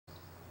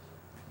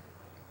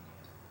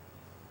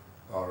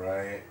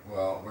Alright,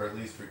 well, we're at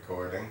least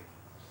recording.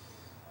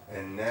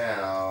 And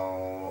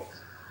now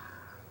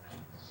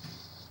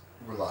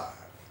we're live.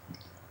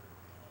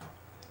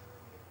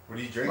 What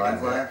are you drinking,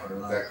 Live, Zach? or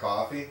Is live? that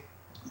coffee?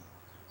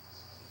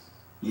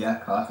 Yeah,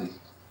 coffee.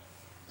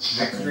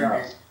 Nick's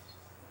drinking.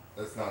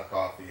 That's not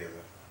coffee, is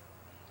it?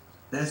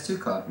 There's two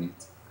coffees.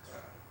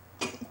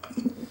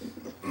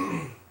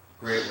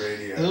 Great A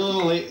radio.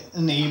 little late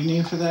in the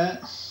evening for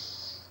that.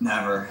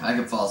 Never. I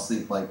could fall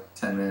asleep like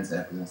 10 minutes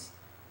after this.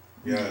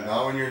 Yeah,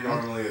 not when you're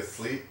normally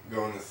asleep,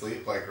 going to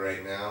sleep like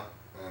right now,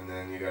 and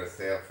then you gotta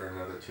stay up for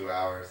another 2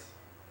 hours.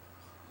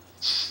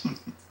 So,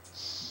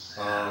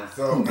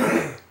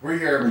 we're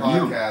here at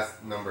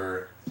podcast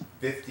number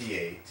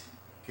 58.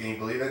 Can you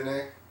believe it,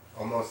 Nick?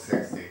 Almost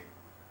 60.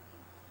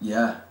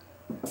 Yeah.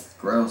 It's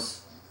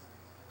gross.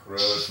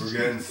 Gross, we're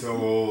getting so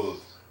old.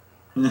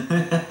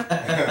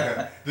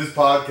 This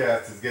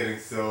podcast is getting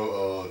so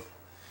old.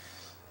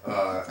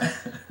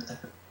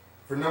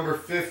 For number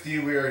 50,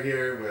 we are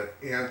here with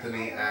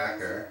Anthony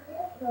Acker.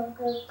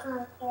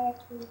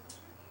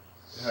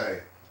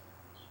 Hey.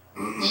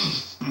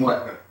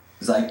 What?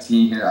 Is Ike, can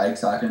you hear Ike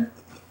talking?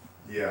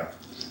 Yeah.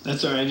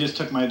 That's alright. I just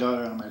took my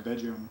daughter out of my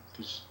bedroom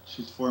because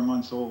she's 4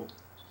 months old.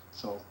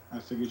 So I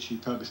figured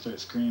she'd probably start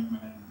screaming.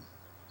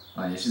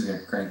 Oh yeah, she's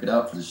gonna crank it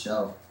up for the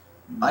show.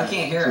 I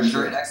can't hear him. He's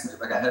right next to me,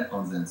 but I got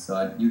headphones in, so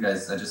I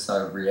just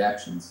saw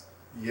reactions.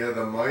 Yeah,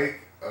 the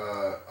mic,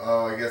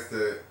 I guess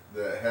the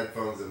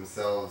headphones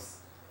themselves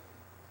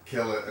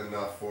kill it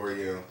enough for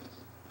you.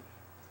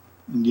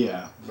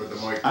 Yeah. But the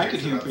mic I could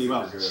picks it hear up pretty super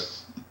well. good.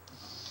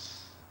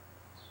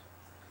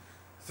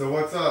 So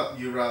what's up?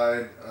 You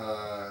ride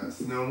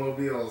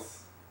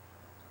snowmobiles?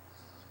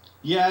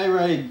 Yeah, I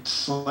ride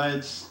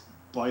sleds,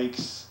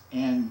 bikes,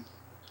 and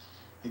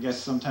I guess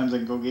sometimes I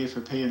can go gay for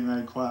pay and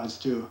ride quads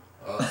too.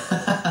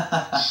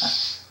 I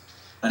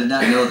did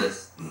not know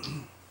this.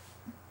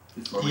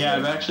 Yeah,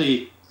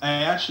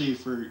 I actually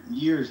for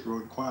years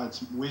rode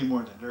quads way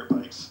more than dirt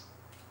bikes.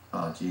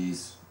 Oh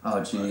jeez.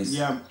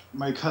 Yeah,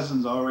 my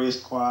cousins all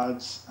raced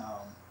quads.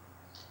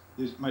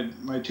 There's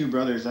my two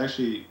brothers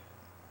actually.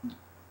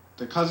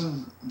 The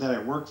cousin that I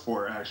work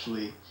for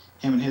actually,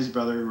 him and his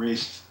brother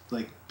raced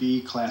like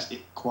B class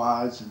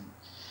quads. And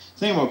the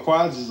thing about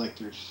quads is like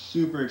they're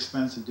super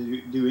expensive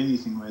to do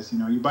anything with. You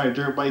know, you buy a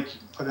dirt bike, you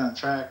can put it on a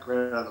track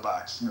right out of the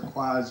box. You know,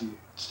 quads, you're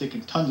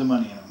sticking tons of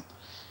money in them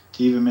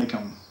to even make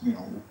them, you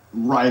know,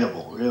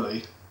 rideable,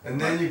 really. And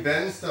then you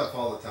bend stuff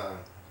all the time.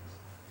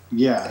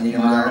 Yeah. Any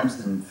arms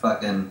and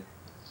fucking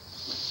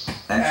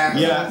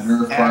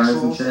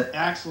axles and shit.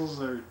 Axles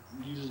are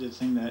usually the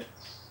thing that,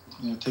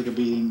 you know, take a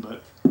beating,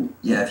 but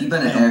yeah, if you've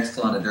been an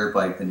axle on a dirt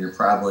bike, then you're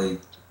probably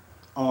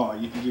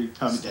you're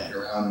probably dead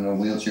around in a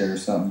wheelchair or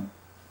something.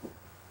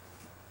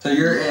 So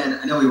you're in.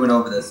 I know we went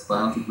over this, but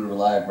I don't think we were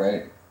live,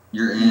 right?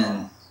 You're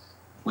in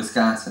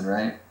Wisconsin,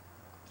 right?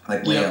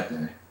 Like way up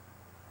there.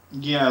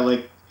 Yeah,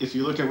 like if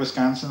you look at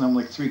Wisconsin, I'm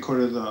like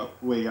 3/4 of the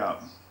way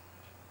up.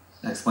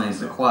 That explains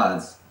the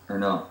quads, or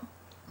no?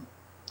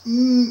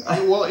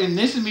 Well, in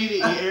this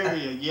immediate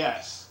area,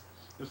 yes.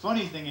 The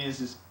funny thing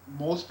is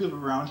most people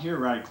around here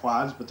ride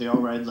quads, but they all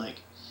ride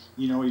like,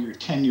 you know, your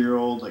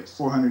 10-year-old like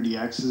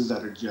 400DXs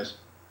that are just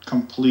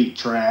complete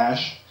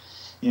trash,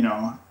 you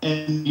know.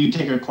 And you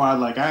take a quad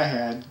like I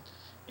had,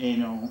 you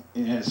know,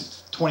 it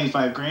has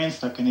 25 grand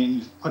stuck in it, and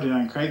you put it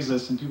on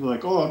Craigslist, and people are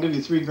like, "Oh, I'll give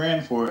you $3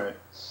 grand for it."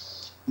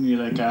 And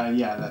you're like,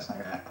 "Yeah, that's not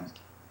gonna happen."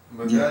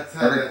 But Yeah, that's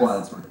how every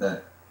quad's worth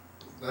that.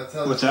 That's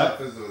how the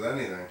stuff is with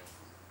anything.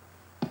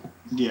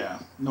 Yeah,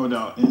 no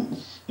doubt. And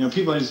you know,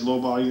 people just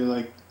lowball you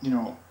like, you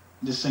know,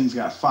 this thing's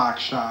got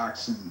Fox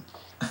shocks and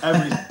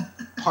every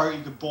part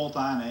you could bolt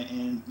on it,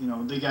 and you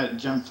know they got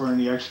Gem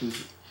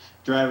 400DXs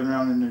driving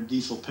around in their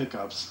diesel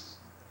pickups.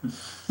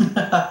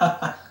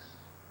 I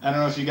don't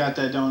know if you got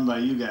that down by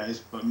you guys,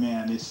 but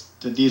man,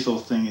 the diesel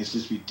thing is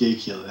just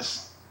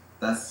ridiculous.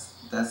 That's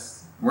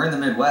we're in the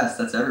Midwest.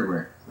 That's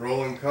everywhere.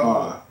 Rolling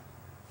coal.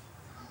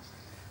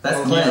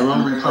 That's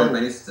rolling coal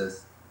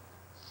basis.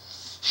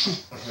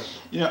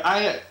 You know,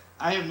 I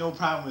have no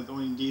problem with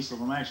owning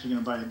diesel. I'm actually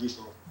going to buy a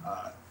diesel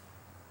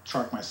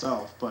truck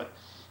myself, but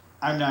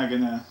I'm not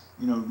going to,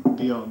 you know,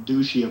 be all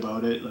douchey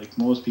about it like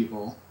most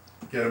people.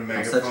 Get a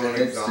megaphone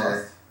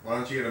exhaust. Why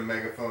don't you get a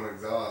megaphone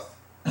exhaust?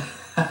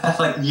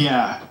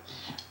 Yeah.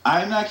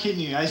 I'm not kidding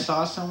you. I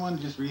saw someone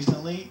just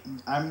recently.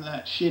 I'm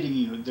not shitting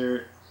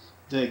you.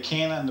 The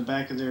can on the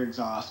back of their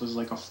exhaust was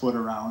like 1 foot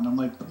around. I'm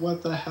like,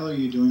 what the hell are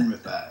you doing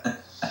with that?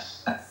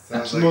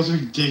 That's the most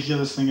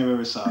ridiculous thing I've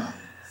ever saw.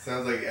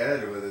 Sounds like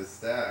Ed with his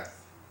stacks.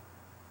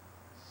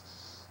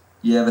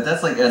 Yeah, but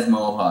that's like Ed's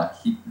mohawk.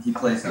 He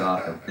plays it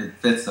off. It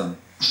fits him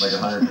like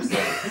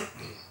 100%.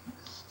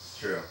 It's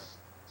true.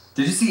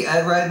 Did you see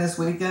Ed riding this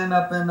weekend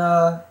up in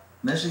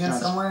Michigan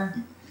somewhere?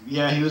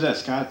 Yeah, he was at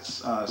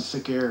Scott's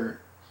sick air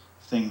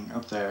thing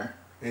up there.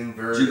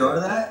 Inverted. Did you go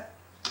to that?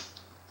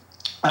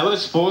 I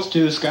was supposed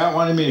to. Scott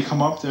wanted me to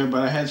come up there,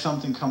 but I had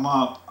something come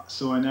up,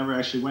 so I never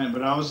actually went.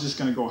 But I was just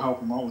gonna go help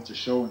him out with the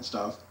show and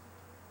stuff.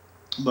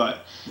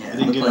 But I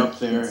didn't get up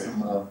there.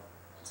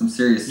 Some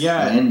serious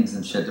landings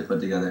and shit to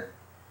put together.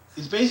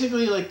 It's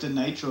basically like the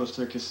Nitro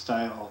Circus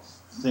style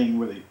thing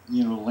where the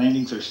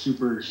landings are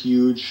super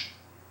huge.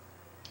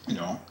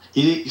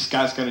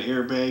 Scott's got an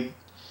airbag,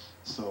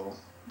 so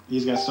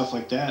he's got stuff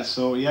like that.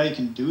 So yeah, you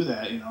can do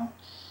that,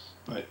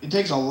 but it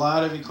takes a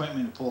lot of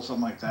equipment to pull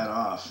something like that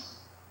off.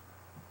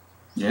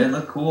 Yeah, it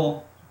looked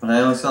cool. But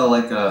I only saw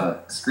like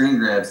screen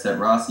grabs that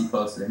Rossi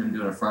posted him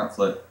doing a front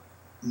flip.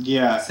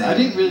 Yeah, I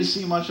didn't really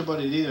see much about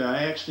it either.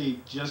 I actually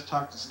just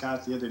talked to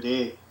Scott the other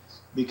day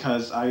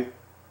because I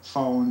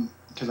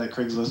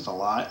Craigslist a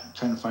lot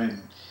trying to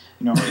find,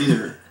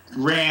 either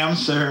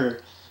ramps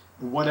or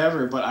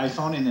whatever. But I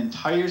found an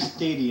entire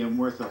stadium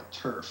worth of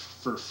turf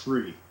for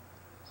free.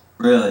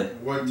 Really?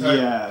 What type?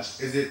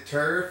 Yes. Is it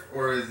turf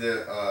or is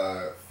it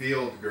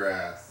field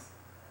grass?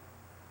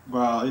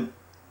 Well,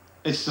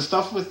 it's the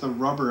stuff with the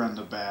rubber on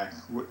the back.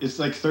 It's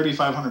like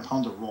 3,500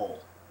 pounds of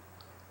roll.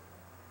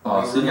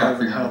 Oh, so you gotta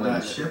figure out a way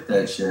to ship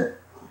that shit.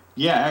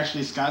 Yeah,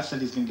 actually, Scott said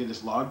he's gonna get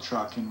his log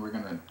truck and we're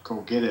gonna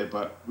go get it.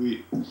 But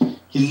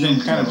he's been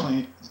kind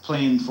of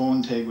playing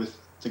phone tag with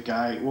the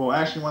guy. Well,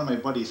 actually, one of my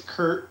buddies,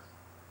 Kurt,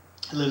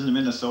 he lives in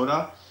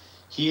Minnesota.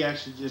 He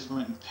actually just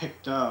went and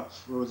picked up,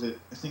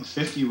 I think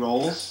 50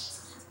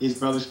 rolls. His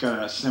brother's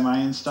got a semi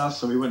and stuff,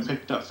 so we went and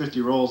picked up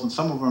 50 rolls, and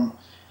some of them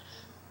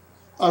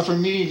are for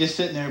me just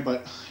sitting there.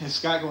 But if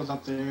Scott goes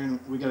up there and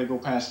we gotta go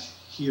past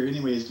here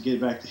anyways to get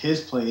back to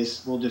his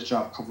place, we'll just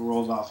drop a couple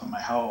rolls off at my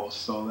house,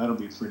 so that'll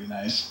be pretty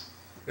nice.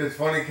 It's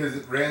funny because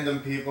random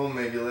people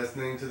may be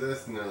listening to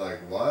this and they're like,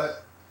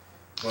 what?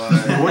 But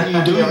what are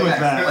you doing with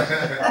that?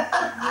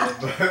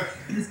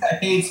 This guy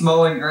hates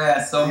mowing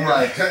grass so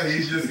much.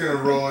 He's just going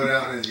to roll it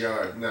out in his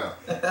yard. No.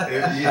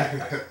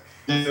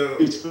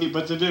 It's sweet,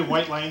 but they're doing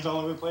white lines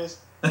all over the place.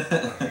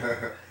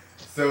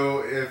 So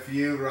if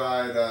you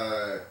ride,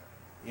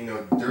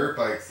 dirt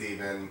bikes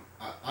even,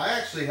 I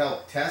actually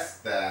helped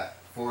test that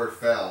for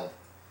Feld.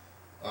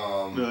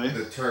 Really?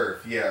 The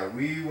turf. Yeah,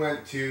 we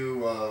went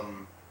to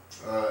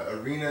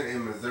arena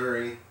in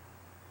Missouri.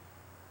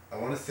 I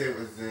want to say it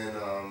was in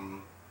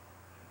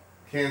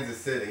Kansas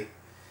City,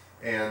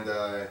 and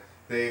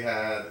they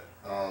had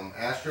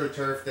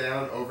AstroTurf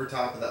down over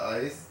top of the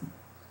ice,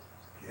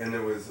 and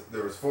there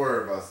was 4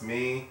 of us,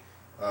 me,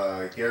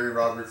 Gary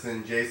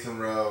Robertson, Jason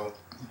Rowe,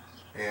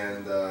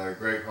 and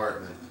Greg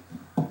Hartman,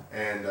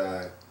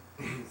 and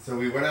so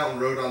we went out and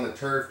rode on the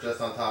turf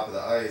just on top of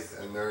the ice,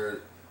 and we're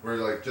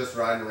like just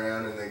riding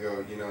around, and they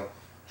go,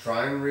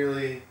 try and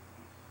really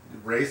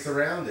race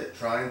around it,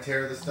 try and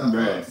tear the stuff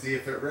up, see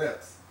if it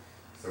rips.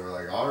 So we're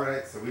like, all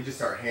right. So we just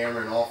start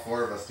hammering, all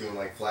 4 of us doing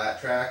like flat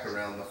track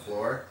around the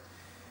floor,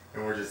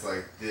 and we're just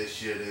like, this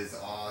shit is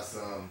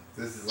awesome.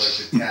 This is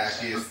like the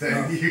tackiest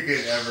thing you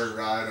could ever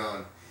ride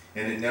on,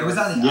 and it never. It was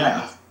on the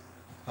ice.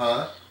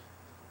 Huh?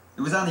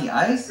 It was on the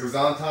ice? It was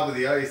on top of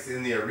the ice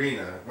in the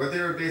arena. What they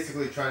were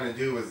basically trying to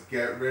do was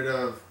get rid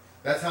of...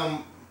 That's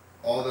how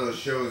all those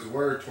shows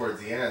were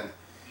towards the end.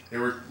 They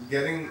were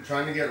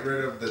trying to get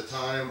rid of the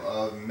time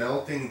of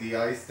melting the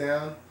ice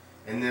down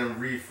and then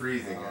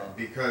refreezing it,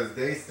 because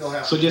they still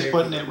have so just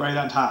putting it right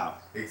on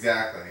top.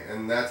 Exactly,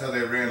 and that's how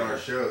they ran our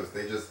shows.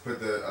 They just put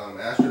the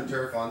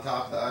AstroTurf on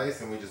top of the ice,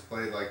 and we just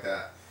played like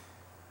that,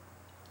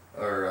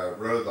 or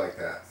rode like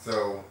that.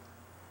 So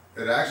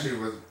it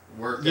actually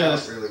worked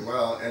out really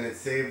well, and it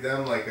saved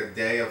them like a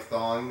day of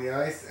thawing the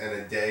ice and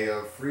a day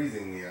of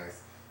freezing the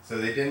ice. So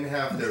they didn't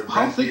have to...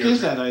 How thick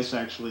is that ice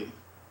actually?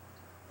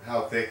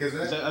 How thick is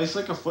it? Is that ice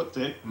like a foot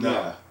thick? No.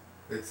 Yeah.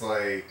 It's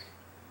like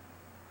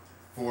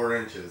 4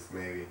 inches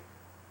maybe.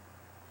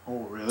 Oh,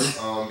 really?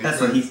 That's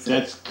what he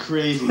said. That's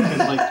crazy.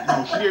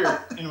 Because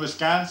here in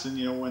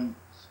Wisconsin, when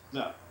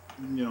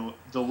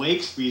the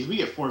lakes freeze, we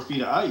get 4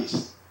 feet of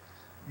ice.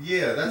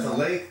 Yeah, that's a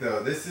lake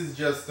though. This is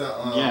just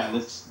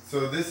a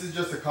so this is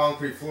just a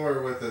concrete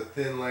floor with a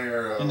thin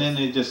layer of... And then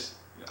they just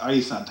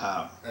ice on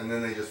top. And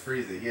then they just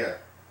freeze it, yeah.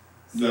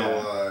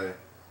 So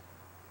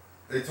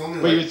it's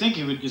only But you would think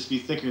it would just be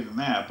thicker than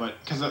that, but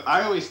because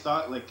I always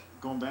thought,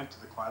 going back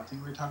to the quad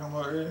thing we were talking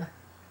about earlier,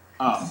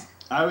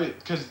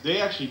 because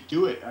they actually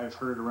do it, I've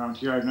heard around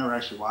here, I've never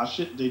actually watched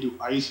it, they do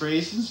ice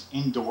races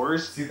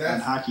indoors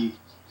and hockey.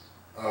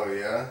 Oh,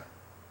 yeah?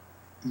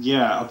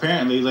 Yeah,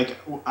 apparently,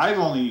 I've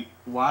only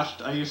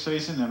watched ice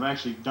racing, and I've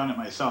actually done it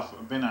myself.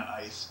 I've been on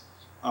ice,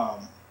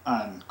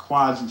 on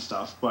quads and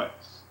stuff, but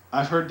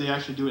I've heard they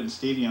actually do it in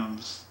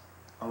stadiums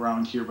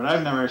around here, but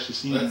I've never actually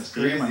seen it in the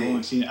stadium. I've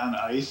only seen it on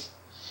the ice.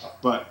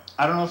 But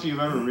I don't know if you've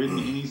ever ridden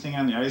anything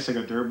on the ice, like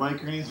a dirt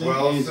bike or anything.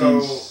 Well, it's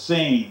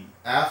insane.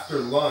 After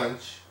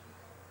lunch,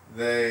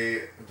 we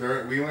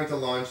went to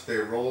lunch, they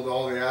rolled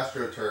all the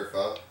AstroTurf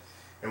up,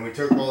 and we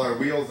took all our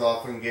wheels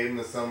off and gave them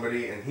to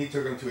somebody, and he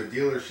took them to a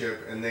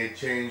dealership, and they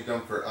changed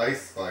them for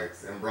ice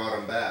spikes and brought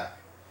them back.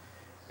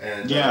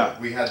 And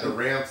we had the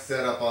ramp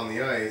set up on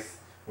the ice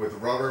with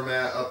rubber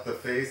mat up the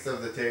face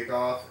of the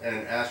takeoff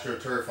and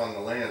AstroTurf on the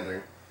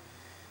landing.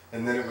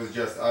 And then it was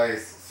just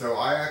ice. So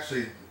I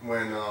actually,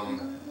 when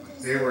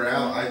they were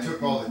out, I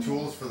took all the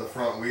tools for the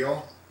front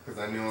wheel, because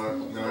I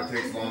know it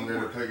takes longer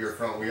to put your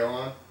front wheel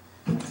on.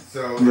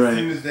 So as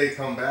soon as they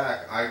come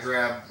back, I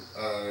grabbed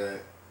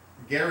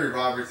Gary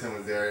Robertson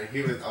was there.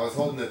 I was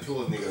holding the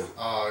tools, and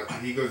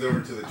he goes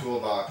over to the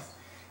toolbox,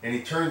 and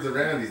he turns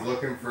around. He's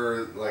looking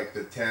for like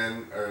the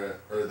 10 or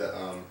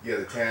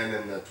the 10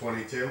 and the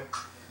 22,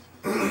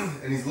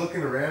 and he's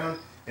looking around,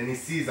 and he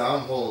sees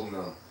I'm holding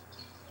them.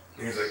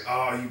 And he's like,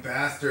 "Oh, you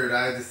bastard!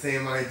 I had the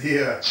same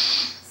idea."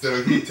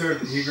 So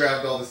he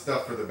grabbed all the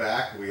stuff for the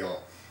back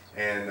wheel,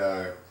 and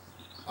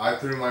I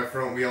threw my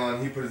front wheel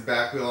on. He put his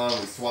back wheel on.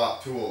 We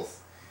swapped tools.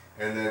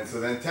 And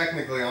then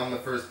technically I'm the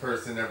first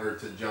person ever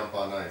to jump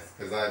on ice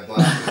because I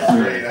blasted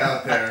straight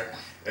out there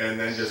and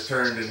then just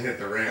turned and hit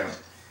the ramp.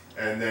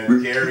 And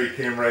then Gary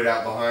came right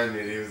out behind me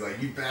and he was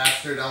like, "You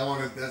bastard,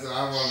 that's what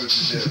I wanted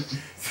to do."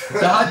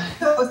 So how did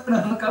you know I was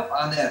going to hook up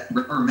on that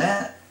rubber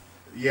mat?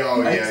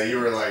 Yeah, you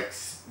were like,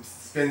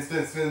 spin,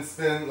 spin, spin,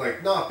 spin.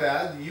 Like, not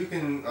bad. You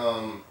can,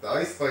 the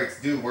ice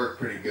bikes do work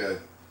pretty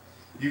good.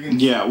 You can.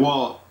 Yeah,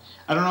 well,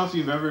 I don't know if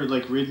you've ever,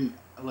 like, ridden,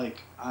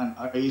 like, on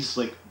ice,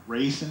 like,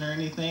 racing or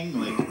anything.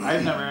 Like,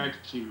 I've never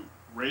actually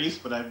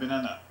raced, but I've been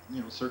on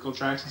circle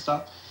tracks and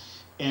stuff.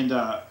 And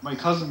my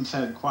cousins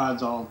had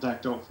quads all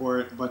decked out for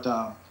it. But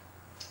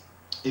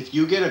if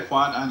you get a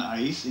quad on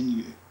ice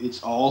and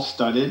it's all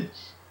studded,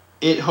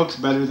 it hooks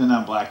better than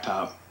on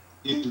blacktop.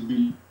 It's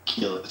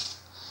ridiculous.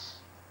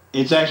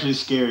 It's actually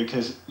scary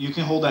because you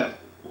can hold that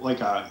like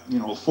a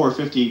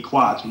 450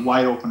 quads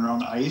wide open around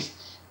the ice,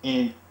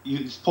 and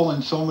it's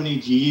pulling so many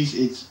G's.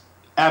 It's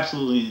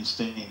absolutely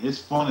insane. It's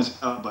fun as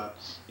hell, but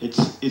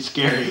it's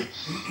scary.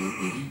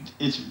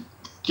 It's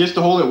just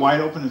to hold it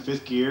wide open in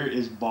fifth gear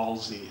is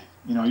ballsy.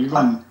 You're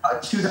going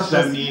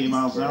 70, 80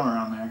 miles an hour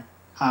around there.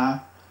 Huh?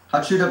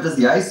 How chewed up does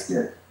the ice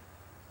get?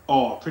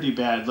 Oh, pretty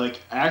bad. Like,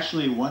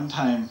 actually, one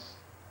time,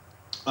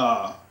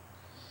 me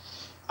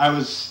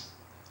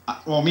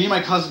and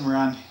my cousin were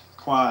on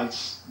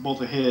quads, both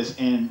of his,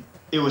 and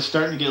it was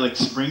starting to get like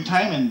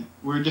springtime, and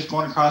we were just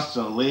going across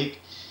the lake,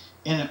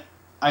 and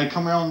I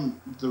come around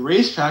the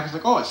racetrack. It's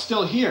like, oh, it's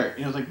still here.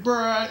 And it was like,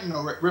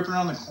 bruh, ripping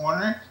around the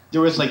corner. There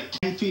was like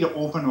 10 feet of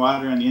open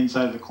water on the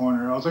inside of the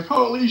corner. I was like,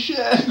 holy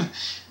shit.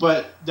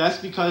 But that's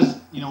because,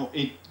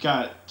 it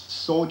got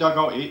so dug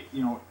out.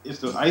 If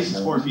the ice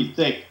is 4 feet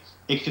thick,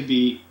 it could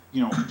be,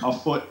 a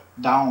foot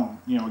down,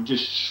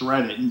 just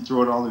shred it and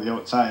throw it all to the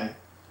outside.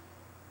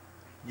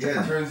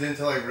 Yeah, it turns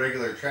into like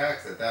regular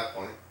tracks at that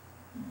point.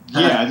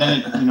 Yeah,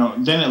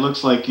 and then it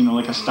looks like,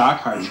 like a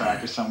stock car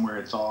track or somewhere.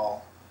 It's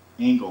all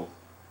angled.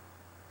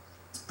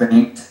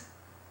 Banked.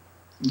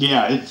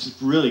 Yeah,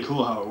 it's really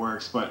cool how it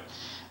works, but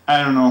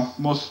I don't know.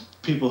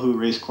 Most people who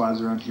race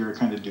quads around here are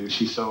kind of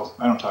douchey, so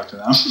I don't talk to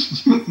them.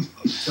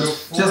 So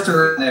just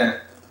around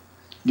there.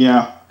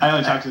 Yeah, I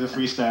only talk to the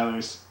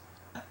freestylers.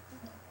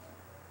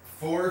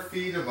 4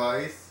 feet of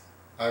ice.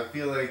 I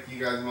feel like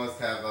you guys must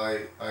have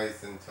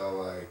ice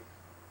until like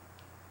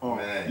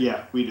May.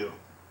 Yeah, we do.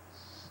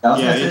 I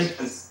was gonna say,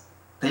 'cause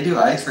they do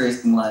ice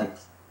racing like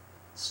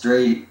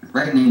straight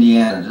right in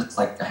Indiana, just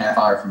like a half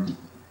hour from me.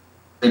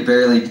 They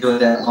barely do it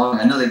that long.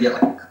 I know they get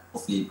like a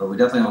couple feet, but we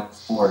definitely don't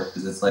afford it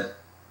because it's like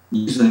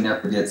usually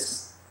never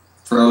gets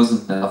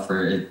frozen enough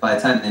for it. By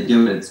the time they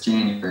do it, it's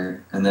January,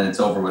 and then it's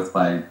over with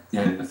by the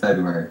end of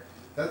February.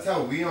 That's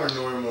how we are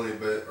normally,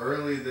 but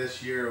early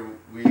this year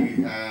we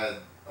had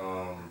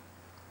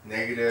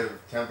negative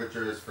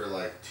temperatures for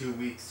like 2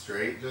 weeks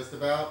straight, just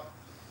about.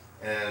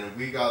 And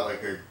we got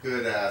like a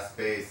good ass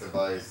base of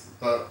ice,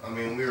 but I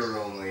mean we were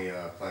only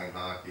playing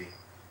hockey.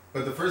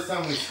 But the first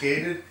time we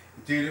skated,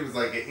 dude, it was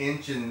like 1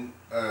 inch and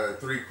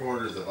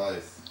 3/4 of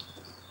ice.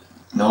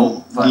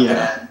 No,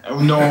 yeah,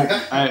 no,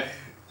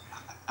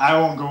 I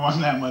won't go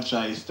on that much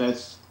ice.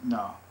 That's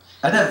no.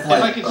 If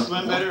I could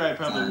swim better, I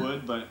probably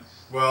would, but.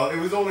 Well, it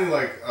was only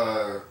like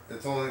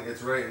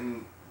it's right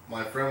in.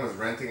 My friend was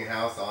renting a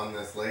house on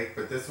this lake,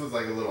 but this was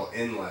like a little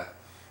inlet.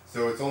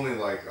 So it's only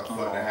like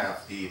 1.5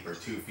 feet deep or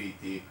 2 feet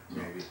deep,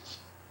 maybe.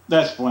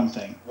 That's one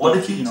thing. What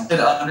if you sit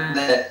under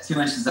that 2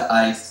 inches of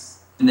ice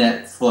in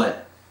that foot?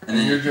 And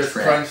then you're just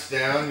crunched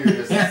down, you're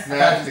just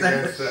smashed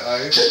against the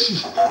ice.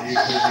 You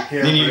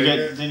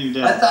can't then you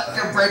dead. I thought I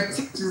could break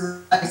 2 inches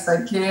of ice.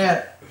 I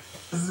can't.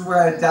 This is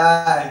where I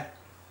die.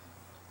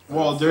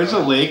 Well, there's a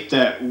lake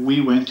that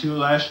we went to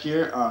last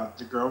year.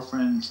 The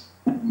girlfriend's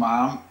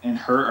mom and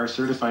her are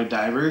certified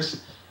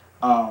divers.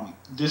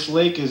 This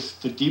lake is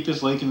the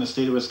deepest lake in the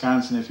state of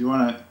Wisconsin. If you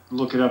want to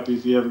look it up,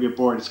 if you ever get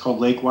bored, it's called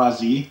Lake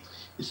Wazee.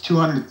 It's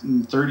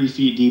 230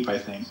 feet deep, I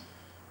think.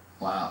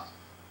 Wow.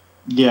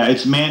 Yeah,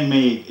 it's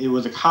man-made. It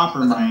was a copper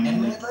mine.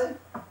 Man-made lake?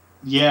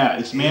 Yeah,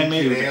 it's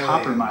man-made. It was a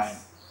copper mine.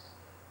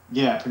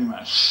 Yeah, pretty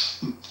much.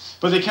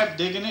 But they kept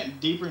digging it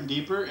deeper and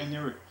deeper,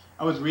 and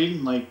I was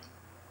reading like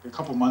a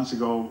couple months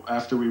ago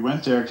after we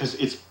went there, because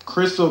it's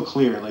crystal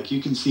clear. Like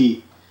you can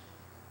see,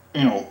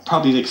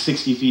 probably like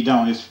 60 feet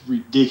down. It's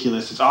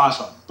ridiculous. It's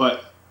awesome.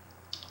 But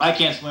I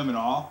can't swim at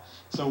all.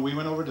 So we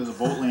went over to the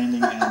boat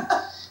landing, and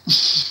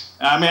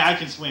I mean, I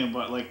can swim,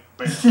 but like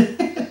barely.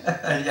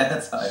 Yeah,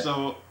 that's fine.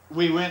 So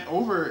we went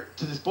over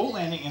to this boat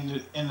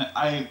landing,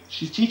 and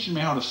she's teaching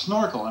me how to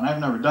snorkel, and I've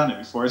never done it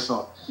before.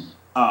 So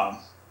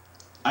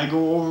I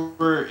go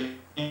over,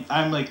 and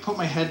I'm like, put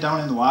my head down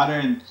in the water,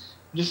 and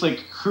just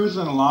like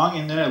cruising along,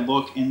 and then I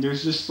look, and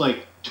there's just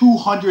like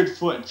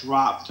 200-foot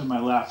drop to my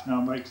left, and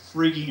I'm like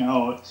freaking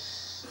out.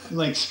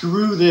 Like,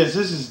 screw this.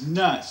 This is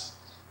nuts.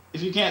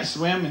 If you can't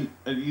swim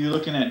and you're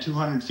looking at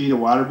 200 feet of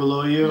water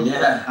below you,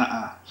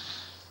 yeah,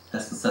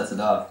 that's what sets it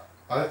off.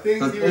 I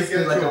think you would get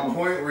to a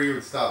point where you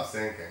would stop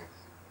sinking.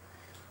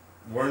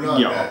 We're not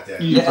that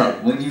dead.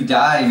 Yeah, when you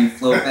die, you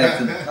float back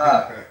to the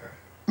top.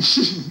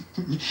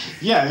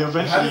 Yeah,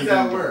 eventually. How does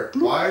that work?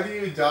 Why do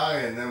you die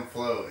and then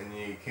float, and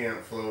you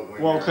can't float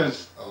when you're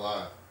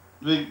alive?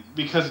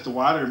 Because the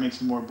water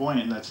makes it more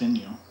buoyant that's in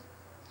you.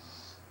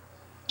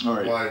 All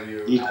right. Why do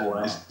you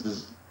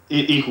equalizes?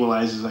 It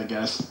equalizes, I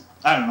guess.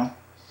 I don't know.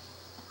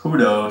 Who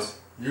knows?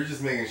 You're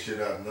just making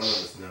shit up. None of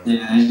us know.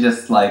 Yeah, you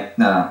just like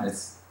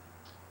it's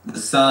the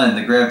sun,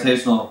 the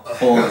gravitational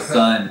pull of the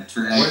sun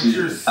drags you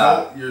to the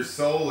top. Your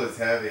soul is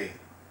heavy.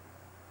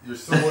 Your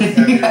soul is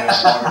heavier than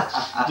water.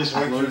 Just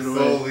once your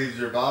soul leaves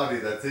your body,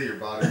 that's it. Your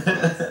body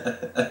floats.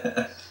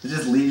 It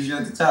just leaves you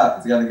at the top.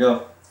 It's got to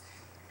go.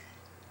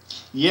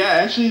 Yeah,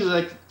 actually,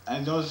 like, I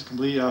know it's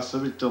completely off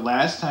subject. The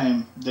last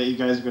time that you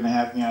guys are going to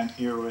have me on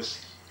here was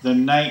the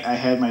night I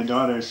had my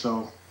daughter,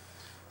 so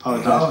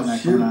apologize for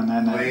not coming on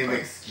that night. Lame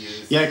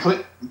excuse. Yeah,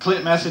 Clint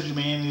messaged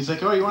me, and he's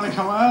like, oh, you want to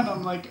come on?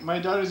 I'm like, my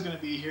daughter's going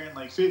to be here in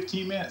like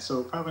 15 minutes,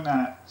 so probably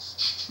not.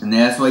 And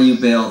that's why you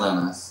bailed on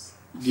us.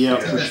 Yeah,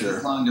 for sure.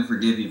 It's long to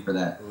forgive you for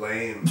that.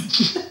 Lame.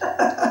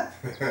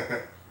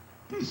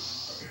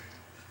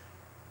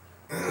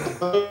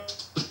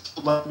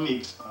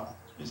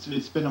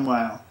 It's been a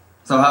while.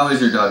 So how is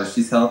your daughter?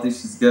 She's healthy?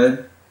 She's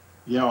good?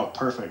 Yeah,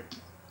 perfect.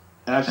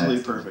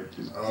 Absolutely perfect.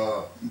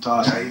 Oh,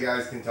 awesome. Now you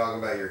guys can talk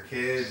about your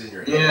kids and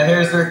your hair. Yeah,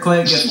 here's where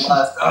Clint gets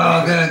lost. Oh,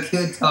 I got a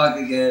kid talk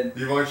again.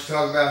 You want to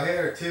talk about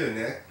hair too,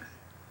 Nick?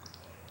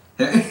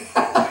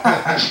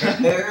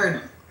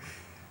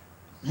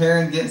 Hair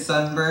and getting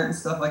sunburnt and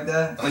stuff like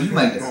that? Well, you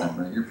might get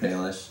sunburnt. You're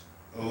palish.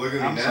 Well, look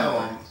at me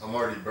now. I'm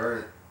already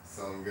burnt,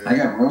 so I'm good. I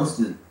got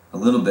roasted a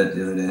little bit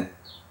the other day.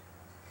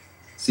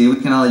 See, we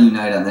can all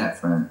unite on that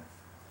front.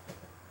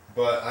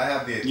 But I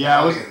have the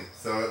Italian,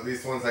 so at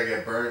least once I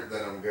get burnt,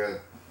 then I'm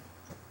good.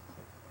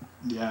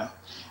 Yeah.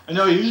 I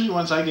know, usually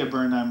once I get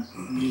burned, I'm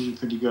usually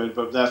pretty good,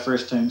 but that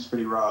first time's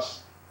pretty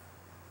rough.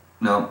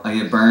 No, I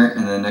get burnt,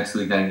 and then next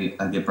week I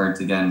get burnt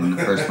again when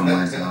the first one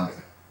wears off.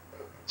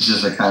 It's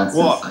just a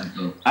constant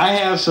cycle. I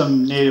have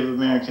some Native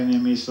American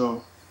in me,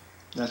 so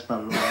that's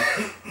probably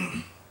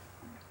why.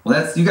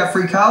 Well, you got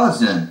free college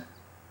then.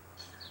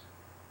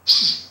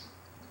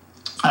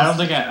 I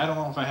don't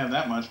know if I have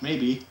that much.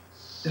 Maybe.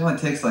 It only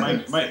takes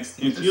like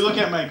if you look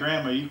at my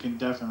grandma, you can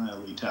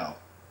definitely tell.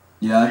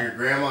 Yeah. So your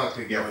grandma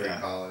could get free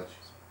college.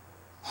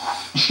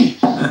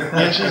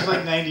 Yeah, she's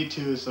like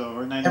 92, so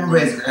or 90.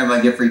 Everybody's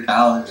grandma get free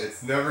college.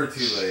 It's never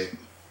too late.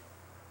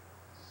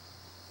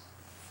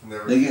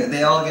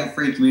 They all get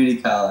free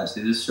community college.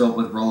 They just show up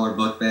with roller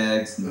book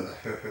bags and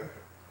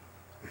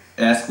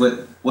ask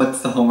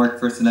what's the homework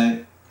for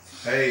tonight.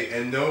 Hey,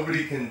 and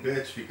nobody can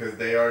bitch because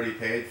they already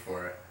paid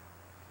for it.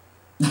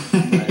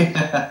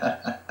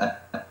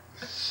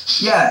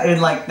 Yeah, in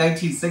like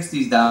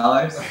 1960s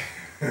dollars.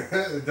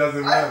 It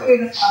doesn't matter. I paid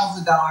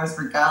 $1,000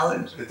 for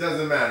college. It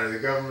doesn't matter. The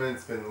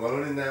government's been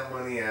loaning that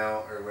money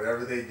out, or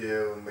whatever they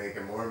do, and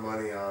making more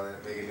money on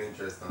it, making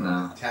interest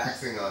on it,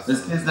 taxing us.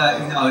 This kid's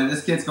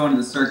this kid's going to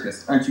the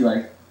circus, aren't you,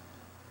 Ike?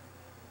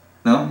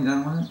 No, you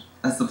don't want it?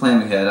 That's the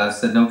plan we had. I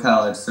said no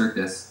college,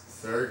 circus.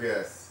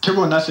 Circus.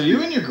 Turbo Nuts, are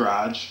you in your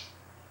garage?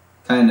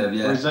 Kind of,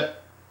 yeah. Or is that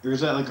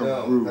like a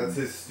room? No, that's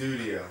his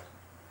studio.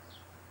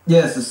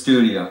 Yeah, it's a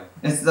studio.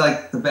 It's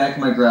like the back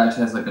of my garage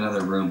has like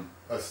another room.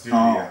 A studio.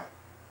 Oh.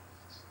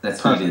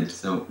 That's heated,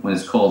 so when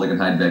it's cold, I can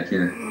hide back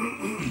here.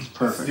 It's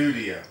perfect.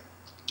 Studio.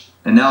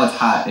 And now it's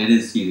hot. It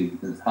is heated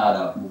because it's hot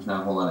out and there's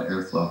not a whole lot of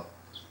airflow.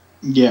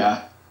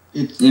 Yeah.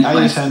 I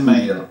just had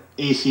my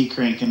AC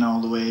cranking all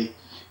the way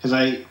because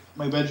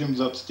my bedroom's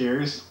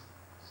upstairs,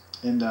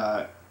 and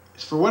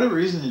for whatever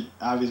reason, it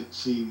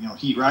obviously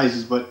heat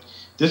rises, but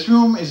this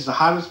room is the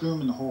hottest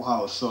room in the whole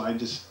house, so I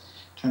just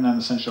turned on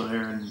the central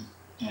air and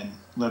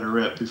let her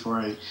rip before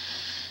I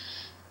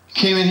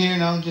came in here.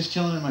 Now I'm just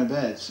chilling in my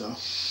bed, so.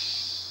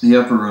 The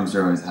upper rooms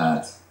are always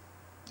hot.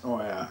 Oh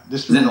yeah,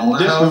 this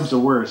room's the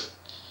worst.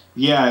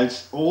 Yeah,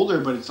 it's older,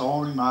 but it's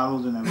all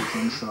remodeled and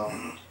everything. So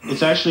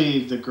it's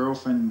actually the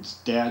girlfriend's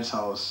dad's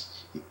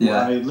house.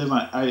 Yeah, I live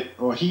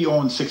on. He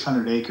owns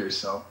 600 acres.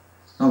 So.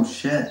 Oh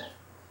shit.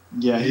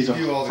 Yeah, he's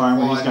a all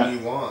farmer. He's got. You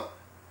want.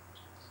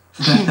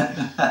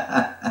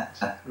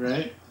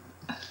 Right.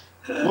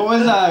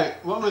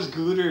 What was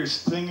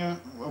Gooter's thing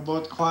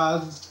about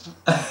quads?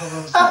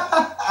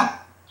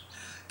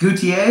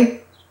 Goutier?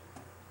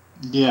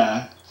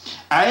 Yeah,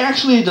 I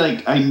actually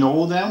I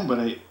know them, but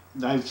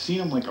I've seen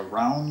them like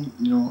around,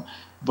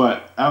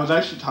 But I was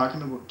actually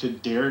talking to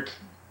Derek,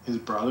 his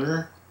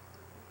brother,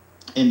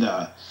 and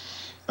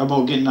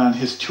about getting on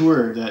his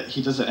tour that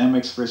he does an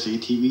MX versus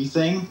ATV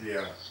thing.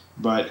 Yeah.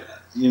 But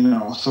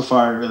so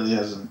far it really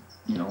hasn't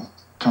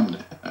come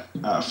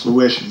to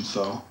fruition.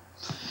 So,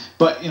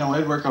 but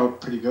it'd work out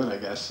pretty good, I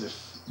guess,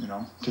 if you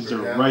know, because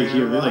they're right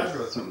here. They're like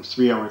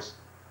 3 hours.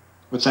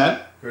 What's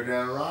that? Go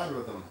down and ride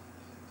with them.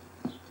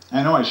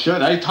 I know I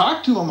should. I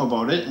talked to him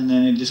about it, and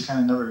then it just kind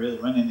of never really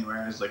went anywhere.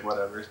 I was like,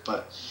 whatever.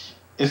 But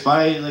if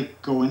I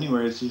like go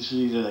anywhere, it's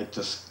usually to like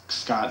to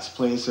Scott's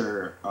place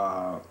or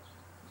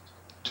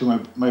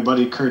to my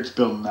buddy Kurt's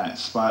building that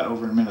spot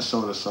over in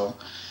Minnesota. So.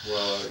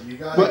 Well, you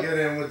gotta get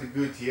in with the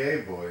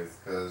Goutier boys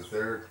because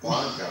they're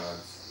quad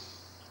gods.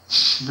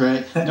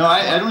 Right. No,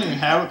 I don't even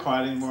have a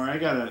quad anymore. I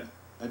got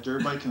a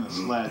dirt bike and a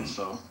sled,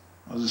 so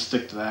I'll just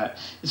stick to that.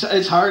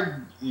 It's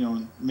hard, you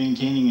know,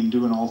 maintaining and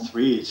doing all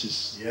three. It's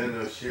just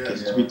no shit. It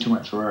gets to be too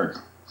much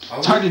work.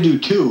 It's hard to do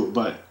two,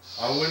 but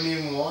I wouldn't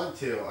even want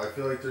to. I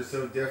feel like they're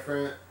so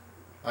different.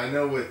 I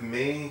know with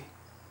me,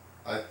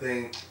 I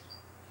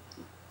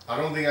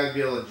don't think I'd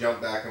be able to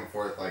jump back and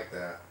forth like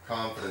that,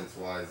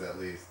 confidence-wise at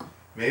least.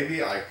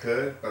 Maybe I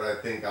could, but I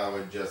think I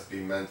would just be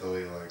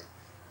mentally like,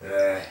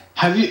 eh.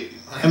 Have you?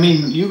 I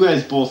mean, you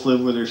guys both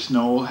live where there's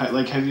snow.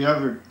 Like, have you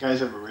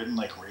guys ever ridden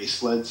like race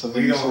sleds?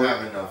 We don't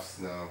have enough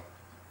snow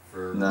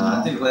for. No,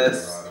 I think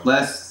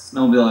last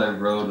snowmobile I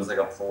rode was like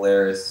a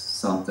Polaris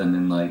something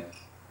in like,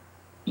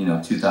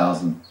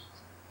 2000.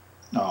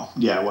 Oh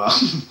yeah, well.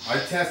 I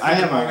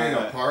tested one in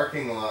a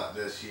parking lot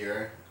this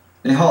year.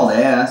 They hauled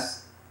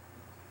ass.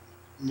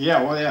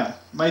 Yeah, well, yeah.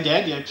 My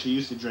dad actually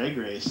used to drag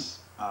race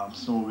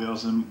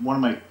snowmobiles, and one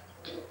of my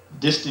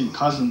distant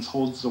cousins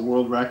holds the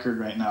world record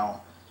right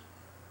now.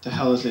 The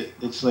hell is it?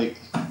 It's like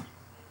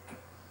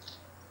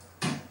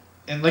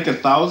in like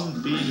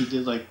 1,000 feet, he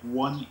did like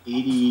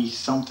 180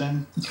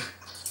 something,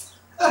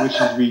 which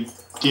is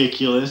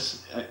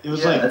ridiculous. It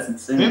was that's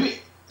insane. Maybe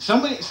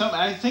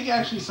I think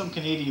actually some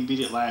Canadian beat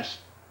it last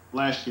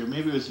year.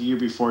 Maybe it was the year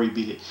before he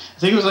beat it. I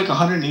think it was like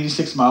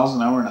 186 miles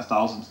an hour and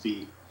 1,000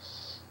 feet.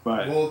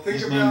 But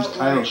his name's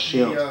Kyle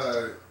Shields.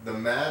 The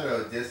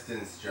Maddo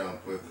distance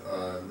jump with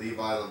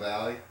Levi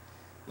LaValle.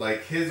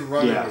 Like, his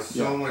running was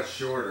so much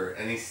shorter,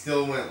 and he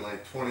still went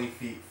like 20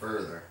 feet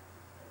further.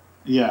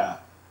 Yeah.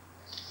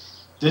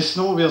 This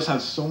snowmobiles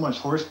have so much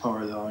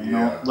horsepower, though, you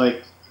know?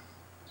 Like,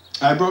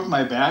 I broke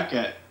my back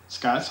at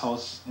Scott's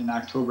house in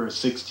October of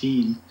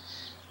 16.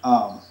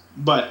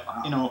 But,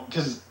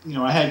 because,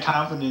 I had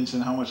confidence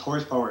in how much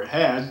horsepower it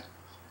had.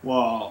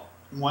 Well,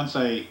 once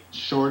I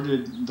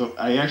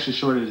actually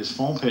shorted his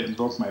foam pit and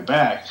broke my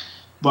back.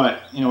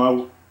 But,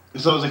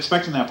 so I was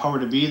expecting that power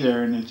to be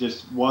there, and it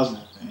just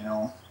wasn't,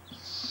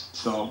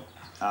 So,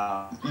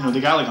 they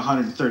got like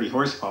 130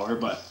 horsepower,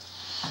 but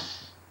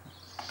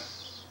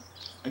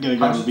I gotta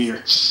grab a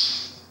beer.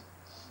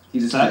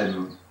 You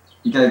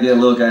gotta get a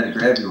little guy to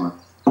grab you one.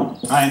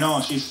 I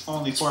know, she's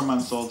only 4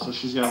 months old, so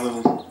she's got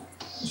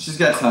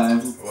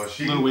time. Well,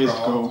 a little ways to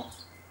go.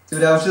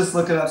 Dude, I was just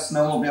looking up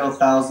snowmobile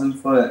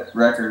 1,000-foot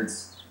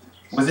records.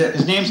 Was it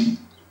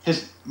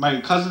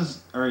my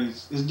cousin's, or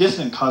his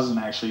distant cousin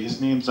actually? His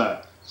name's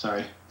Kyle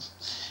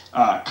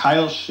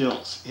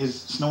Schiltz. His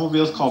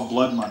snowmobile is called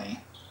Blood Money.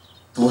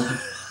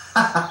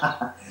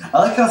 I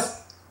like how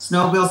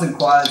snowmobiles and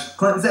quads.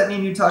 Clint, does that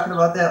mean you're talking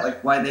about that?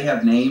 Like why they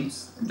have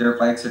names? Dirt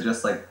bikes are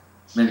just like,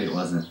 maybe it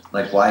wasn't,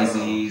 like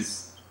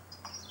YZs.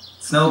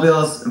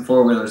 Snowmobiles and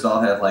four-wheelers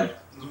all have like,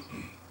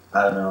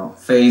 I don't know,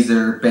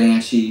 Phaser,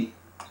 Banshee,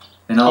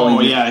 and all. Oh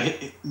yeah,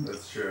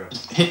 that's true.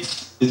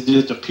 It's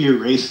just a pure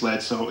race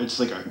sled, so it's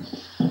like a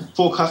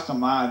full custom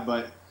mod.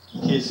 But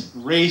his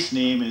race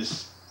name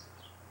is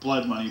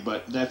Blood Money.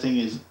 But that thing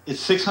it's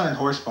 600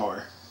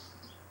 horsepower.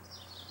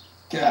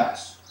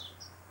 Gosh,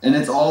 and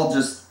it's all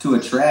just to a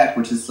track,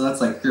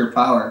 that's like pure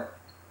power.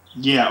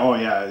 Yeah. Oh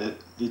yeah.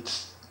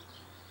 It's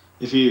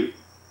if you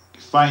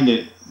find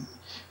it,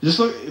 just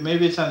look.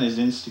 Maybe it's on his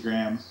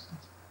Instagram.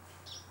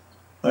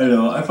 I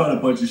know. I found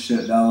a bunch of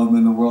shit now. I'm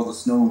in the world of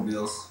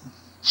snowmobiles.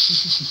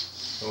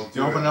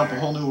 You open up a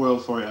whole new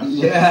world for you.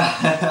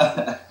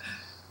 Yeah.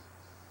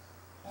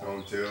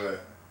 Don't do it.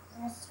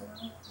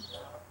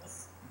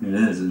 It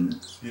is, isn't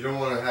it? You don't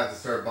want to have to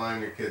start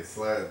buying your kids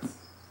sleds.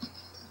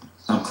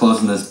 I'm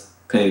closing this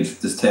page.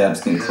 This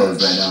tab's getting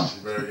closed right now.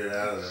 You better get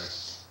out of there.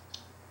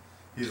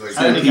 He's like,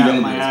 I already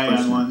got my eye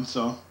on one,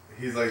 so.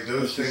 He's like,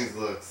 those things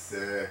look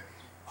sick.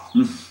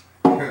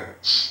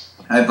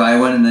 I buy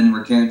one and then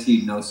we're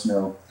guaranteed no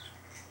snow.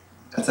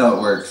 That's how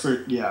it works.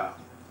 Yeah.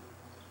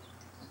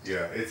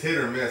 Yeah, it's hit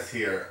or miss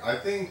here. I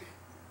think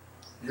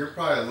you're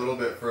probably a little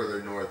bit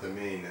further north than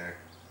me, Nick,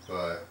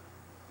 but...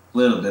 A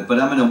little bit, but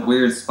I'm in a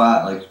weird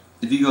spot. Like,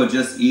 if you go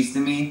just east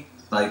of me,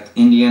 like,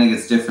 Indiana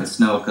gets different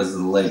snow because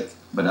of the lake,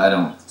 but I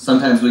don't.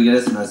 Sometimes we get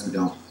it, sometimes we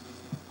don't.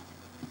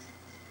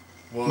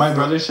 Well, my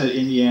brother said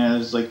Indiana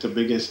is like the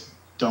biggest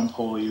dump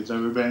hole you've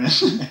ever been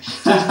in.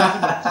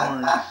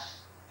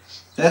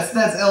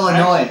 That's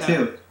Illinois,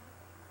 too.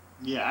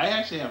 Yeah, I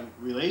actually have a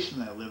relation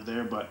that live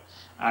there, but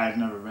I've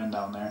never been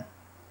down there.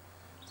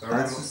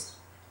 I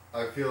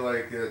feel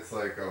like it's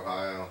like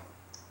Ohio.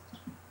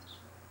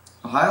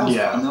 Ohio?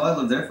 Yeah. No, I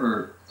lived there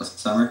for a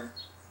summer.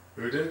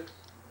 Who did?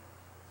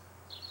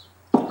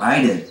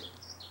 I did.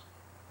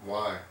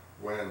 Why?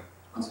 When?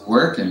 I was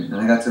working,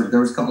 and there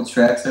was a couple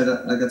tracks that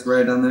I got to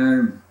ride down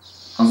there.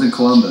 I was in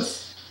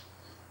Columbus.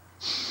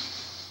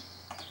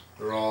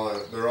 They're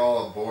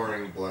all a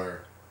boring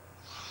blur.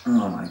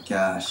 Oh my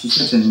gosh, she's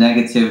such a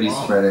negativity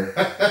spreader.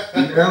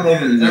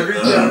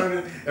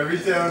 Every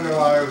town in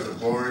Ohio is a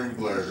boring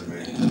blur to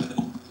me.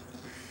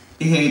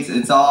 He hates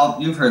it's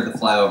all. You've heard the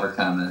flyover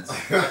comments.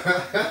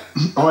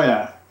 Oh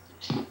yeah.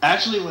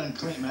 Actually, when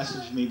Clint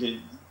messaged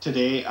me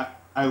today,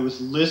 I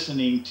was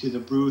listening to the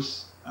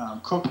Bruce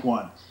Cook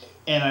one,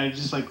 and I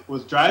just like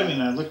was driving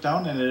and I looked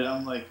down at it. And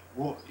I'm like,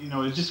 well,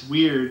 it's just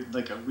weird,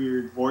 like a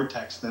weird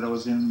vortex that I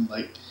was in,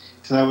 like,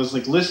 because I was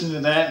like listening to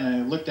that and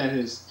I looked at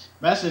his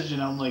message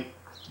and I'm like,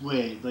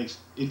 wait, like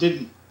it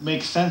didn't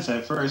make sense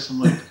at first. I'm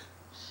like,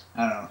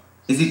 I don't know.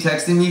 Is he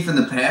texting me from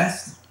the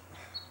past?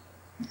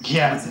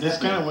 Yeah, that's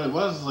kind of what it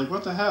was. Like,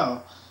 what the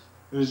hell?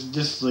 It was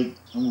just like,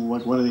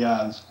 what are the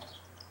odds?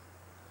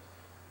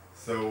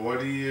 So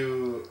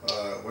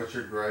what's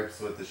your gripes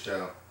with the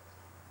show?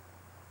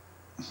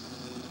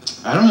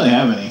 I don't really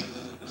have any.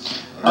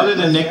 Other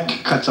than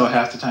Nick cuts out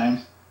half the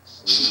time.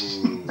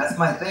 Ooh. That's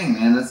my thing,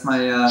 man. That's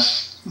my, Yeah,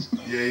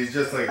 he's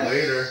just like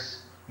later.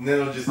 And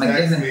then he'll just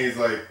text me, he's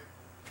like,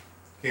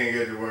 can't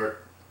get to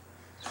work.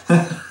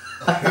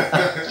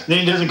 Then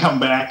he doesn't come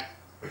back.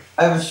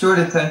 I have a short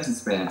attention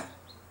span.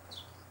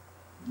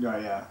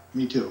 Yeah,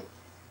 me too.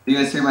 Do you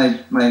guys hear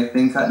my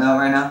thing cutting out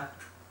right now?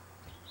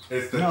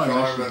 It's the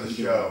charm of the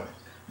show.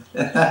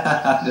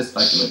 I'm just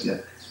fucking with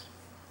you.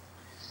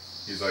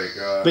 He's like,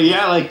 But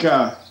yeah, like,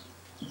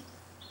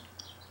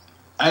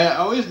 I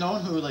always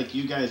known who, like,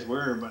 you guys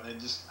were, but I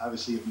just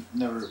obviously have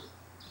never,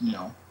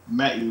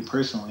 met you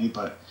personally,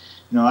 but,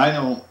 I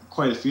know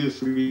quite a few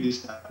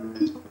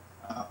freestylers.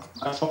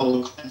 I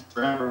follow Clint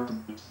forever.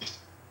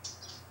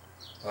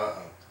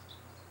 Uh-oh.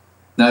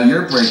 Now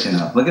you're breaking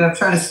up. Look at him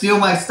trying to steal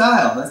my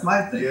style. That's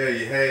my thing. Yeah,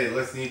 hey,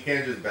 listen, you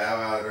can't just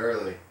bow out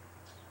early.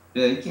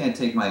 Yeah, you can't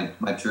take my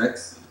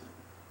tricks.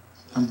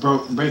 I'm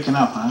breaking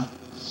up, huh?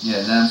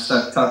 Yeah, now I'm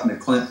stuck talking to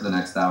Clint for the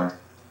next hour.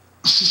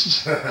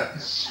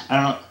 I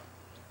don't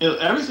know.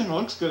 Everything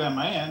looks good on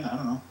my end. I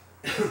don't know.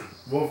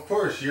 Well, of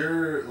course,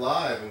 you're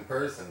live in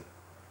person.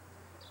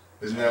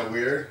 Isn't that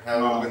weird?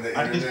 How when the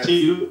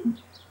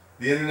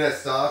internet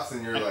stops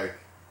and you're like,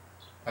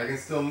 I can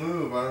still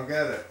move. I don't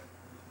get it.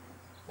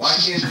 Why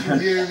can't you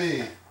hear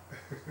me?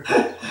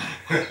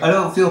 I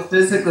don't feel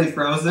physically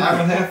frozen. I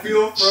don't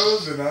feel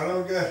frozen. I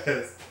don't get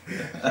it.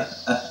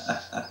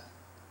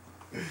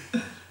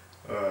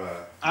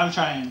 I'm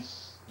trying.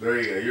 There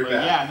you go. You're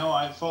back. Yeah, no,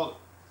 I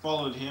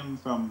followed him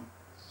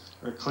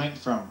Clint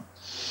from,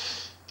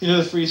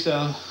 the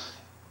freestyle,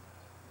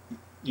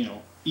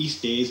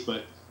 East days,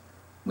 but.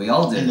 We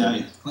all did.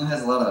 Clint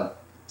has a lot of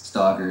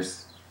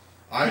stalkers.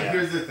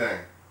 Here's the thing.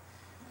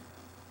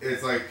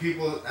 It's like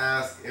people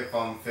ask if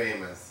I'm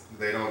famous.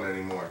 They don't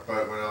anymore.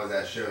 But when I was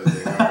at shows,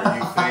 they go, are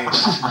you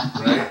famous?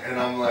 Right? And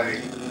I'm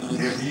like,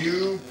 if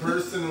you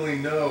personally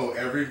know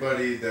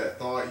everybody that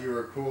thought you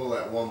were cool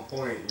at one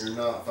point, you're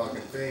not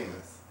fucking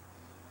famous.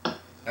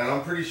 And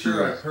I'm pretty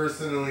sure I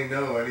personally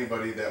know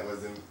anybody that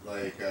was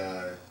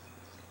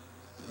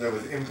that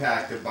was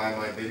impacted by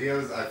my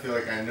videos. I feel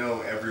like I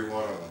know every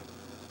one of them.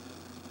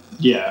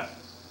 Yeah.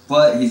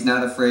 But he's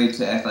not afraid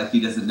to act like he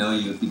doesn't know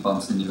you if he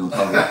bumps into you in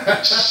public.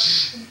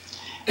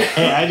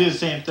 Hey, I do the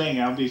same thing.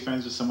 I'll be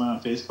friends with someone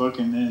on Facebook,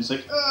 and then it's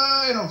like,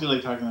 I don't feel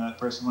like talking to that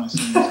person when I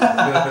see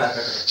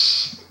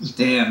them.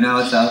 Damn, now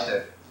it's out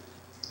there.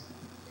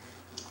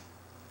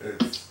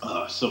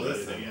 So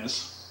weird, I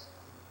guess.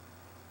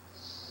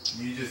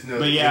 You just know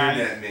the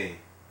internet me.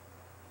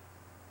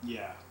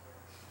 Yeah.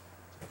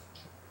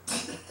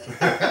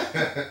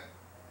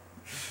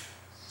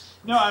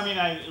 No, I mean,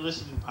 I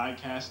listen to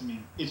podcasts. I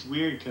mean, it's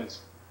weird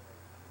because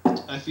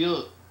I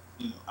feel,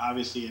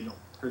 obviously I don't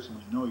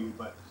personally know you,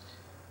 but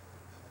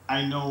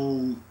I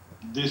know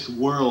this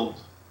world,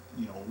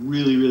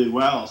 really, really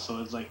well. So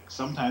it's like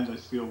sometimes I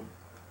feel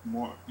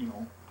more,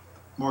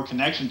 more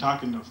connection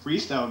talking to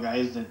freestyle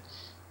guys than,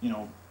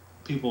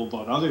 people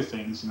about other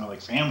things,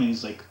 like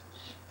families. Like,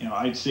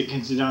 I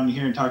can sit down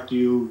here and talk to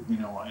you,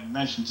 and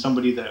mention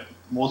somebody that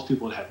most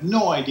people would have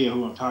no idea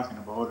who I'm talking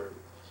about, or,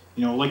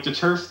 like the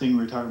turf thing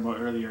we were talking about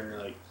earlier,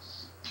 like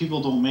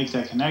people don't make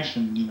that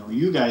connection,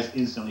 you guys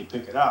instantly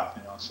pick it up,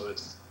 so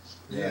it's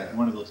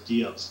one of those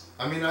deals.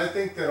 I mean, I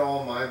think that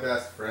all my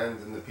best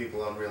friends and the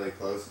people I'm really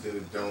close to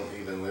don't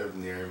even live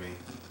near me.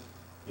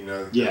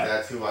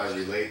 That's who I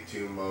relate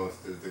to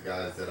most, is the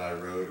guys that I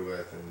rode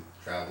with and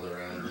traveled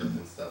around with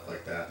and stuff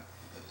like that.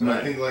 And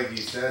I think, like you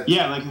said,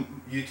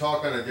 you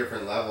talk on a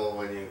different level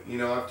when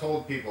I've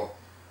told people,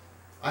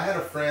 I had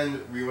a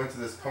friend, we went to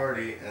this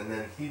party, and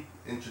then he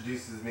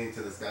introduces me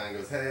to this guy and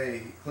goes,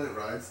 hey, Clint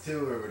rides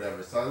too, or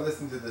whatever. So I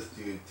listened to this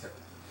dude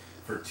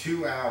for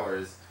 2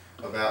 hours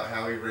about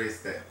how he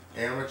raced the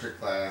amateur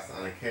class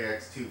on a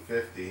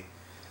KX250.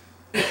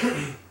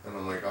 And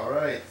I'm like,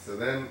 alright. So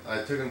then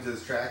I took him to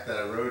this track that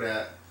I rode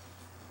at,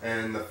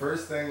 and the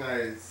first thing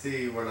I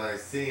see when I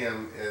see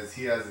him is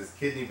he has his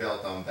kidney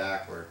belt on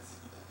backwards.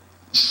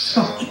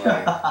 And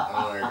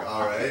I'm like,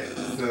 alright.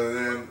 So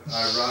then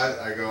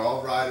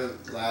I'll ride a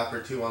lap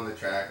or two on the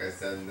track. I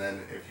said, and then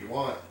if you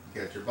want,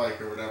 get your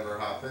bike or whatever,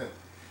 hop in.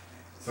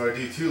 So I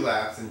do 2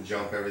 laps and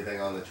jump everything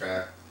on the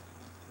track.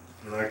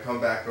 And I come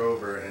back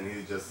over and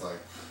he's just like,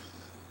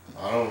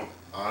 I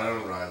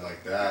don't ride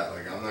like that.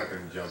 Like, I'm not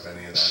going to jump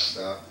any of that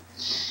stuff.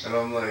 And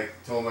I'm like,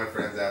 told my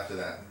friends after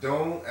that,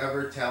 don't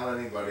ever tell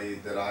anybody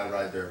that I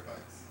ride dirt bikes.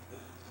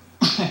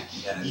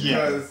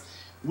 Because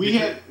we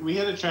had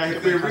a track.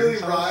 If they really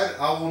ride,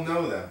 I will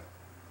know them.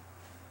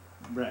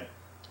 Right.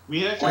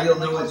 We had a track. Or you'll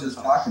know it just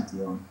talking to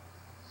them.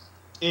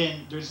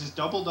 And there's this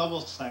double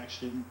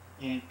section,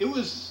 and it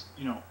was,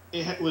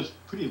 it was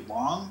pretty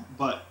long,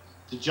 but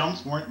the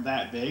jumps weren't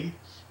that big.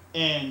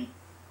 And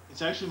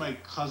it's actually my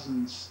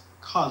cousin's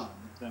cousin,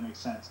 if that makes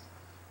sense.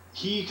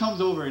 He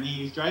comes over and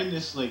he's driving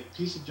this like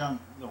piece of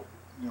junk,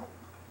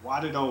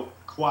 wadded out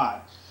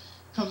quad.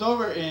 Comes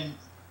over and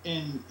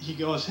he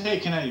goes, "Hey,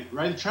 can I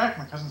ride the track?"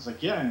 My cousin's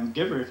like, "Yeah, and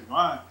give her if you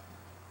want."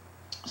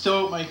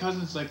 So my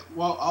cousin's like,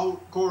 "Well,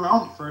 I'll go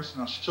around it first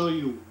and I'll show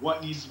you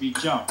what needs to be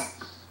jumped."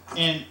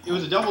 And it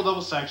was a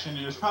double section.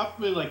 It was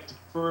probably like the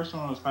first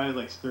one was probably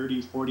like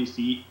 30, 40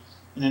 feet,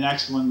 and the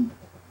next one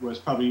was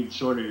probably even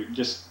shorter,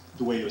 just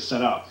the way it was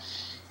set up.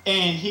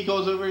 And he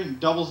goes over and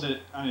doubles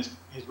it on his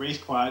race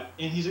quad,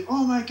 and he's like,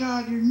 "Oh my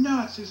God, you're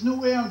nuts! There's no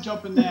way I'm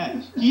jumping that."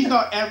 He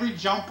thought every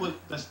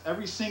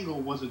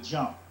single was a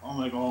jump. I'm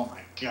like, "Oh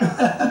my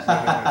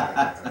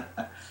God!"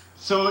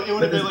 So it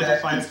would have been like a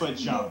 5-foot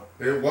jump.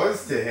 It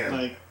was to him.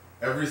 Like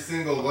every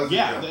single was a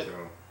jump to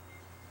him.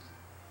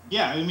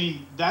 Yeah, I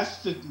mean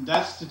that's the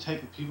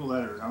type of people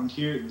that are around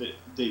here that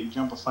they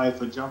jump a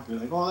 5-foot jump. You're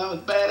like, "Oh, that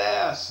was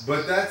badass."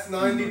 But that's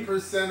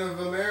 90% of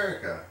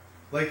America.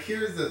 Like,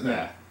 here's the thing.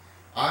 Yeah.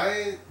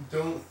 I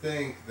don't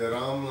think that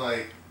I'm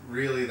like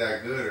really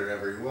that good or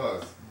ever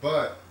was.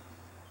 But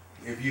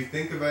if you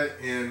think of it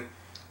in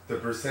the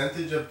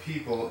percentage of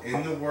people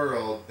in the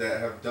world that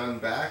have done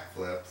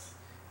backflips,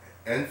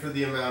 and for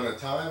the amount of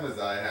time as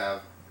I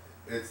have,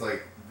 it's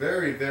like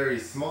very, very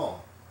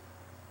small.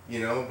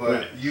 But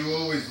right. I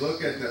always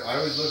look at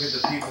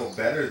the people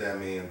better than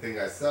me and think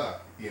I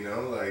suck,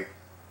 like.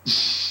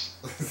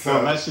 So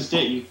well, that's just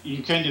it.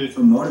 You kind of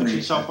put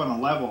yourself on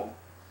a level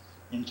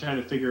and try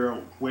to figure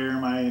out where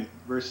am I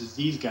versus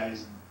these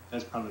guys, and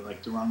that's probably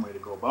like the wrong way to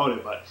go about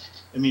it. But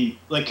I mean,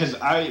 like, cause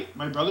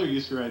my brother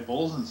used to ride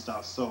bulls and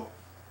stuff, so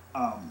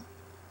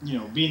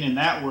being in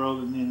that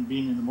world and then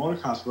being in the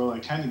motocross world, I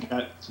kind of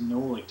got to know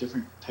like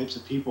different types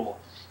of people,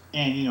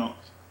 and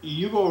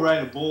you go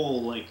ride a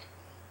bull, like,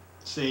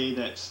 say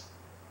that's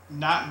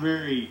not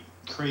very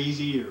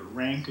crazy or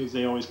rank as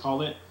they always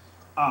call it,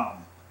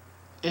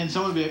 and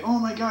someone would be like, "Oh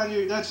my God,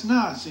 that's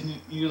nuts," and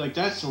you're like,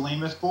 "That's the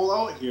lamest bull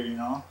out here,"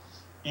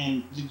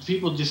 And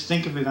people just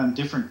think of it on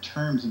different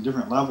terms and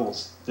different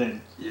levels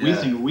than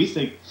we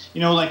think.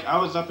 Like I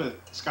was up at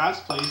Scott's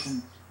place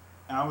and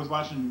I was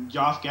watching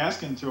Geoff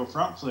Gaskin throw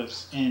front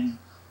flips, and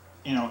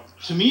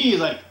to me,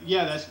 like,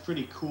 yeah, that's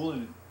pretty cool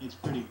and it's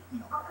pretty,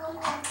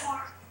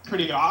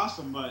 pretty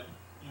awesome. But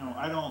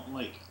I don't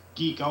like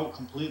geek out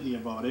completely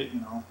about it,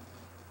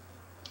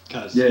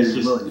 because you're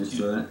really used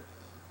to it.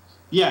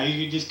 Yeah,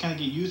 you just kind of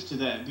get used to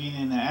that being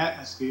in that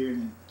atmosphere,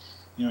 and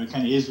it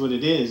kind of is what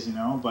it is,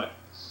 but.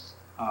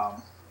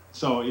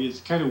 So it's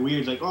kind of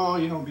weird, like, "Oh,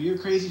 but you're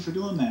crazy for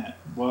doing that."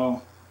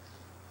 Well,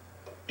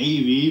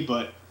 maybe,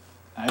 but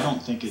I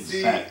don't think it's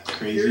that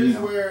crazy.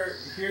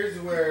 Here's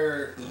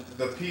where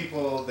the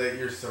people that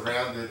you're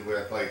surrounded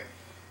with, like,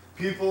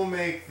 people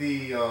make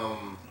the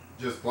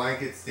just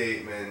blanket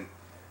statement,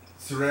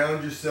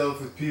 surround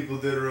yourself with people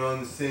that are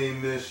on the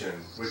same mission,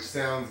 which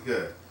sounds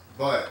good,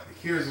 but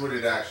here's what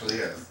it actually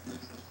is.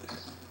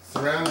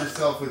 Surround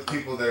yourself with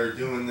people that are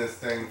doing this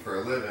thing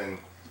for a living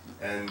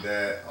and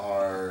that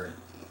are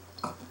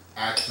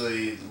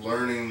actually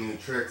learning new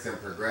tricks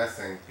and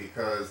progressing,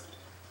 because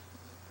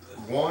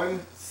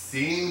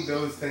seeing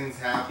those things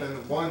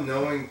happen,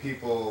 knowing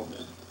people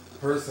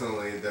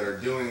personally that are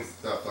doing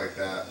stuff like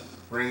that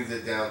brings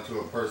it down to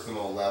a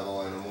personal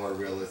level and a more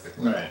realistic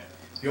level. Right.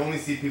 If you only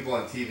see people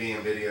on TV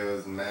and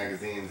videos and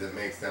magazines, it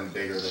makes them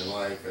bigger than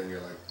life, and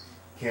you're like,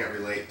 can't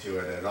relate to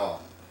it at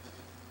all.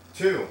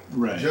 2,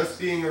 just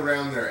being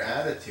around their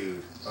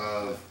attitude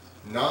of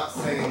not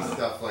saying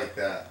stuff like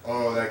that.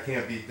 "Oh, that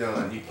can't be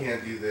done. You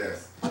can't do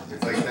this."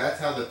 It's like that's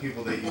how the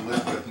people that you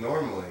live with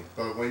normally.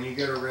 But when you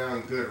get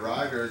around good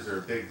riders or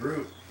a big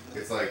group,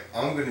 it's like,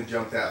 "I'm going to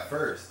jump that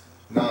first."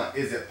 Not,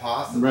 "Is it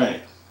possible?"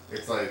 Right.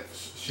 It's like,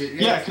 "Shit,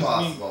 yeah, it's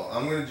possible.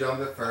 I'm going to jump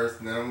it first,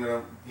 and then I'm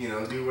going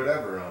to, do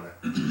whatever on it."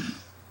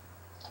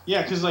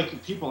 Yeah, because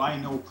like people I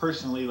know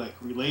personally, like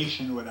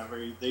relation or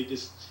whatever, they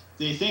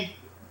think,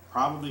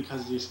 probably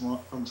because you're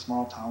from a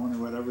small town or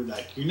whatever,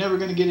 that you're never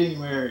going to get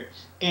anywhere.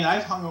 And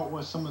I've hung out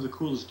with some of the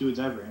coolest dudes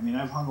ever. I mean,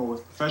 I've hung out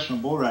with professional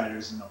bull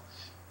riders and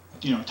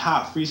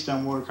top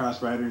freestyle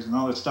motocross riders and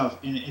all that stuff.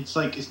 And it's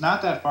like, it's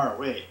not that far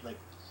away. Like,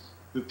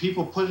 but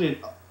people put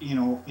it,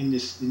 in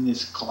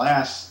this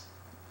glass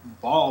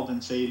bulb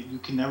and say you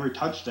can never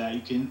touch that.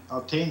 You can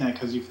obtain that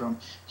because you're from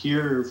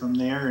here or from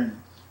there, and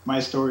my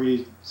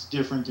story is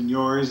different than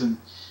yours. And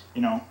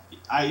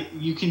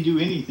you can do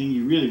anything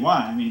you really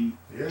want. I mean,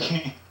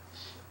 yeah.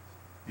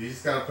 You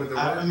just gotta put the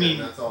work in.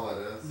 That's all it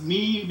is.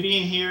 Me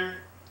being here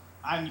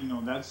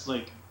that's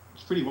like,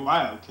 it's pretty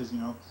wild because,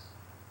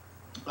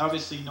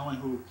 obviously knowing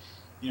who,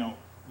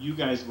 you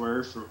guys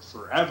were for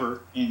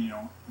forever, and,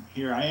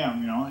 here I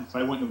am, if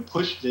I wouldn't have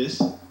pushed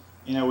this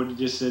and I would have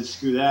just said,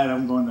 screw that,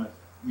 I'm going to,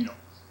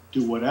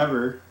 do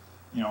whatever,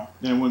 then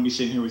I wouldn't be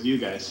sitting here with you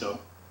guys. So,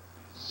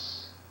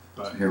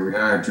 but here we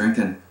are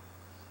drinking.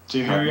 So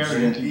here we are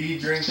drinking.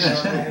 Drinking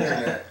on the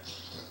internet.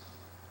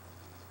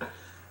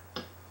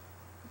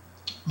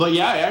 But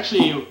yeah, I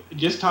actually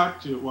just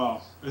talked to, I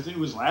think it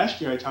was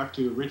last year, I talked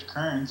to Rich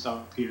Kearns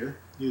up here.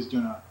 He was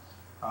doing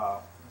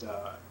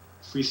the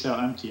Freestyle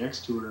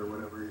MTX tour or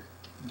whatever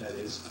that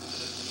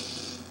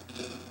is.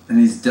 And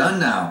he's done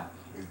now.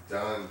 He's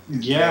done.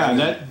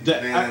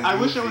 I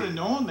wish I would have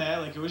known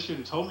that. Like, I wish you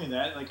would have told me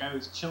that. Like, I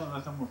was chilling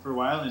with him for a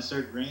while and it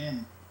started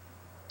raining.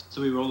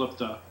 So we rolled up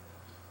the,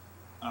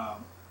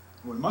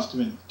 it must have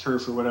been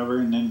turf or whatever,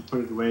 and then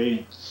put it away.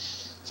 And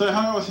so I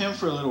hung out with him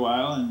for a little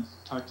while and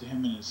talked to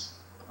him and his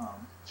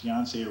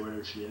fiance or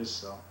whatever she is.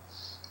 So,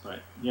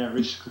 but yeah,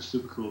 Rich is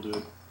super cool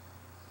dude.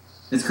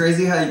 It's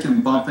crazy how you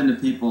can bump into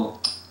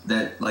people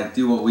that like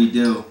do what we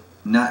do,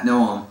 not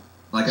know them.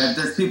 Like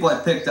there's people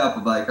I picked up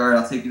of like, all right,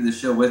 I'll take you to the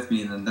show with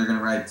me, and then they're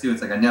gonna ride too.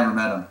 It's like I never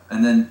met them,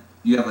 and then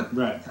you have a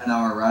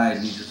 10-hour ride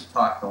and you just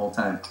talk the whole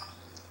time.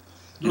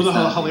 Well,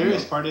 the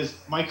hilarious part is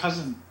my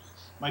cousin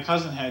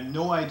had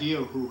no idea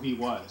who he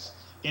was.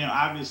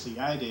 Obviously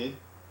I did,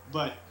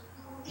 but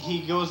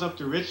he goes up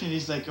to Rich and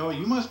he's like, "Oh,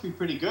 you must be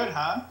pretty good,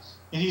 huh?"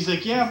 And he's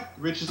like, "Yeah."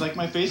 Rich is like,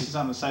 "My face is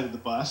on the side of the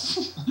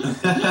bus."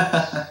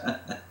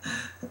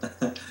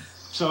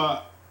 So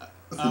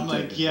I'm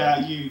like,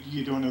 "Yeah,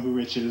 you don't know who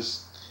Rich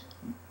is."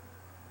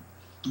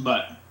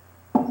 But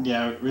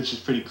yeah, Rich is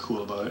pretty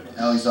cool about it.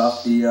 Now he's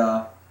off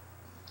the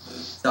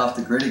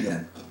grid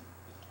again.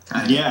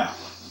 Kind of. Yeah.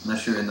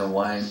 Unless you're in the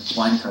wine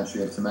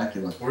country of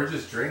Temecula. We're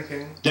just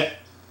drinking.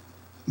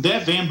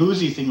 That Van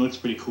Boozy thing looks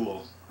pretty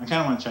cool. I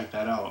kind of want to check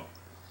that out.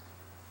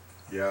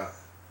 Yeah.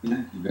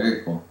 Yeah,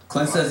 very cool.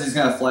 Clint says he's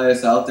gonna fly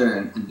us out there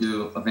and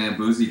do a Van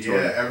Boozy tour.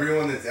 Yeah,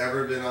 everyone that's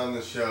ever been on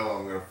the show,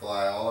 I'm gonna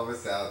fly all of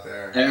us out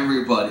there.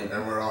 Everybody.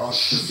 And we're all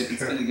he's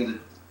gonna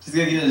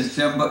get his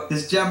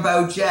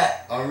jumbo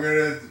jet.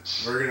 We're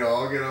gonna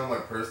all get on my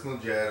personal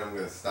jet. I'm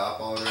gonna stop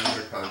all around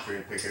the country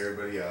and pick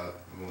everybody up,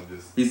 and we'll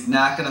just. He's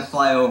not gonna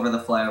fly over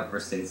the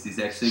flyover states. He's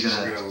actually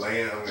gonna. I'm gonna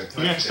land. I'm gonna touch.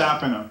 You're gonna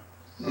stop in him.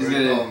 He's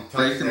gonna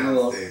break the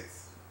rules.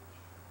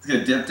 He's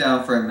gonna dip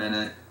down for a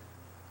minute.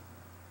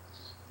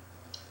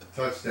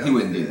 Touchdown. He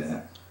wouldn't do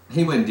that.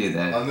 He wouldn't do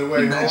that. On the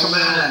way home. Come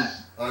on.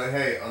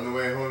 On the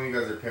way home, you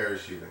guys are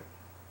parachuting.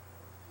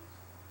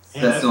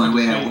 Yeah, that's the only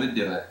way I would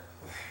do it.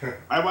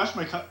 I watched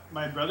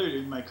my brother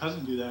and my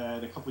cousin do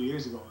that a couple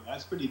years ago.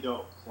 That's pretty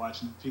dope.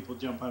 Watching people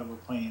jump out of a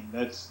plane.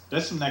 That's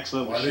some next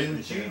level shit. Why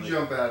didn't you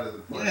jump out of the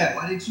plane? Yeah,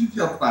 why did you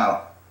jump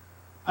out?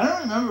 I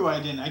don't remember why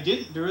I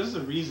didn't. There was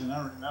a reason. I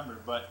don't remember,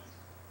 but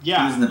yeah.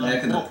 He was in the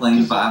back of the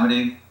plane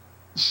vomiting.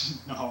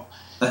 No.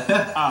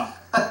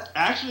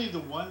 Actually, the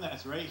one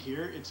that's right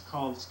here, it's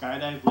called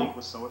Skydive Lake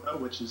Wissota,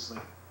 which is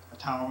like a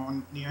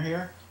town near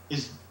here,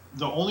 is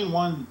the only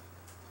one,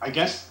 I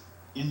guess,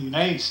 in the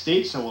United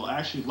States that will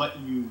actually let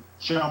you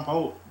jump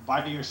out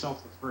by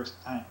yourself the first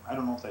time. I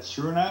don't know if that's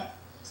true or not.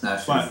 It's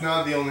not true. It's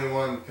not the only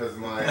one, because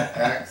my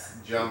ex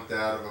jumped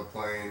out of a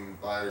plane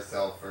by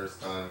herself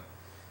first time.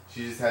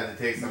 She just had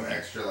to take some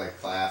extra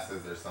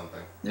classes or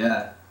something.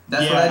 Yeah,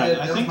 that's what I did.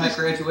 That was my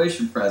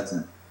graduation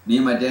present. Me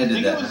and my dad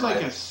did that. I think it was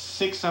like a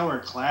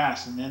 6-hour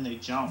class, and then they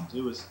jumped.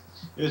 It was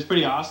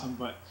pretty awesome.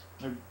 But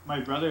my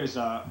brother's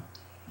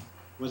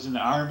was in the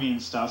army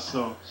and stuff,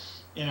 so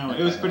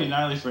it was pretty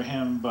gnarly for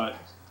him. But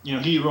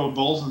he rode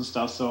bulls and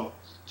stuff, so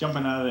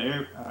jumping out of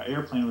the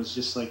airplane was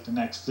just like the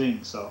next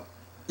thing. So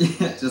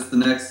yeah, just the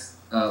next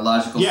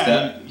logical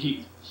step.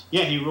 He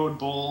rode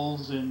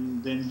bulls,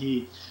 and then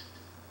he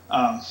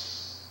got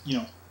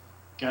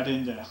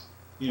into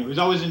he was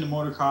always into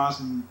motocross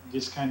and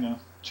just kind of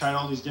tried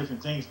all these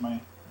different things.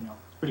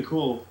 It's pretty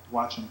cool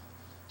watching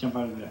jump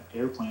out of the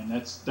airplane.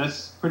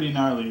 That's pretty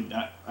gnarly.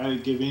 I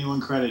would give anyone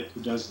credit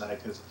who does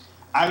that, because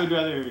I would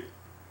rather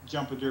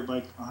jump a dirt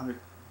bike 100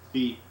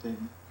 feet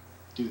than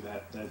do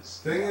that.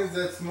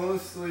 That's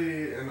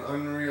mostly an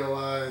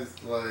unrealized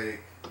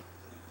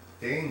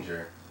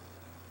danger.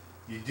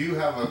 You do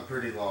have a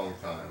pretty long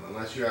time,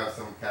 unless you have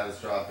some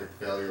catastrophic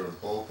failure of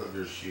both of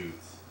your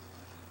chutes.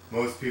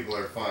 Most people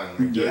are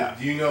fine. Do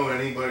you know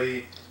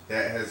anybody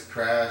that has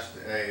crashed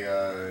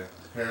a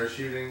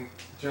parachuting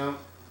jump?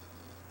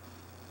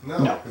 No,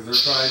 because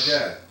they're probably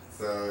dead.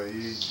 So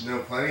you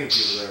know plenty of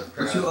people that have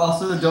crashed. But you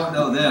also don't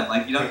know them.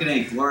 You don't get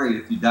any glory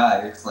if you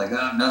die. It's like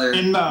another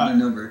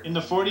number. In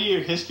the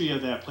 40-year history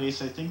of that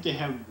place, I think they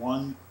have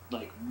one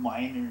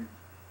minor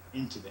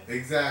incident.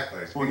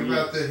 Exactly. Think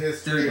about the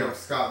history of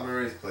Scott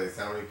Murray's place.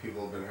 How many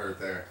people have been hurt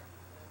there?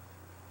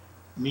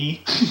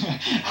 Me.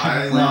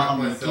 I knocked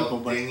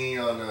myself dinghy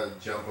on a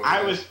jump over.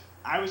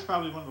 I was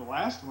probably one of the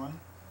last one.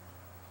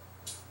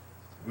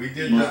 We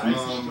did I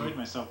enjoyed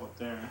myself up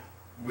there.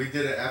 We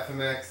did an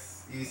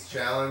FMX East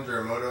Challenge or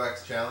a Moto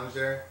X Challenge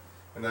there,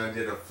 and I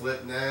did a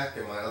flip neck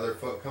and my other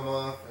foot come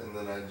off, and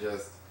then I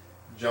just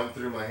jumped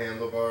through my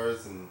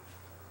handlebars and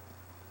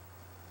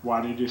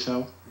Watered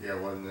yourself? yeah,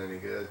 it wasn't any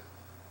good.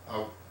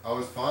 I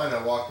was fine.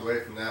 I walked away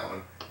from that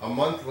one. A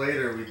month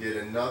later, we did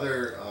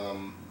another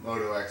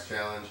Moto X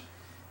challenge,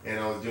 and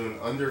I was doing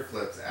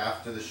underflips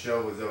after the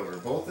show was over.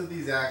 Both of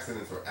these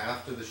accidents were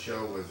after the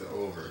show was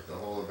over. The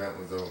whole event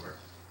was over.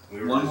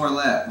 One more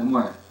lap. One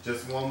more.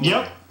 Just one more.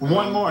 Yep,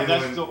 one more.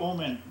 That's the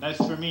omen. That's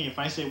for me. If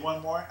I say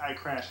one more, I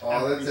crash.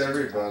 Oh, that's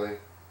everybody.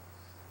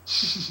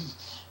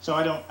 So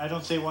I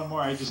don't say one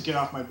more. I just get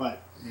off my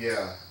butt.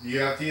 Yeah, you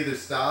have to either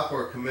stop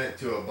or commit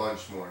to a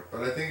bunch more.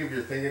 But I think if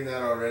you're thinking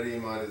that already, you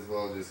might as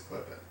well just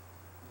clip it.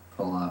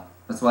 Pull up.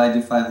 That's why I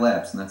do 5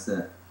 laps, and that's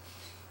it.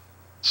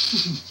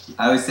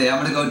 I always say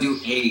I'm gonna go do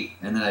 8,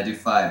 and then I do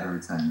 5 every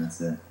time. That's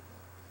it.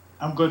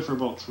 I'm good for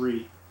about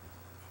 3.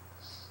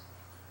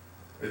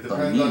 It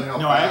depends on how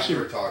fast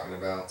we're talking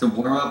about. It's a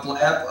warm-up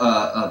lap,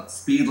 a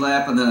speed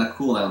lap, and then a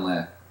cool-down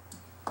lap.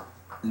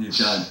 And you're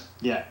done.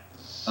 Yeah.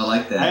 I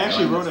like that. I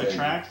actually rode a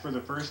track for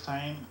the first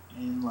time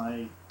in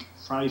like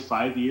probably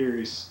 5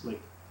 years. Like,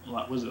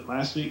 was it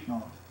last week?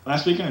 No,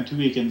 last weekend or 2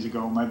 weekends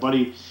ago. My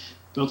buddy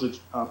built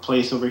a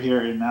place over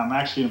here, and I'm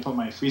actually gonna put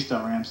my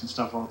freestyle ramps and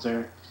stuff out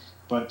there.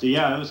 But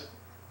yeah, it was.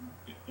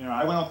 You know,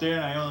 I went out there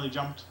and I only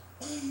jumped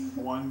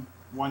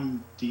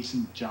one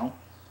decent jump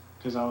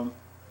because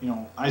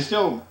I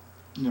still,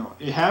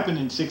 it happened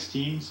in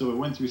 16, so it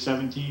went through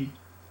 17.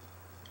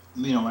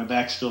 My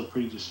back's still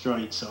pretty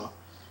destroyed. So.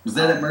 Was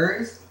that at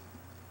Murray's?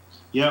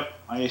 Yep,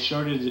 I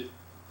shorted it.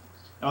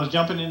 I was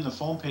jumping in the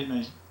foam pit and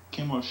I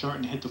came up short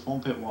and hit the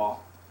foam pit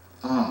wall.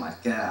 Oh my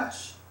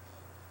gosh.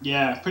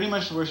 Yeah, pretty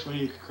much the worst way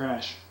you could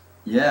crash.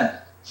 Yeah.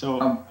 So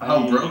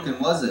how broken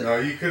was it? No,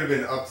 you could have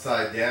been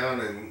upside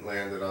down and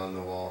landed on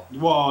the wall.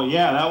 Well,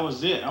 yeah, that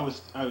was it.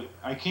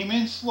 I came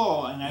in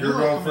slow and I knew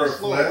I was coming in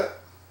slow. Flip?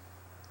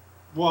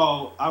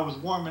 Well, I was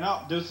warming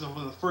up. This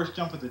was the first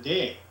jump of the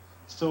day.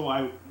 So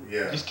I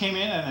just came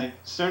in and I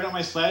started on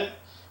my sled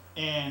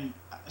and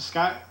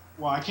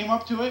I came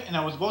up to it and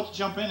I was about to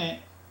jump in it,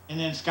 and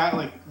then Scott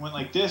went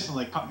like this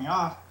and cut me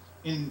off,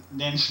 and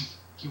then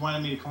he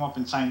wanted me to come up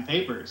and sign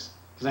papers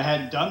because I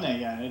hadn't done that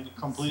yet. I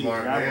completely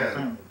forgot what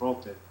apparently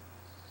broke it.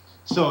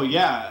 So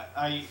yeah,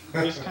 I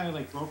just kind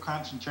of broke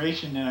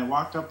concentration, and I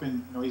walked up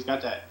and he's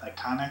got that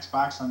Connex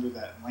box under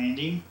that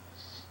landing,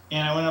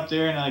 and I went up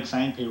there and I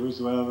signed papers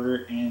or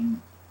whatever,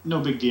 and no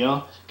big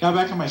deal. Got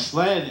back on my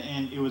sled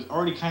and it was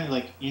already kind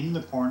of in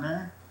the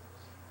corner.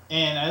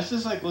 And I was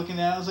just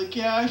looking at it, I was like,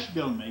 yeah, I should be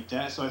able to make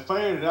that. So I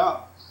fired it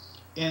up,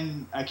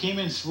 and I came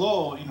in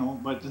slow,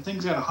 but the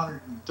thing's got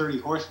 130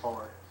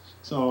 horsepower.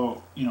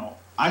 So,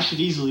 I should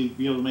easily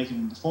be able to make it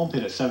in the foam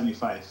pit at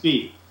 75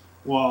 feet.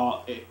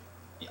 Well,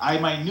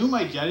 I knew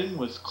my jetting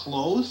was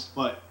close,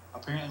 but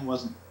apparently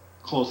wasn't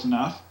close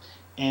enough.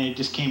 And it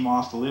just came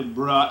off the lip,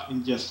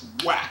 and just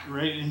whacked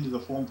right into the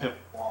foam pit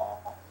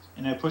wall.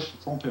 And I pushed the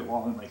foam pit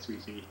wall in 3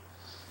 feet.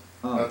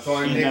 Oh, that's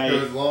why Nick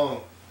goes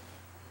long.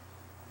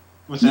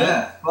 What's that?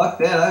 Yeah, fuck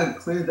that. I would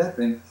cleared that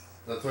thing.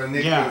 That's why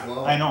Nick goes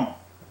long. I know.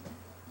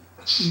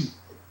 Is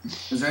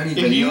there any if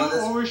video you of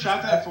this?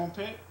 overshot that foam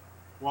pit,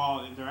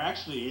 well, there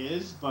actually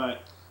is,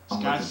 but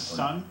Scott's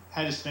son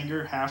had his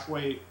finger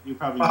halfway. You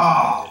probably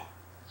know it.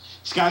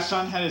 Scott's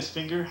son had his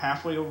finger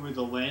halfway over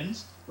the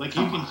lens. You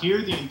can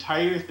hear the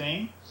entire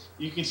thing.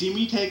 You can see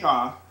me take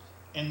off,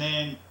 and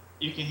then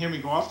you can hear me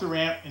go off the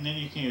ramp, and then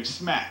you can hear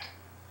smack,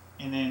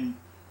 and then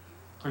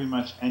pretty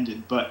much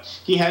ended. But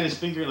he had his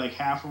finger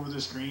half over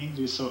the screen,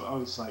 just so I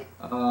was like,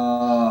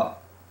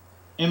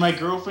 and my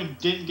girlfriend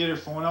didn't get her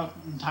phone out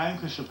in time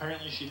because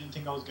apparently she didn't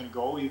think I was gonna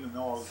go, even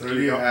though I was. So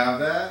do you have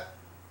that?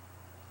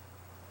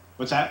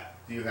 What's that?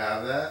 Do you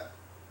have that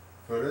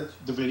footage?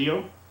 The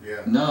video?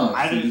 Yeah. No.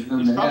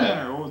 It's probably on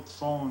our old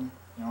phone.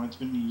 It's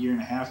been a year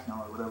and a half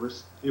now or whatever.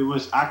 It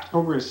was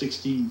October of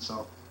 16,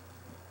 so.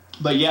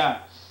 But yeah,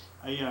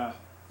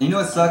 You know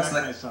what sucks?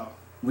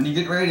 When you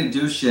get ready to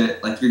do shit,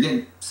 you're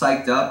getting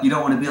psyched up, you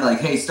don't want to be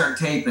hey, start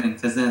taping,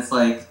 because then it's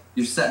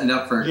you're setting it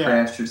up for a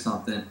crash or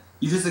something.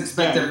 You just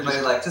expect everybody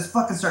just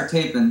fucking start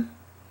taping,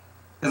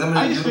 because I'm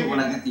going to do it when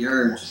I get the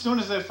urge. As soon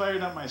as I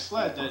fired up my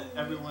sled, that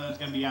everyone is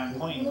going to be on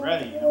point and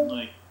ready.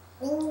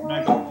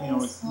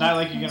 I'm it's not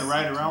like you're going to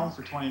ride around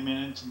for 20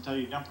 minutes until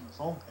you jump in the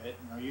foam pit.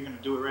 You're going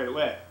to do it right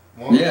away.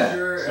 Well, I'm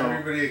sure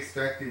everybody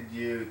expected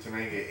you to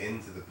make it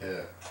into the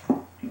pit.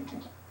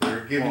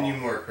 They're giving you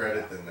more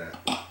credit than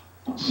that.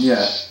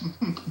 Yeah.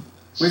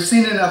 We've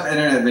seen enough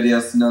internet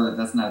videos to know that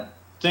that's not...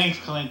 Thanks,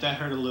 Clint. That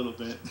hurt a little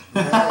bit.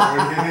 No,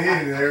 what do you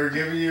mean? They were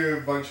giving you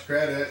a bunch of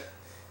credit.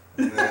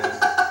 And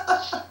then...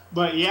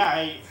 But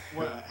yeah,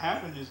 what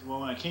happened is,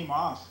 when I came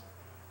off,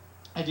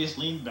 I just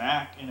leaned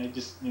back and I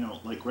just,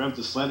 revved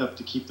the sled up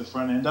to keep the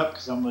front end up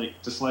because I'm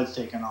the sled's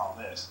taking all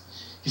this.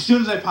 As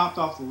soon as I popped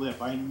off the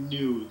lip, I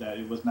knew that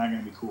it was not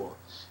going to be cool.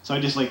 So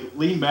I just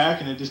leaned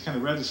back and I just kind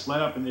of revved the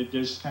sled up, and it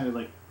just kind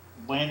of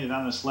landed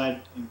on the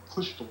sled and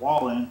pushed the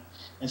wall in.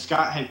 And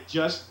Scott had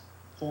just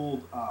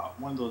pulled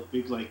one of those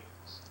big, it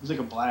was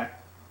a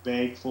black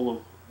bag full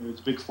of, it was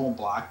a big foam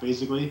block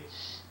basically.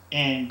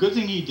 And good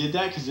thing he did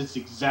that because it's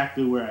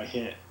exactly where I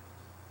hit.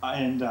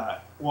 And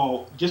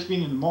well, just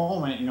being in the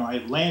moment, you know, I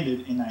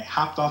landed and I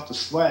hopped off the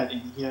sled,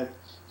 and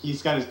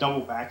he's got his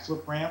double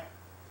backflip ramp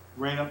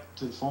right up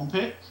to the foam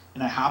pit,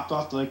 and I hopped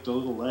off the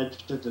little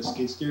ledge that the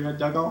skid steer had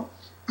dug out.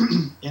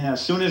 And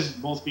as soon as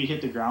both feet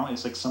hit the ground,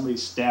 it's like somebody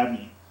stabbed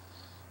me,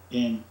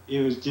 and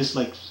it was just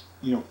like,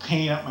 you know,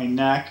 pain up my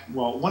neck.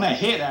 Well, when I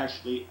hit,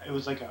 actually, it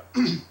was like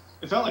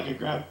it felt like I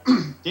grabbed,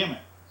 damn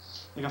it,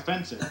 like a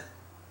fencer,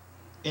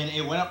 and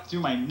it went up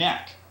through my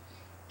neck.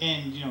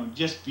 And, you know,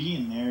 just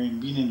being there and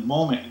being in the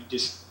moment, you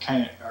just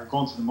kind of are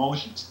going through the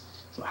motions.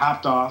 So I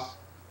hopped off,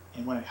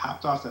 and when I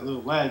hopped off that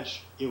little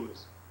ledge, it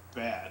was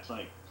bad.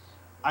 Like,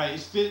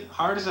 as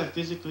hard as I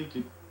physically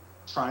could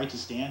try to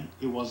stand,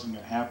 it wasn't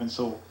going to happen.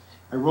 So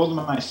I rolled him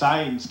on my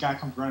side, and Scott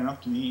comes running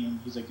up to me, and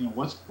he's like, you know,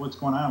 what's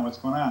going on? What's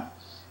going on?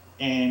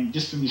 And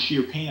just from the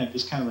sheer pain, I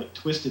just kind of like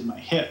twisted my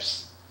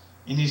hips.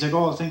 And he's like,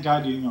 oh, thank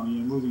God, you're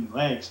moving your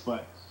legs.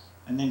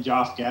 And then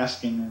Joff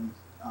Gaskin and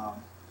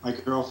my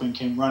girlfriend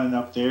came running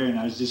up there, and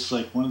I was just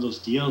like, one of those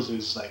deals. It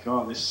was like,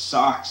 oh, this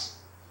sucks.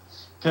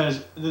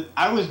 Because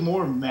I was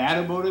more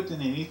mad about it than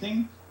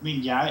anything. I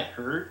mean, yeah, it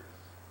hurt,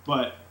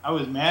 but I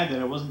was mad that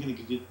I wasn't going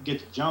to get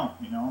to jump,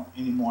 you know,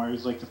 anymore. It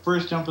was like the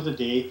first jump of the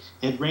day.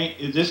 It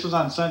rained. This was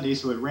on Sunday,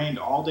 so it rained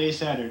all day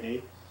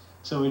Saturday.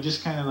 So it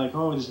just kind of like,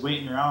 oh, just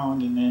waiting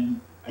around, and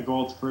then I go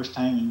out the first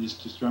time and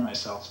just destroy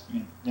myself.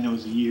 And then it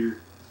was a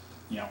year,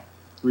 you know,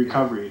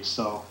 recovery.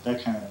 So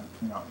that kind of,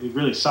 you know, it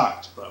really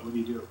sucked, but what do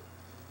you do?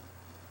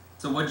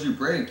 So what'd you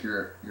break?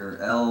 Your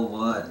L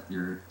what?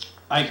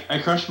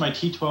 I crushed my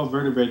T12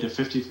 vertebrae to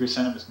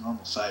 50% of its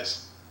normal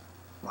size.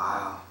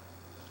 Wow.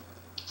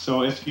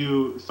 So if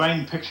you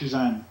find pictures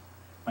on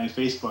my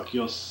Facebook,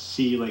 you'll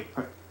see, like,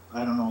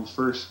 I don't know, the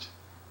first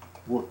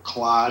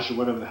collage or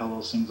whatever the hell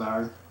those things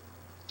are.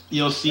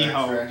 You'll see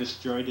how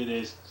destroyed it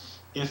is.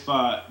 If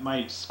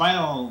my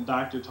spinal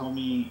doctor told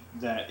me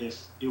that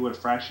if it would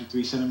have fractured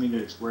 3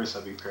 centimeters worse,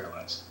 I'd be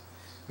paralyzed.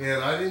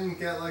 Man, I didn't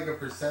get like a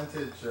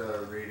percentage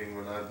reading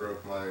when I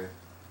broke my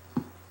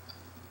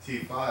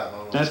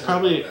T5. That's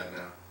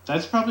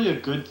probably a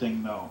good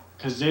thing though,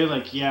 because they're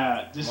like,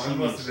 yeah, this mine thing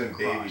must is have been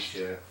crushed. baby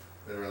shit.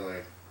 They were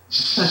like,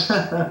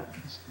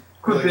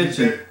 Quit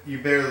bitching. you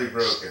barely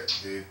broke it,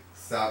 dude.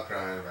 Stop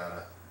crying about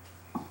it.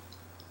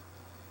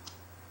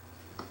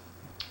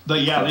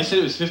 But yeah, they said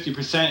it was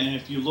 50%, and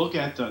if you look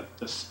at the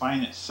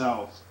spine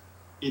itself,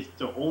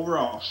 the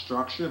overall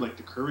structure, like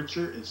the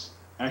curvature, is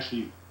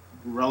actually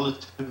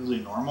relatively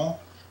normal,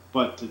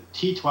 but the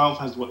T12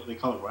 has what they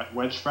call a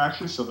wedge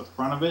fracture. So the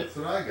front of it, that's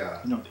what I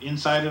got. You know, the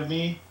inside of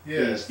me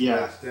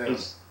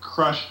it's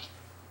crushed.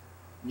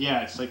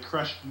 Yeah, it's like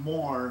crushed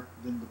more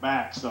than the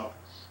back. So,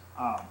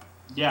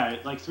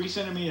 like 3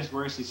 centimeters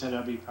worse. He said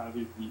I'd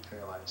probably be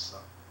paralyzed. So,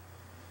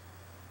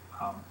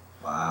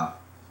 wow.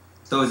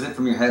 So is it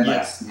from your head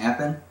like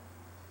snapping?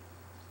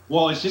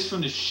 Well, it's just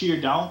from the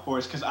sheer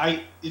downforce. Because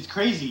it's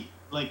crazy.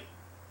 Like,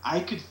 I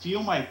could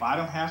feel my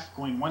bottom half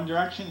going one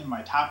direction and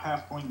my top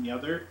half going the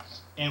other.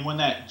 And when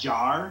that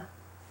jar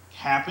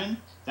happened,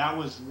 that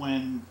was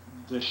when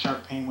the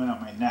sharp pain went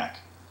up my neck.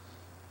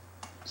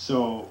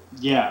 So,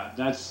 yeah,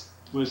 So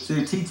your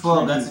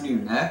T12, that's in your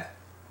neck?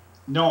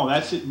 No,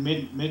 that's at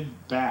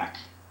mid back.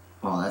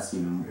 Oh, that's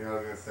even... Yeah, I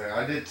was going to say,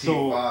 I did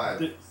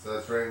T5, so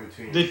that's right in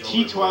between the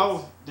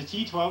T12. The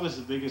T12 is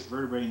the biggest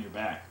vertebrae in your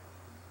back.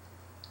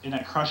 And I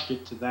crushed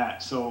it to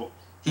that. So...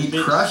 He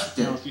crushed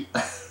it?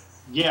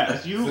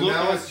 If you so look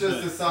now at it's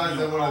just the size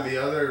of one of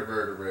the other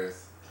vertebrae.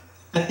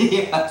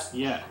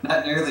 Yeah.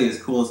 Not nearly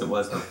as cool as it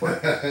was before.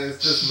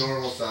 It's just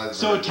normal size.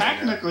 So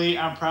technically,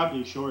 I'm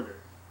probably shorter.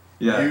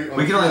 Yeah.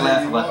 We can only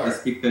laugh about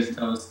this because you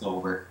know it's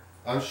slower.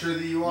 I'm sure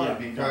that you are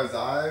because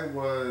I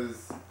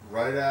was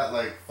right at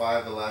like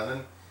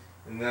 5'11",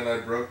 and then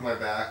I broke my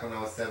back when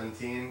I was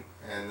 17,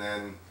 and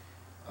then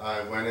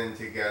I went in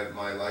to get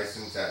my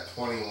license at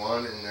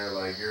 21, and they're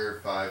like, "You're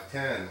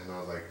 5'10", and I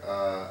was like,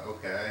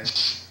 okay.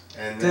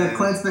 And then,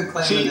 Clint's been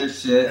claiming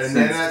this shit. And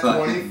then at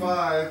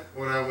 25,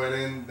 when I went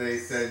in, they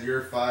said,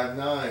 "You're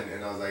 5'9",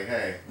 and I was like,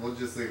 "Hey, we'll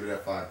just leave it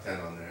at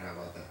 5'10" on there. How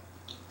about that?"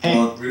 Hey,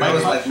 I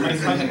was like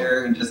losing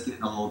hair and just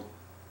getting old.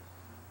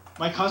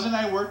 My cousin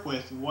I worked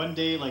with one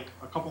day, like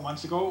a couple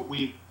months ago,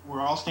 we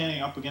were all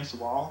standing up against the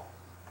wall,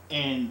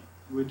 and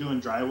we were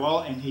doing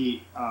drywall, and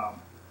he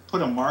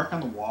put a mark on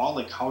the wall,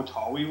 like how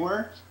tall we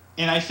were.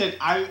 And I said,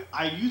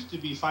 I used to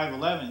be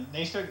 5'11". And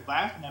they started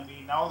laughing at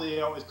me. Now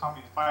they always call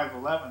me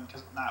 5'11"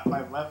 because I'm not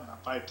 5'11",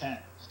 I'm 5'10".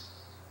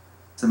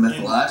 It's a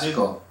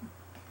mythological.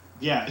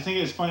 Yeah, I think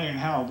it's funnier than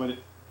hell, but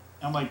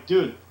I'm like,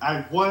 dude,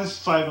 I was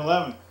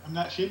 5'11". I'm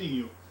not shitting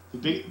you.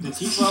 The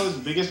T12 is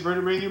the biggest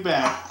vertebrae in your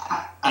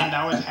back, and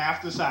now it's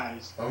half the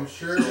size. I'm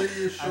sure that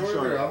you're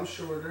shorter. I'm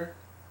shorter.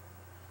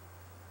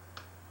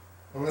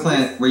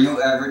 Clint, were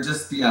you ever,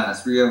 just be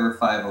honest, were you ever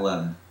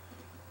 5'11"?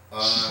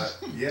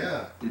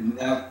 Yeah.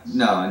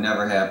 No, it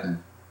never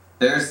happened.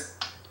 There's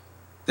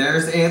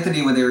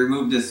Anthony when they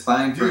removed his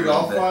spine. Dude,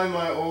 I'll find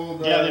my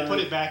old. They put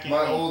it back in.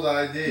 My old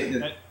ID.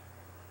 Look,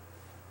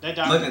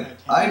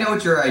 I know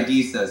what your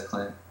ID says,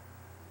 Clint.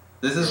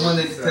 This is when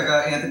they took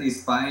out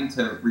Anthony's spine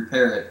to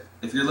repair it.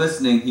 If you're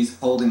listening, he's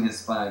holding his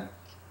spine.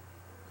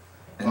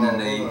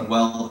 he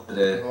welded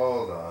it.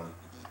 Hold on.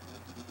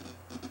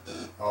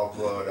 I'll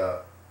blow it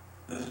up.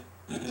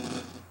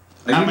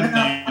 Are you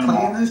not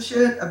playing this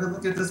shit? I've been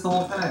looking at this the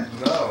whole time.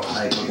 No,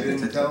 you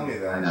didn't tell me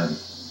that. I know.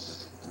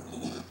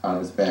 I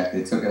was back.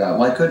 They took it out.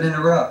 Well, I couldn't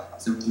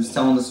interrupt. So he was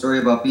telling the story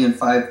about being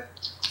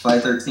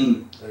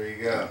 5'13". There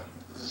you go.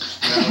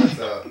 Now it's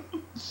up.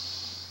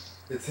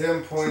 It's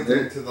him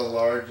pointing to the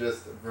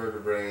largest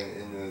vertebrae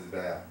in his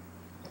back.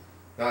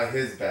 Not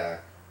his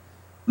back.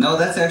 No,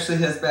 that's actually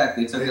his back.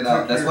 They took it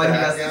out. That's why he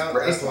has his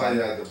brace That's why on.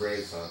 he had the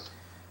brace on.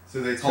 So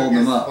they took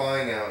his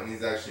spine out, and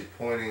he's actually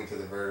pointing to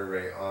the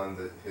vertebrae on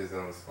his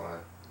own spine.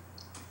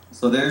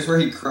 So there's where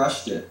he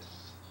crushed it.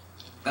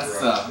 That's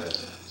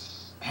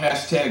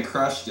hashtag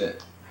crushed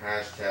it.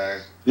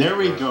 Hashtag. There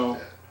we go.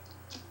 It.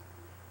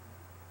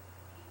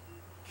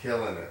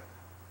 Killing it.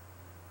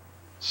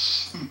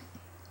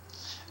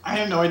 I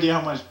have no idea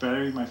how much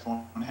battery my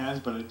phone has,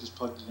 but I just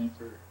plugged it in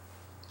for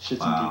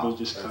shits and giggles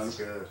just cause. That's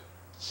good.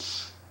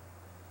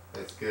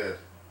 That's good.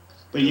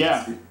 But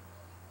yeah.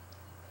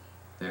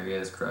 There he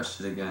is, crushed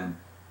it again.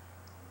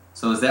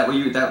 So is that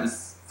what that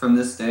was from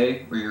this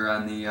day where you're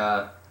on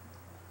the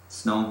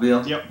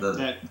snowmobile? Yep.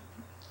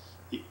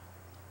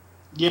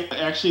 Yeah,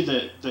 actually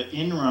the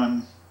in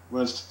run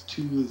was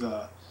to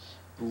the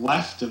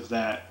left of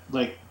that.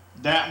 Like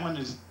that one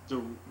is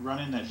the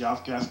running that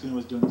Geoff Gaskin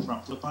was doing the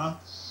front flip on.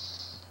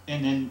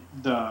 And then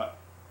the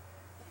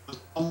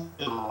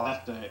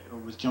left I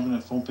was jumping in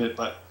the foam pit,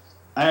 but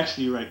I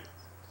actually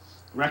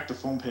wrecked the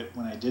foam pit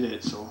when I did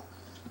it, so.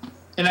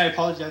 And I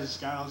apologized to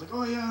Scott. I was like,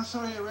 "Oh yeah,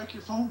 sorry, I wrecked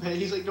your foam pit."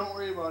 He's like, "Don't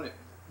worry about it,"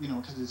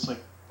 because it's like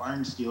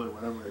barn steel or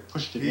whatever. I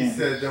pushed it in. He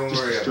said, "Don't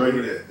worry, I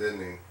booted it," didn't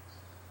he?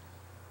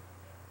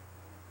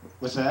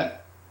 What's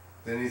that?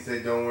 Didn't he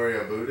say, "Don't worry,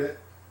 I boot it"?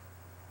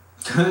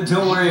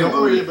 Don't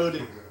worry about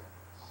it.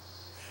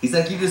 He's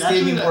like, "You just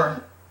gave me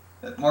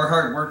more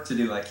hard work to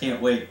do. I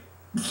can't wait."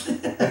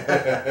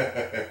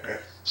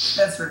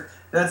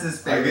 That's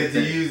his favorite.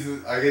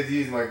 I get to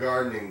use my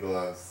gardening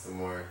gloves some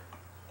more.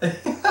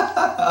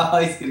 Oh,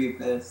 he's gonna get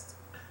pissed.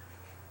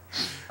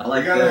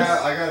 I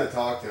gotta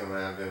talk to him and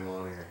have him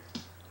on here.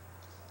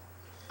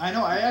 I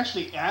know. I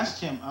actually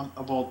asked him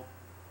about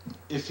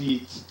if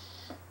he's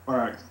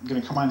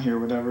gonna come on here or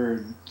whatever.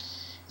 And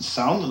it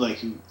sounded like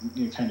he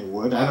kind of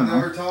would. I don't know.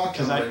 I've never talked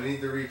to him. I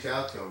need to reach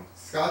out to him.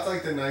 Scott's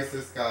like the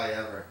nicest guy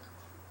ever.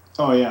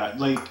 Oh yeah,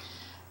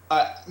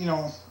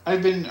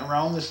 I've been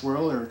around this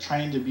world or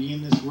trying to be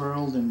in this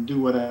world and do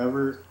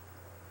whatever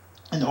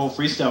in the whole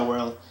freestyle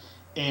world.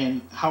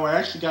 And how I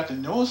actually got to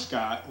know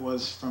Scott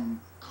was from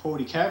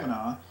Cody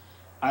Kavanaugh.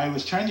 I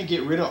was trying to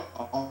get rid of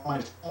all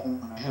my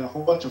foam. I had a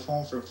whole bunch of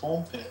foam for a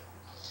foam pit.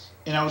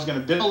 And I was going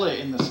to build it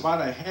in the spot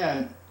I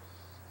had,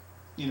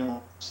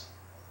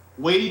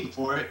 waiting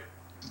for it.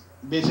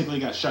 Basically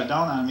got shut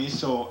down on me.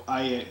 So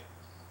I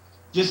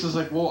just was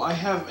like, well, I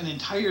have an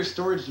entire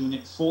storage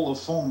unit full of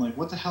foam. Like,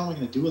 what the hell am I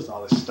going to do with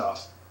all this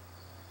stuff?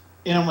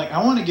 And I'm like,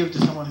 I want to give it to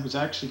someone who's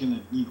actually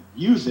going to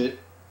use it.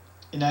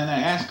 And then I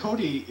asked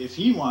Cody if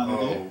he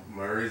wanted it. Oh,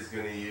 Murray's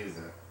going to use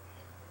it.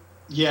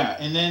 Yeah,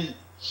 and then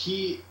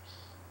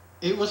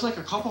it was like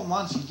a couple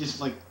months,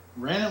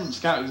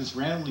 Scott just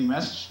randomly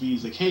messaged me.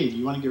 He's like, hey, do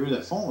you want to get rid of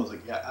that phone? I was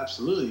like, yeah,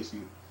 absolutely, if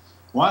you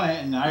want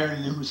it. And I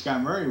already knew who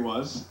Scott Murray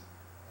was.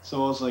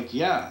 So I was like,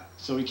 yeah.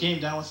 So he came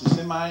down with the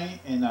semi,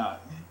 and,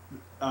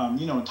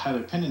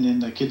 Tyler Pennington,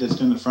 the kid that's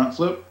doing the front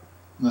flip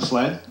on the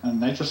sled on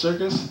Nitro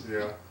Circus.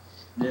 Yeah.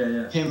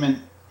 Yeah. Him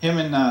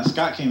and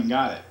Scott came and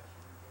got it.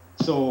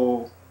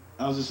 So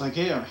I was just like,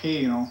 hey,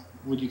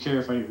 would you care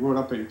if I rode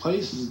up at your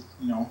place,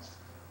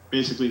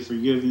 basically for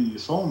giving you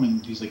this foam?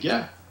 And he's like,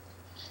 yeah.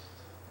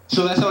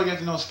 So that's how I got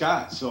to know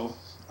Scott. So,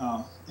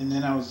 and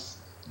then I was,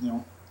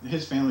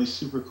 his family's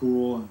super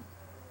cool and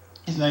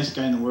he's the nicest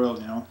guy in the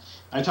world,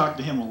 I talk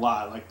to him a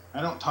lot. Like,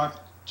 I don't talk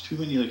to too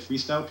many,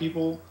 freestyle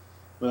people,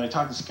 but I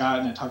talk to Scott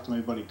and I talk to my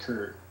buddy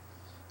Kurt,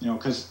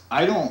 because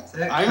I don't... Is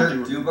that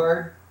Kurt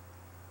Dubard?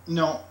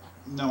 No.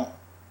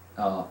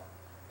 Oh.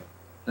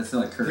 That's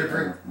not Kurt.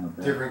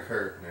 Different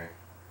Kurt, man.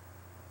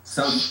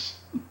 So,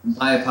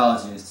 my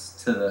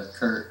apologies to the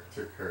Kurt.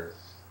 To Kurt.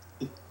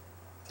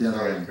 The other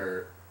Sorry, one.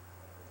 Kurt.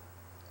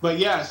 But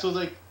yeah, so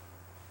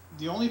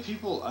the only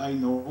people I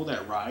know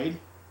that ride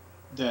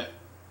I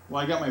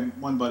got my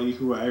one buddy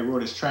who I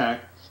rode his track,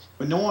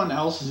 but no one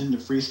else is into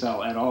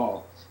freestyle at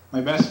all.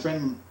 My best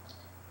friend,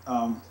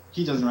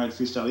 he doesn't ride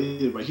freestyle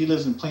either, but he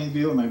lives in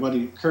Plainview, and my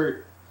buddy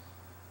Kurt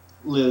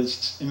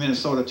lives in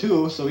Minnesota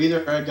too, so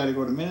either I got to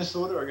go to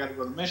Minnesota or I got to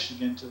go to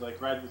Michigan to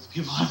ride with the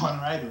people I want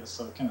to ride with.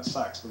 So it kind of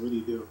sucks. But what do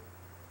you do?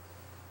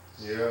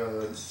 Yeah,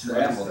 that's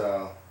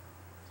freestyle.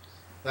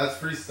 That's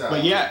freestyle.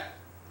 But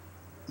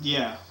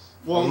yeah.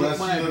 Well, unless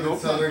when you live in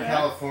Southern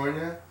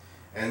California,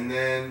 and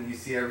then you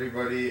see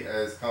everybody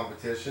as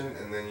competition,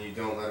 and then you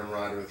don't let them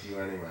ride with you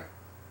anyway.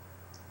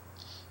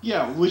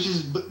 Yeah, which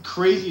is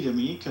crazy to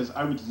me because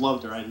I would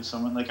love to ride with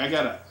someone.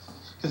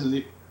 Because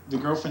the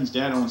girlfriend's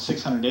dad owns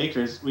 600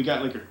 acres. We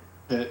got a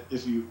pit.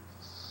 If you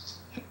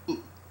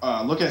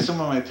look at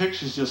some of my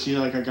pictures, you'll see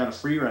I got a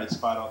free ride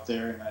spot out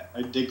there,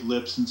 and I dig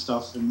lips and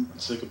stuff, and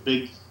it's a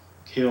big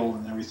hill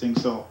and everything.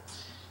 So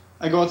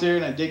I go out there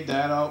and I dig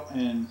that out,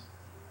 and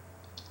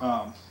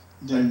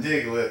then I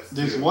dig lips.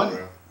 There's too, one.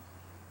 Bro.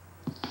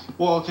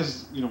 Well,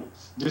 because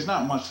there's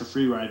not much for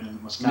free riding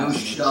in Wisconsin. No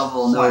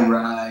shovel, no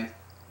ride.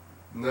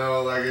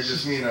 No, like I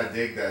just mean I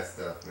dig that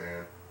stuff,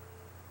 man.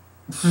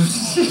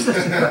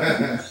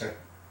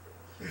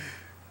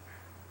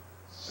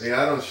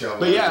 Yeah, I don't shovel.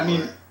 But yeah, anymore. I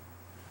mean,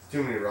 it's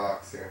too many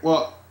rocks here.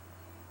 Well,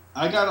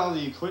 I got all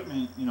the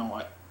equipment,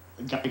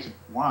 a guy could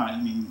want.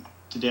 I mean,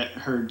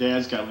 her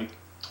dad's got like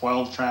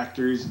 12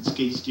 tractors and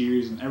skid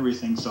steers and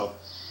everything. So,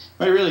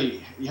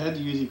 if you had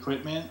to use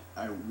equipment,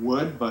 I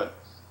would, but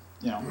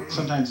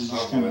sometimes it's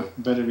just kind of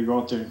better to go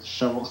out there and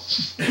shovel.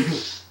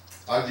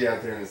 I'd be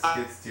out there in a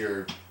skid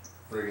steer,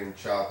 friggin'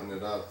 chopping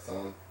it up,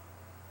 son.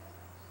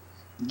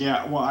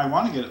 Yeah, well, I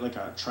want to get like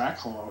a track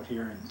hoe out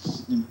here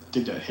and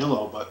dig that hill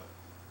out, but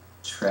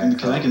track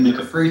hoe. I can make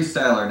a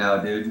freestyler now,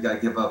 dude. You gotta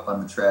give up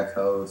on the track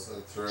hose.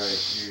 That's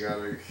right. You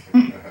gotta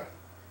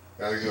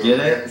go. Get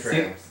ramp it?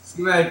 tramps.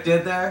 See what I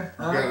did there?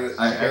 Huh? You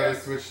gotta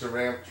switch to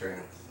ramp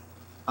tramps.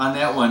 On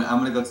that one, I'm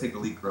gonna go take a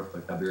leak real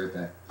quick. I'll be right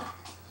back.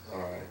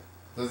 All right.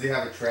 Does he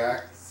have a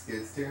track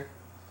skid steer?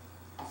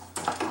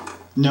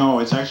 No,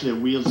 it's actually a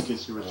wheeled skid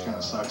steer, which kind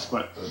of sucks.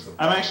 But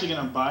I'm actually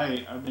gonna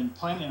buy. I've been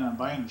planning on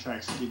buying a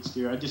track skid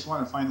steer. I just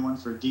want to find one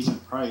for a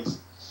decent price.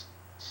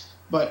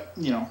 But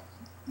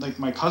like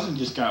my cousin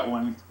just got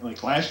one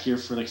like last year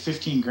for like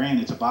 15 grand.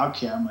 It's a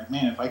Bobcat. I'm like,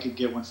 man, if I could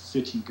get one for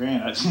 15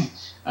 grand,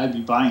 I'd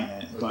be buying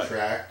it. A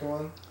tracked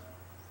one?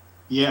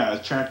 Yeah,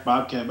 a tracked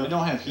Bobcat, but I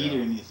don't have heat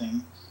or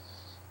anything.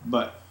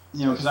 But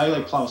because I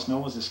like plow snow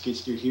with a skid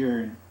steer here,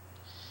 and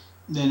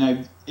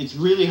then it's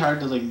really hard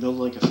to like build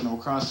like a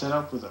snowcross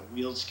setup with a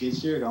wheeled skid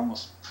steer. It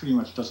almost pretty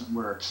much doesn't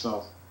work.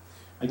 So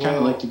I kind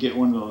of like to get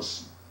one of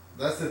those.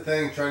 That's the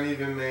thing. Trying to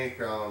even make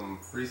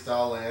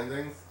freestyle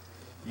landings,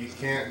 you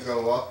can't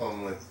go up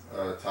them with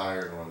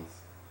tired ones.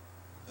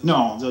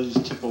 No, they'll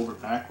just tip over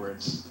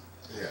backwards.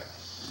 Yeah.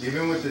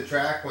 Even with the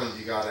track ones,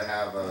 you gotta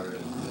have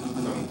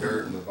some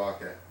dirt in the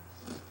bucket.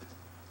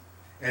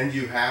 And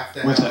you have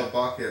to have a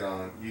bucket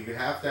on. You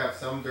have to have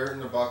some dirt in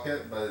the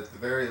bucket, but at the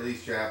very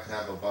least, you have to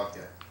have a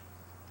bucket.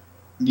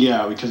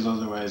 Yeah, because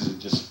otherwise it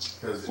just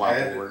flop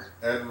over.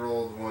 Ed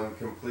rolled one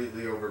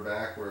completely over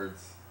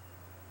backwards,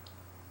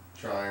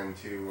 trying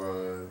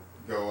to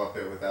go up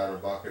it without a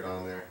bucket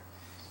on there.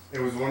 It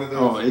was one of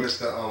those with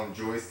the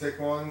joystick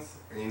ones,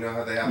 and you know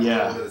how they have a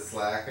little bit of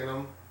slack in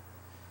them?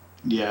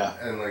 Yeah.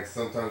 And like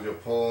sometimes you'll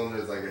pull and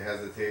there's like a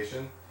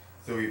hesitation.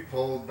 So he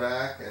pulled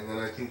back, and then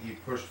I think he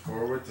pushed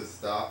forward to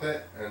stop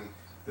it, and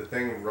the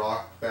thing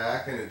rocked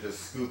back, and it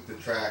just scooped the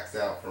tracks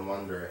out from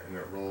under it, and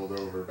it rolled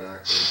over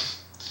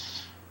backwards.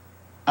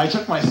 I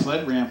took my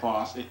sled ramp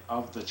off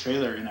the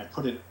trailer, and I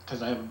put it,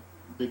 because I have a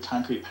big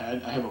concrete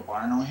pad. I have a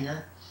barn out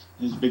here,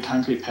 and there's a big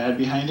concrete pad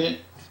behind it,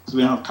 so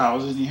we don't have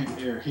cows in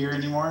here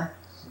anymore.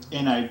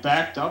 And I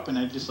backed up, and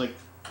I just like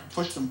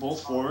pushed them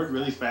both forward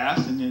really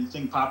fast, and then the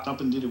thing popped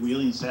up and did a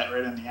wheelie and sat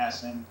right on the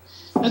ass end.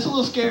 That's a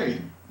little scary.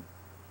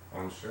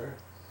 I'm sure.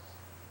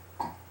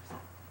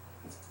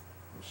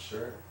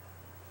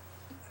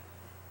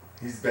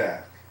 He's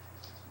back.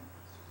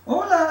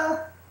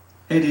 Hola!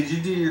 Hey, did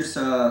you do your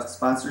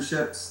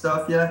sponsorship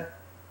stuff yet?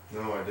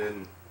 No, I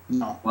didn't.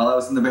 No. While I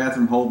was in the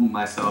bathroom holding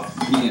myself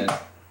peeing,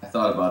 I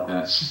thought about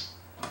that.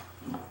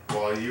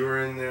 While you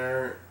were in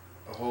there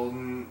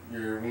holding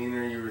your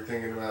wiener, you were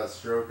thinking about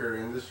Stroker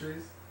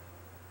Industries?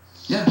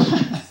 Yeah.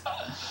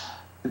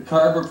 The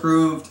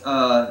carb-approved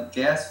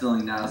gas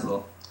filling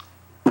nozzle.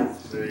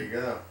 There you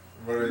go.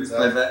 What is used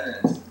by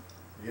veterans.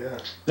 Yeah.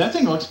 That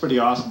thing looks pretty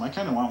awesome. I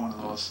kind of want one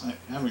of those. I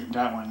haven't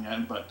got one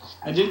yet, but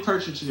I did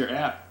purchase your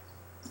app,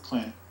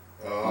 Clint.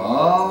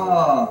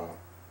 Oh.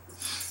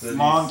 So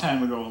long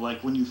time ago,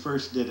 like when you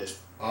first did it.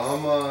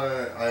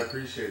 I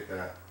appreciate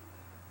that.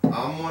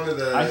 I'm one of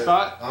the.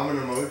 I'm an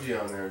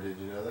emoji on there. Did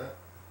you know that?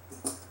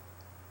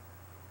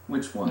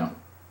 Which one?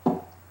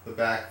 No. The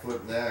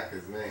backflip knack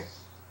is me.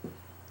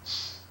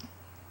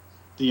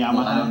 The Yamaha.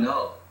 Well, I don't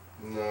know.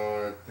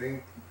 No, I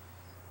think.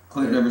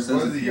 Clint never says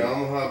it was the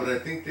Yamaha, but I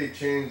think they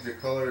changed the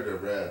color to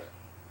red.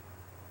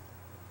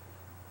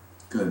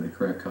 Good, the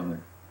correct color.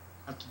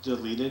 I have to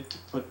delete it to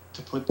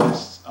put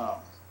this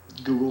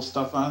Google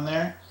stuff on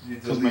there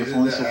because my deleted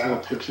phone's the so full of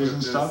app to pictures put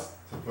and this- stuff.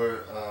 To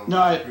put, No,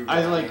 I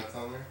Google like Maps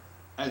on there?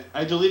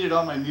 I deleted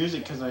all my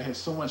music because I have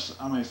so much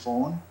on my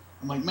phone.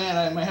 I'm like, man,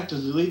 I might have to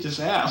delete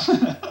this app.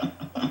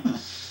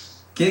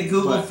 Get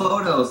Google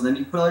Photos, and then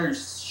you put all your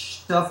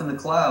stuff in the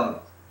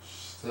cloud.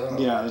 So,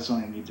 Yeah, that's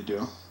what I need to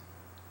do.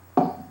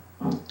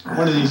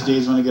 One of these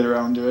days when I get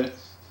around to it.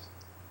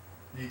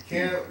 you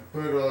can't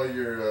put all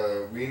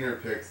your wiener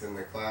pics in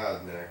the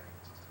cloud, Nick.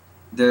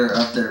 They're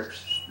up there.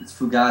 It's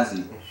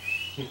Fugazi.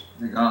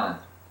 They're gone.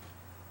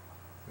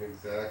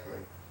 Exactly.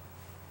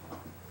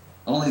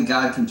 Only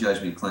God can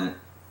judge me, Clint.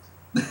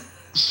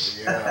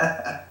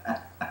 Yeah.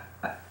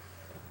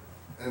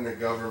 And the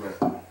government.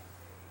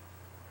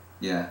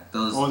 Yeah,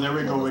 those. Oh, there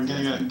we go. We're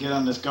gonna get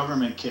on this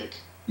government kick.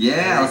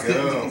 Yeah, let's There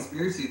get you into go.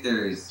 conspiracy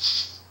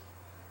theories.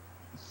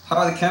 How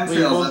are the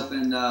chemtrails up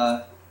in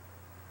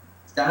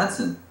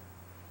Wisconsin?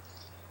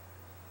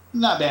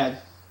 Not bad.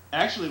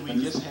 Actually, we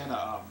just had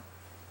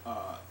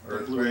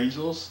the Blue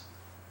Angels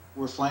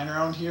were flying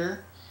around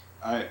here.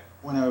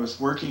 When I was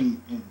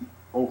working in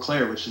Eau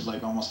Claire, which is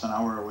like almost an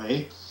hour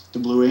away, the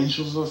Blue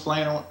Angels were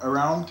flying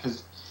around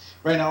because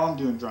right now I'm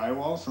doing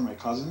drywall for my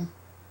cousin.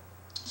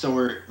 So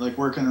we're like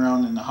working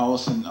around in the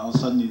house, and all of a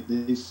sudden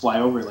they fly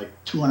over like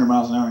 200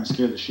 miles an hour and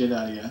scare the shit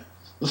out of you.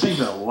 Those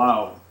things are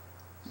loud.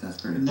 That's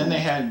pretty. And then they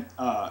had,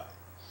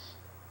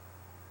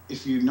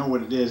 if you know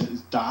what it is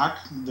Doc,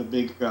 the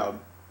big World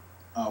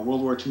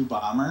War II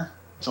bomber.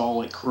 It's all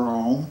like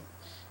chrome.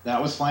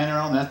 That was flying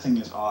around. That thing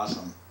is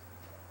awesome.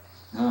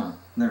 Oh,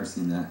 never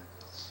seen that.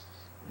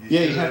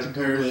 You have to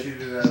Google it.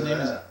 His name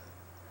is.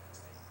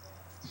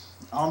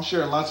 I'm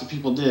sure lots of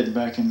people did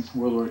back in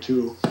World War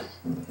II.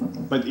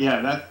 But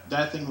yeah,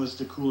 that thing was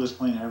the coolest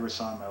plane I ever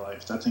saw in my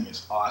life. That thing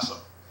is awesome.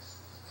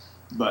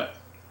 But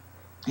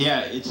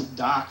yeah, it's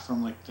Doc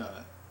from like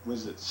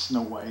was it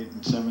Snow White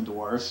and Seven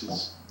Dwarfs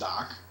is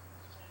Doc.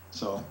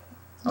 So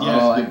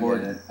yeah, I get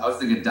it. I was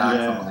thinking Doc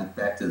from like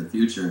Back to the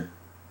Future.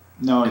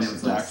 No, and it's it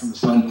was Doc like from the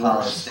Seven Dwarfs.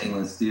 polished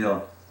stainless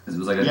steel because it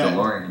was like a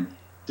DeLorean.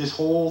 This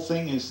whole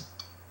thing is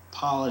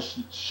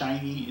polished,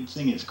 shiny. This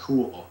thing is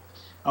cool.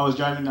 I was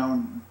driving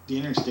down the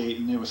interstate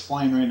and it was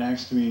flying right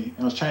next to me. And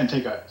I was trying to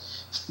take a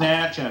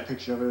Snapchat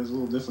picture of it. It was a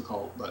little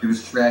difficult, but it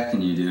was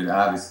tracking you, dude.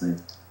 Obviously,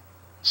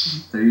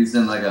 they're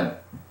using like a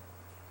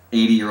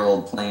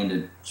 80-year-old plane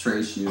to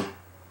trace you.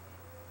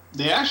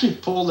 They actually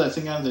pulled that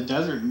thing out of the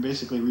desert and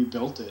basically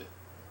rebuilt it.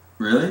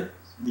 Really?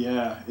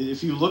 Yeah.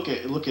 If you look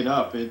it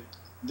up,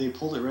 they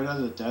pulled it right out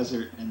of the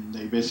desert and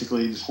they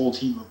basically this whole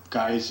team of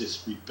guys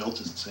just rebuilt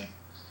this thing.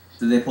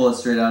 Did they pull it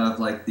straight out of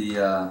like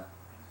the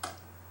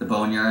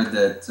boneyard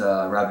that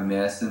Robbie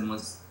Madison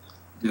was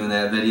doing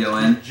that video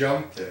in? He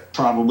jumped it.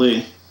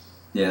 Probably.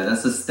 Yeah,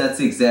 that's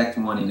the exact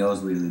one he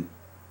knows wheelie.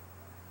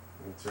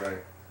 That's right.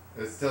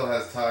 It still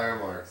has tire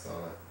marks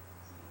on it.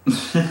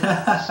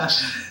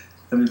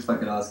 That'd be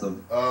fucking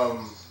awesome.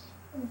 Uh-oh.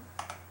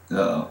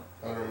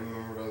 I don't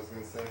remember what I was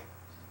gonna say.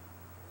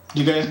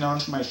 Do you guys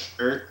notice my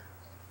shirt?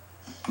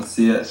 Let's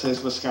see it. It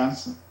says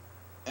Wisconsin.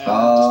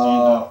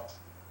 Oh,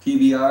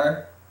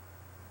 PBR?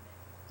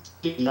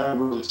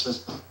 It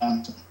says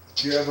Wisconsin.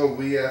 Do you have a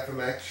Wii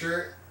FMX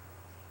shirt?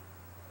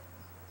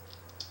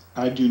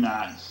 I do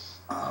not.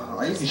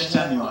 I used You should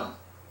send me one.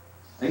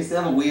 I used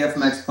to have a Wii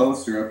FMX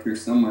poster up here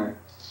somewhere.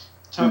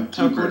 Tell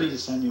Cody to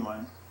send you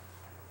one.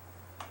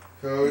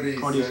 Cody,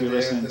 if you're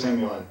listening,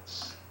 send me one.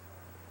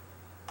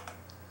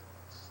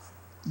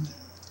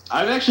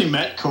 I've actually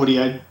met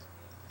Cody. I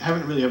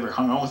haven't really ever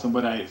hung out with him,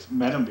 but I've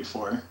met him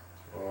before.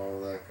 Oh,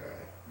 that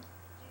guy.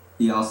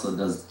 He also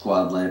does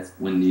quad life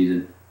when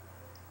needed.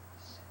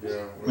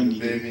 Yeah, when the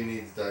baby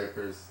needs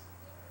diapers.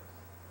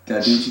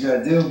 Gotta do what you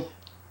gotta do.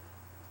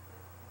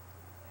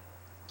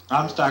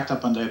 I'm stocked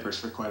up on diapers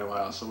for quite a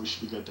while, so we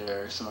should be good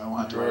there. So I won't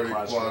have to wear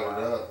quads for a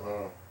while. Up.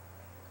 Oh.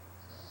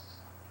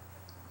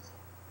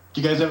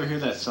 Do you guys ever hear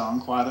that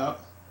song, Quad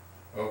Up?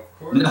 Of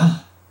course. No.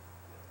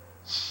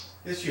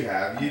 Yes, you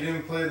have. You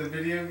didn't play the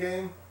video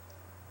game?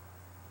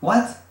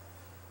 What?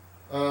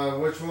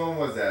 Which one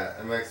was that?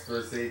 MX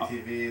vs.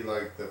 ATV,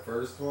 like the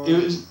first one?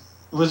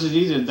 Was it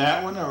either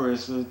that one or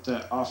was it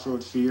the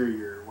Off-Road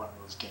Fury or one of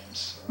those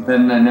games?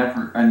 Then I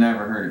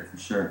never heard it for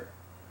sure.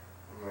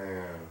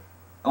 Man.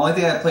 The only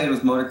thing I played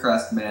was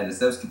Motocross Madness.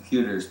 That was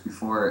computers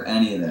before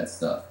any of that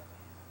stuff.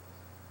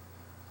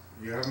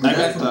 You haven't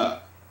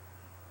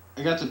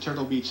I got the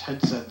Turtle Beach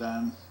headset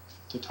on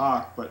to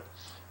talk, but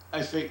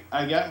I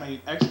got my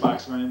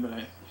Xbox running, but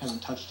I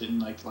haven't touched it in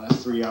like the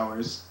last 3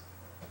 hours.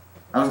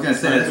 I was gonna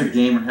say that's a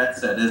gamer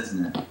headset,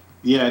 isn't it?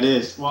 Yeah, it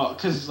is. Well,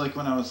 because like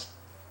when I was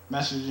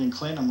messaging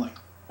Clint, I'm like,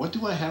 what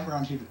do I have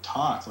around here to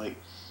talk? Like,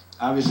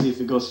 obviously, if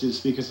it goes through the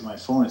speakers of my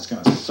phone, it's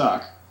gonna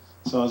suck.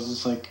 So I was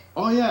just like,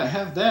 oh yeah, I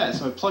have that.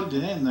 So I plugged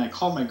it in and I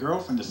called my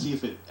girlfriend to see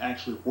if it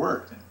actually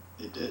worked, and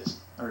it did,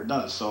 or it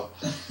does. So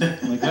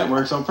I'm like, that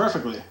works out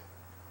perfectly.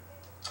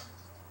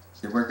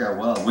 They work out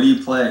well. What do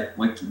you play?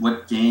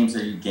 What games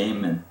are you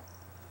gaming?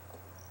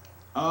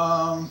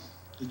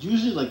 It's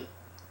usually like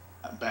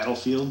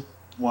Battlefield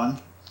 1.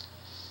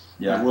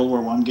 Yeah. Like World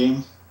War I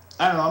game.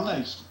 I don't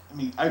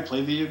know. I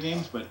play video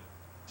games, but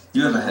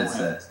you have a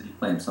headset, so you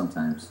play them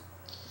sometimes.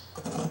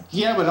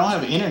 Yeah, but I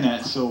don't have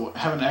internet, so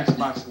have an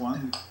Xbox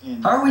One.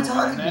 How are we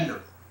talking to you?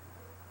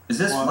 Is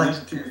this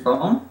through your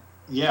phone?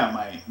 Yeah,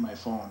 my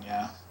phone.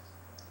 Yeah.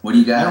 What do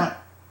you got?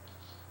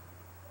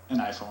 An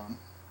iPhone.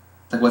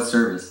 Like what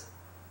service?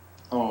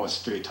 Oh,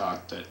 Straight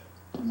Talk, that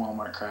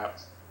Walmart crap.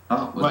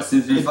 Oh, well, it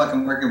seems to be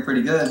fucking working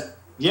pretty good.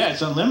 Yeah,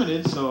 it's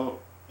unlimited, so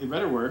it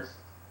better work.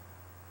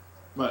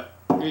 But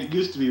it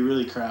used to be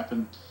really crap,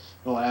 and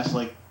the last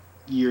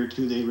year or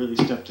two they really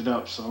stepped it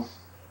up. So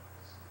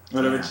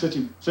whatever, it's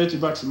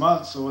 $50 a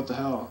month. So what the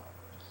hell?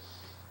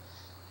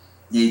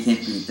 Yeah, you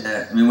can't beat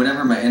that. I mean,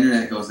 whenever my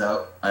internet goes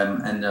out, I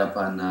end up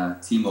on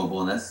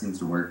T-Mobile, and that seems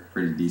to work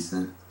pretty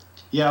decent.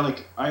 Yeah,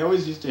 I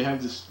always used to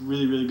have this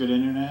really, really good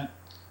internet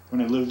when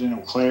I lived in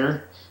Eau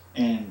Claire,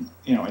 and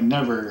it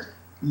never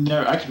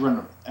I could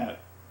run at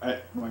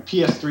my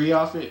PS3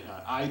 off it,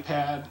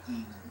 iPad,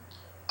 and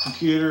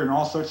computer, and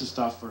all sorts of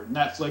stuff for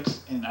Netflix,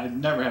 and I've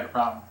never had a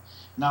problem.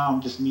 Now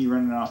I'm just me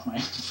running off my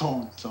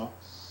phone, so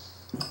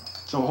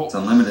it's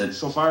unlimited.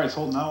 So far, it's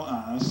holding out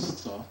on us,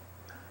 so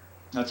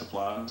that's a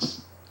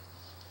plus.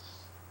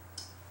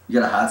 You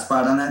got a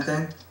hotspot on that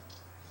thing?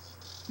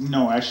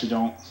 No, I actually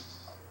don't.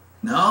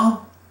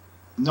 No?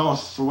 No,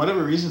 for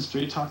whatever reason,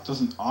 Straight Talk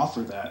doesn't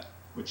offer that,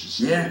 which is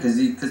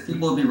because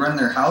people will be running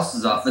their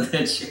houses off of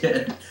that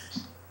shit.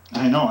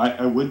 I know,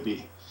 I would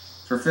be.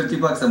 For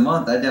 $50 a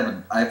month, I'd have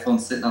an iPhone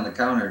sitting on the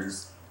counter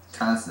just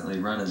constantly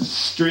running.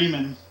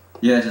 Streaming.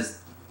 Yeah, just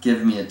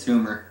giving me a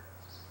tumor.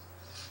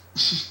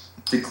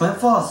 Did Clint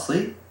fall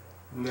asleep?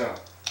 No.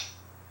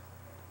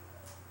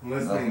 I'm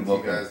listening to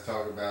you guys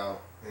talk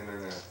about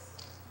internet.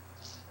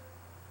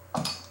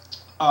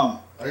 I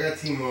got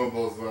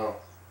T-Mobile as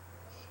well.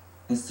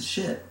 It's the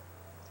shit.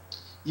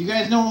 You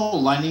guys know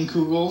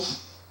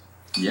Leinenkugels?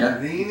 Yeah.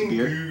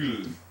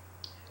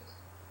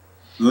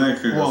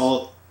 Leinenkugels.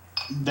 Well,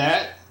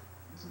 that,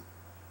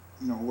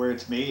 where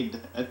it's made,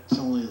 that's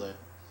only like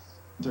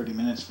 30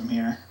 minutes from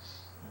here.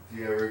 Do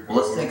you ever go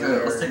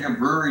let's take a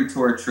brewery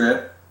tour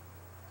trip.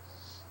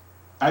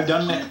 I've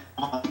done that.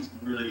 It's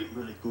really,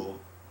 really cool.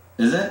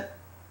 Is it?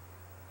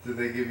 Did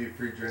they give you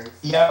free drinks?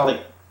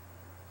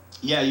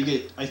 Yeah, you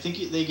get. I think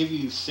they give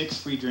you 6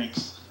 free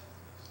drinks.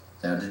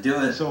 How to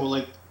do it. So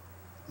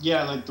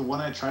the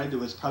one I tried, it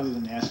was probably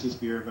the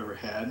nastiest beer I've ever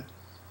had.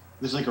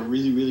 It was like a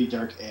really, really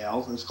dark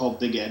ale. It was called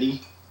Big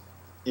Eddie,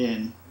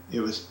 and it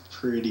was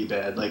pretty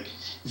bad. Like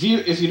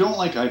if you don't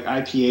like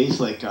IPAs,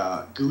 like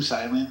Goose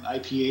Island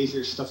IPAs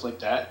or stuff like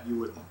that, you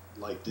wouldn't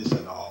like this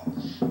at all.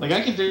 Like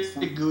I can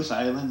drink Goose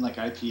Island like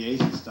IPAs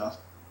and stuff.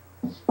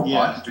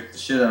 Yeah, I can drink the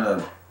shit out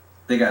of.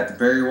 They got the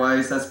Berry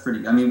Weiss. That's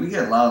pretty. I mean, we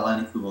get a lot of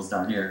Leinenkugels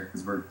down here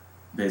because we're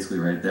basically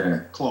right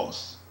there.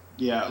 Close.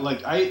 Yeah,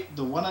 like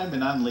the one I've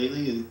been on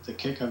lately, the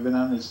kick I've been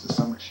on is the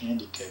Summer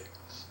Shandy kick.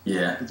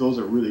 Yeah. Those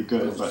are really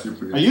good. Those are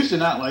super good. I used to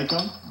not like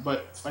them,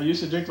 but I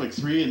used to drink like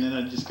 3, and then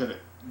I just got a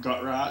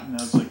gut rot, and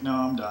I was like, no,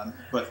 I'm done.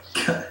 But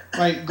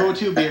my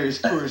go-to beer is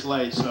Coors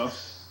Light, so.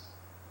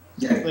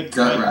 Yeah, like,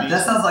 gut rot.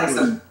 That sounds like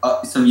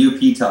some UP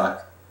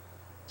talk.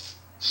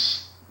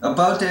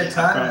 About that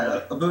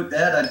time, about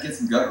that, I'd get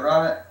some gut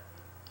rot.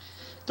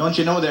 Don't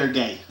you know they're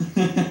gay?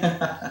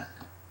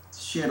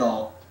 Shit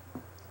all.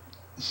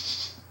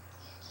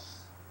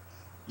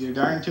 You're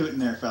darn tootin'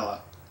 there,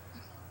 fella.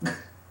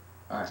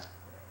 Alright.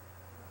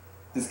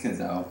 This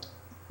kid's out.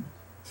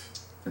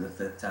 For the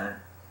 5th time.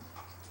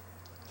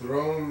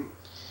 Throw him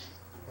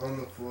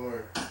on the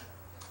floor. You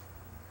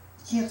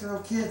can't throw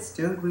kids,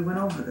 dude. We went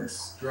over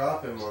this.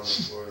 Drop him on the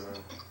floor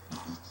then.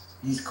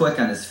 He's quick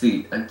on his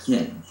feet. I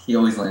can't. He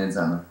always lands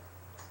on them.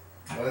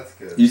 Oh, that's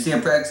good. You see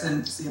him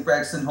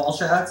practicing hole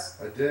shots?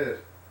 I did.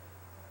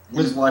 He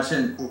was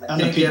watching. I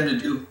can't get him to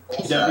do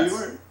hole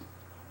shots.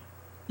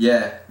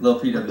 Yeah, little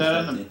PW.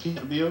 That on the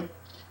PW.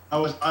 I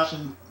was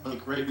watching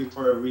like right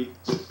before we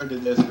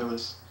started this. I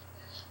was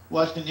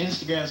watching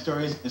Instagram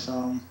stories. I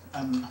saw him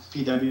on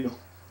PW.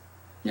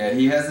 Yeah,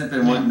 he hasn't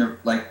been wanting to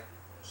like.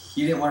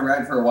 He didn't want to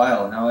ride for a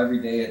while. Now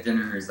every day at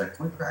dinner he's like,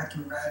 "Can we ride?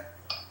 Can we ride?"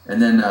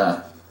 And then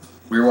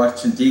we were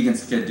watching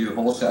Deegan's kid do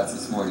hole shots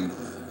this morning.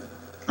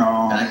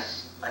 Oh. And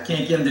I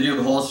can't get him to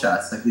do hole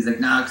shots. Like he's like,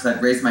 "Nah," because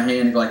I'd raise my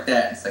hand and go like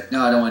that. It's like,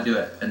 "No, I don't want to do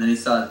it." And then he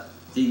saw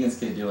Deegan's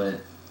kid doing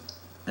it,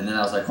 and then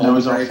I was like, "Hold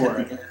it right for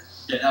it."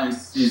 Yeah, now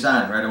he's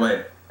on right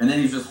away. And then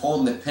he's just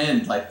holding it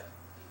pinned, like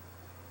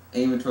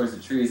aiming towards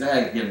the trees. I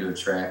had to get him to a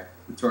track.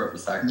 We tore up the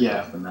soccer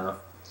field enough.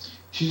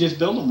 She just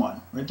built him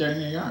one right there in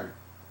your yard.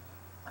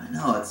 I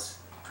know, it's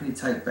pretty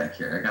tight back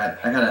here. I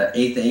got an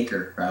 1/8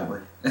 acre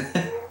probably,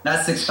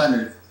 not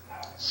 600.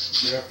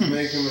 You have to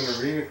make him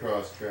an arena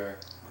cross track.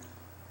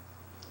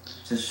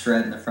 Just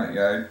shred in the front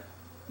yard.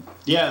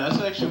 Yeah,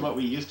 that's actually what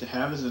we used to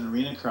have as an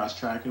arena cross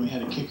track, and we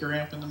had a kicker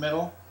ramp in the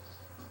middle,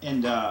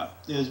 and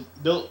it was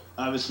built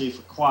obviously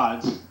for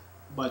quads.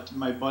 But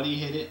my buddy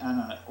hit it on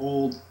an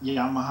old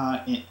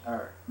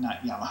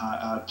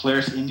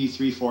Polaris Indy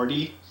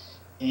 340,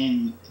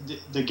 and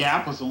the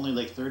gap was only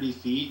like 30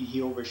 feet, and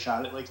he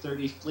overshot it like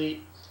 30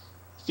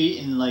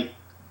 feet, and like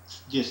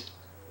just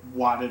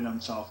wadded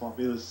himself up.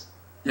 It was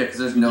because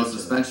there's no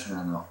suspension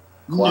on the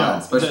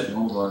quad, especially the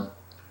old one.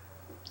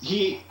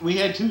 We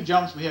had 2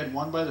 jumps. We had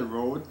one by the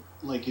road.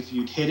 Like if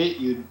you'd hit it,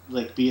 you'd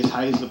like be as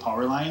high as the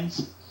power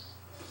lines,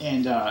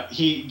 and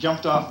he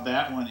jumped off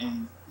that one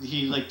and.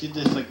 He like did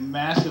this like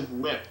massive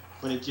whip,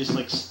 but it just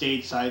like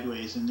stayed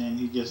sideways, and then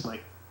he just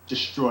like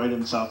destroyed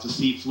himself. The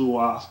seat flew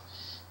off.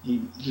 He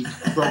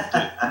broke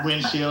the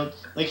windshield.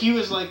 Like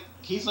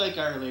he's like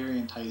our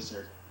Larry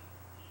Enticer.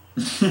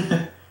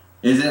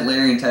 Isn't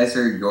Larry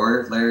Enticer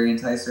your Larry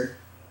Enticer?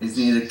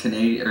 Isn't he the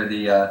Canadian or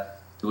the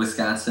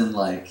Wisconsin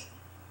like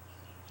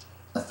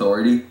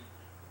authority?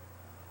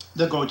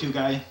 The go-to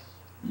guy.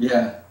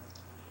 Yeah.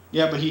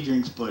 Yeah, but he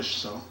drinks Bush,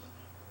 so.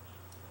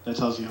 That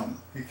tells you how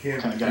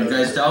kind of guy. You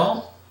guys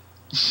don't?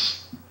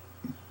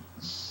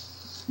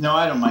 No,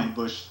 I don't mind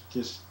Bush.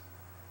 Just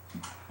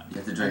you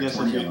have to drink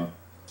 20 of them.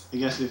 I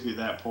guess if you're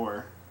that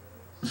poor.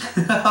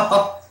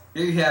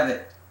 Here you have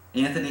it.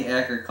 Anthony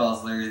Acker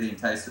calls Larry the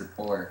Enticer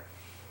poor.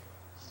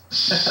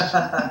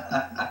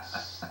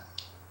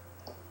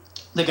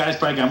 The guy's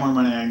probably got more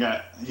money than I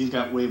got. He's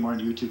got way more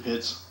YouTube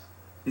hits.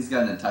 He's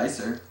got an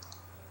enticer.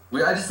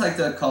 I just like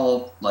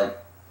to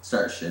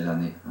start shit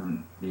on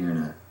the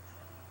internet.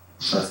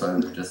 So that's why I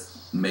would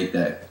just make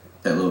that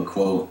little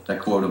quote, that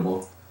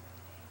quotable.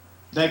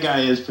 That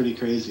guy is pretty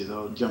crazy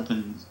though,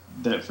 jumping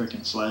that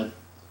freaking sled.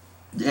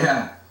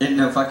 Yeah, in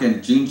no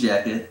fucking jean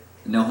jacket,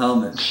 no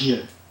helmet.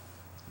 Yeah.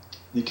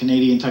 The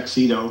Canadian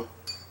tuxedo.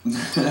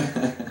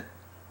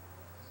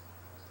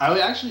 I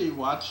actually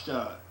watched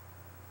Evel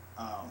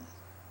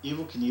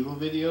Knievel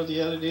video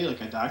the other day,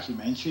 like a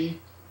documentary.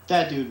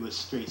 That dude was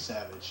straight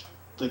savage.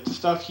 Like the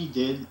stuff he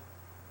did.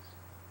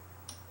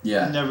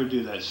 Yeah. I'd never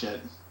do that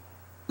shit.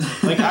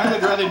 Like I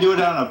would rather do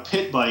it on a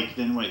pit bike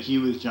than what he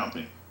was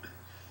jumping.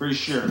 For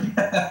sure.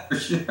 Yeah, for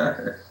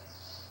sure.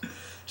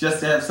 Just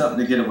to have something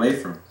to get away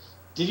from.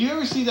 Did you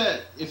ever see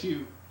that? I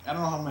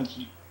don't know how much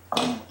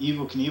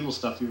Evel Knievel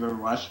stuff you've ever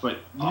watched, but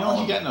you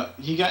know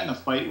he got in a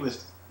fight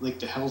with like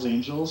the Hells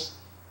Angels.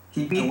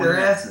 He beat their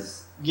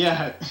asses.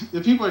 Yeah, the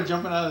people are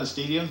jumping out of the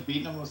stadiums,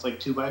 beating them with like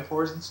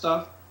 2x4s and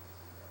stuff.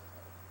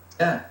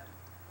 Yeah.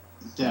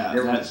 Yeah,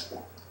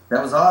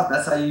 that was awesome.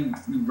 That's how you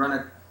run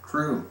a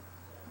crew.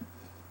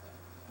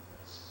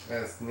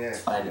 That's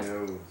Nick. I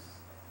knows.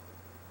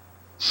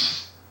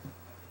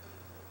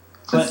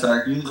 Clint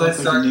Stark need like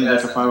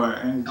a 5-hour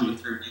energy.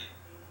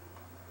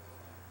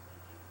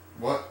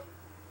 What?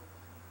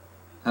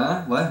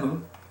 Huh? What?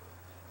 Who?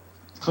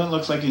 Clint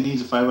looks like he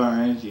needs a 5-hour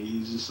energy.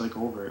 He's just like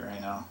over it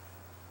right now.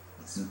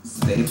 It's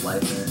vape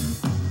life,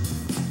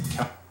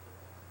 man.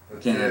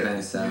 Can't have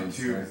any sounds.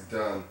 YouTube's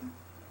done.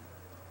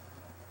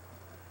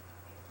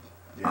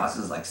 Yeah. This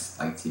is like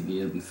Spike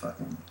TV. It'll be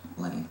fucking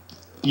lame.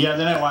 Yeah,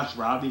 then I watched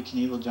Robbie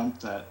Knievel jump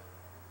that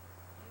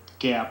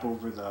gap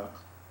over the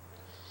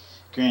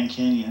Grand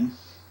Canyon.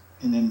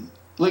 And then,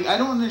 like, I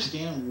don't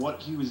understand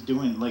what he was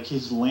doing. Like,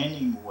 his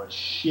landing was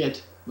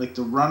shit. Like,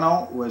 the run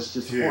out was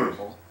just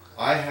horrible.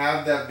 I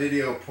have that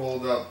video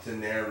pulled up to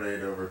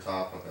narrate over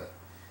top of it.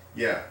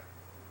 Yeah.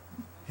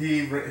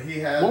 He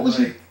had, what was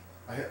like,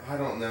 I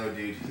don't know,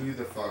 dude. Who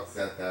the fuck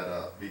set that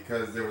up?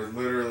 Because there was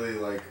literally,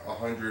 like,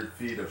 100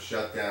 feet of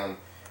shutdown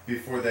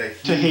before that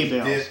huge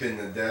dip in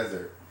the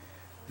desert.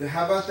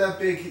 How about that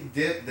big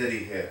dip that he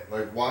hit?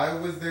 Like, why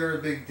was there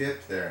a big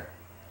dip there?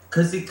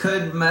 Because he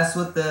could mess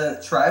with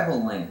the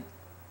tribal lane.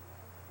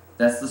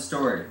 That's the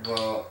story.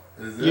 Well,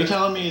 is it? You're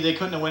telling me they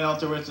couldn't have went out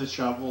there with a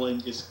shovel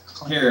and just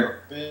cleaned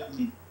Here. up a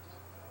bit?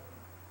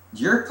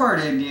 You're part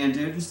Indian,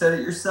 dude. You said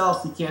it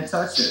yourself. You can't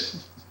touch it.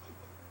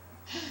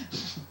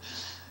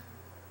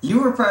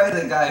 You were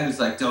probably the guy who's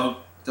like, don't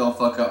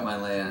fuck up my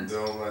land.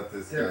 Don't let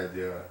this guy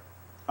do it.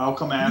 I'll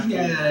come after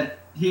you.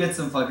 He had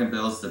some fucking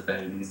bills to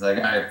pay. And he's like,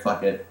 all right,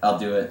 fuck it. I'll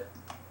do it.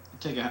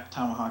 Take a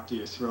tomahawk to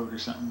your throat or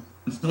something.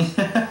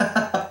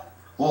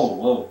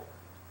 Whoa.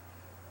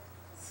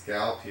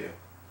 Scalp you.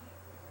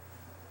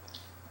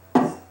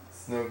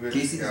 It's no good.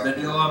 Can you see the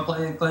video I'm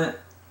playing, Clint?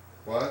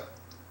 What?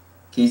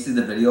 Can you see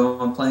the video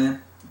I'm playing?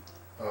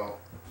 Oh.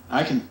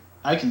 I can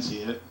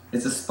see it.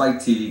 It's a Spike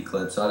TV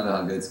clip, so I don't know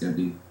how good it's gonna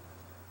be.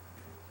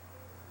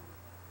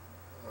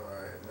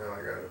 Alright, now I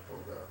got it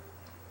pulled up.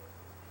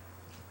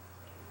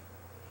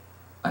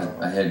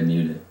 I had to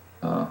mute it.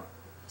 Oh.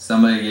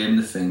 Somebody gave him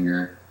the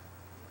finger.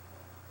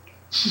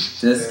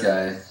 This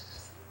guy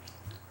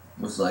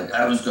was like,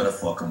 I was gonna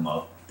fuck him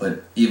up,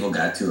 but Evil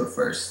got to it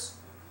first.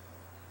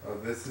 Oh,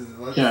 this is...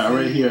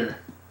 Right here.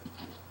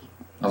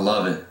 I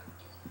love it.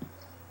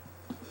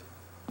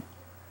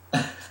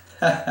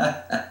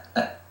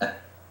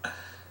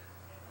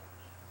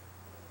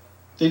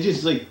 They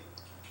just like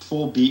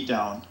full beat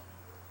down.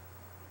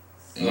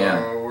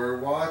 So we're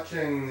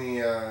watching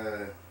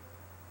the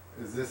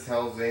is this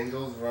Hell's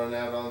Angels run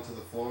out onto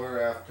the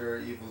floor after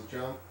Evil's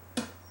jump?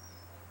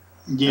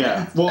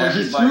 Yeah.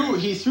 Well,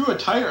 he threw a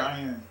tire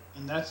iron,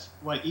 and that's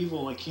why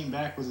Evil like came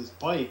back with his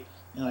bike,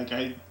 and like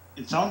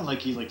it sounded like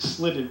he like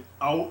slid it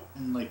out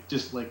and like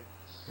just like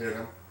hit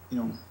him. You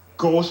know,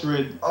 go through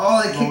it.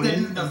 Oh, they kicked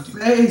him in the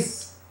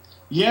face.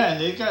 Yeah,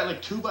 and they got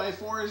like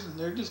 2x4s, and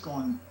they're just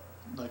going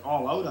like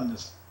all out on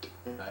this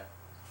guy.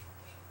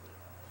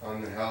 On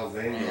the Hell's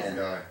Angels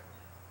guy.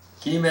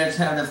 Can you imagine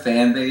having a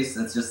fan base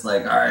that's just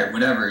like, all right,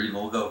 whatever,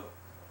 Evil, we'll go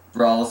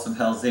brawl with some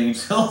Hell's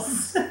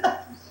Angels?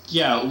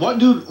 Yeah,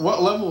 what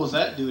level was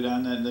that dude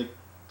on that? Like,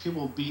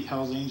 people beat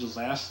Hell's Angels'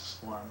 asses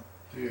for him.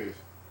 Dude,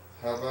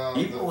 how about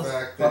Evil the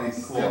fact that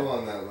he's still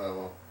on that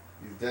level?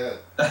 He's dead.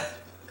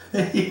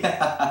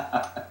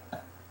 Yeah.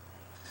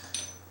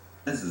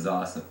 This is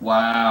awesome.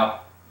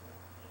 Wow.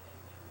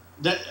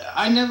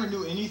 I never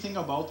knew anything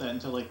about that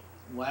until like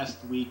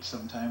last week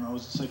sometime. I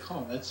was just like,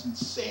 oh, that's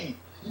insane.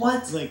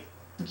 What? Like,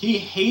 he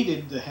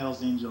hated the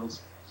Hells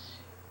Angels.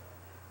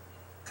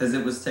 Because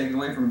it was taken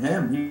away from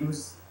him.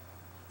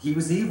 He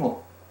was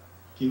evil.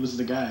 He was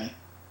the guy.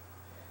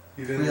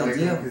 He didn't like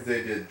them because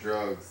they did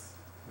drugs.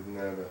 Isn't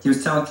that it? He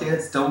was telling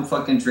kids, don't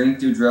fucking drink,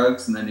 do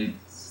drugs, and then he'd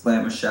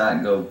slam a shot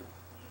and go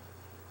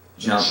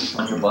jump a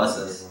bunch of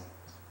buses.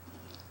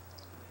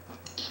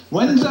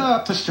 When's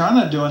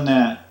Pastrana doing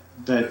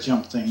that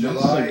jump thing? July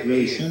That's like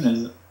really 8th. soon,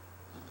 isn't it?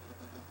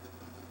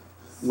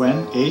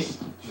 When?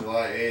 8th?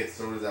 July 8th.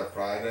 So is that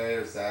Friday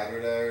or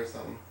Saturday or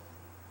something?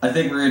 I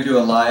think we're going to do a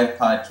live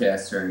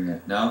podcast during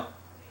it, no?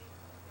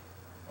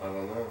 I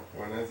don't know.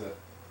 When is it?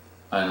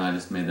 I don't know, I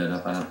just made that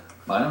up.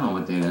 I don't know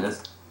what day that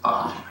is.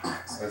 I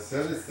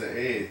said it's the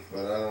 8th,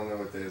 but I don't know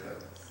what day that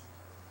is.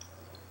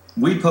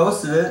 We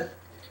posted it.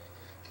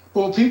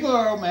 Well, people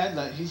are all mad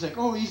that he's like,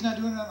 oh, he's not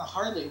doing it on a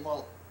Harley.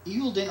 Well,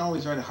 Eagle didn't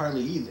always ride a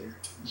Harley either.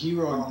 He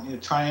rode a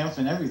Triumph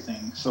and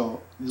everything.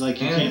 So,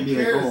 like, you can't be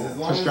like, oh, as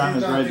long as he's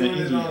Pastrana's not riding doing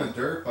the it on a Indian.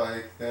 dirt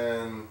bike,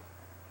 then...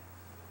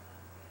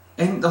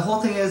 And the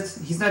whole thing is,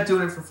 he's not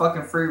doing it for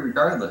fucking free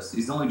regardless.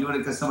 He's only doing it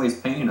because somebody's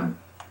paying him.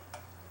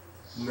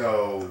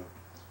 No.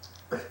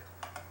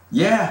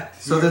 Yeah,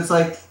 so that's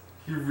like...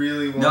 He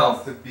really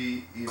wants to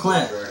be...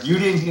 Clint, you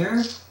didn't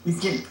hear? He's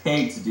getting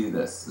paid to do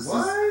this.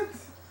 What?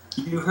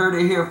 You heard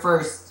it here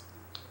first.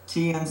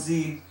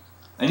 TMZ.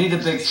 I need a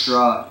big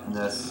straw in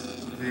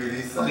this. Dude,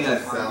 he's such a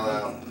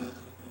sellout.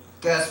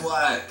 Guess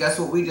what? Guess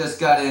what we just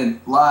got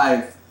in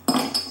live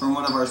from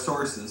one of our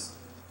sources.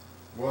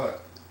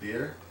 What?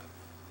 Beer?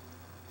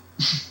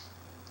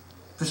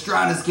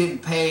 Pastrana's getting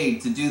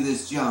paid to do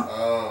this jump.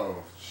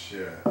 Oh,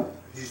 shit.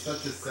 He's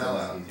such a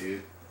sellout,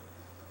 dude.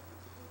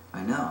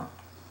 I know.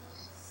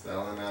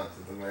 Selling out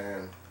to the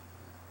man.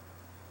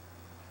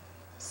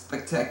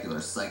 Spectacular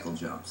cycle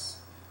jumps.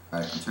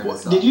 Alright, I'm turning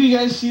this off. Did you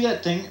guys see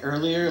that thing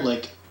earlier?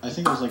 Like, I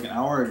think it was like an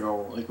hour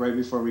ago, like right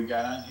before we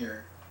got on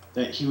here,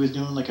 that he was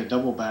doing like a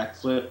double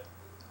backflip,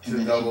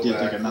 and then he did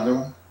like another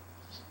one.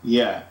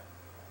 Yeah.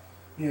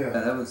 Yeah,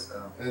 that was.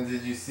 And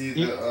did you see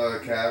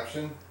the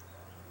caption?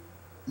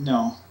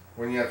 No.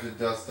 When you have to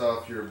dust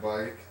off your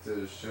bike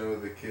to show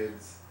the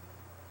kids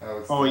how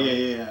it's Oh, done.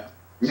 yeah.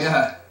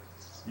 Yeah.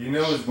 You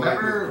know his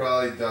bike was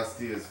probably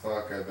dusty as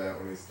fuck, I bet,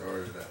 when he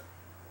started it.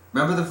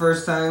 Remember the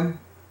first time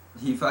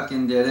he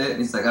fucking did it, and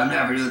he's like, I'm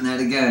never doing that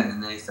again,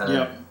 and then he's done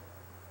it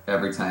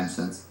every time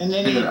since. And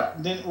then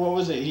then what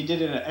was it? He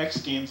did it at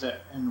X Games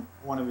in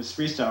one of his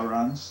freestyle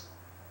runs.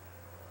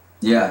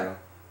 Yeah.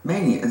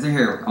 Mania.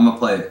 Here, I'm gonna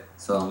play it,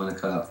 so I'm gonna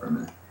cut out for a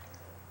minute.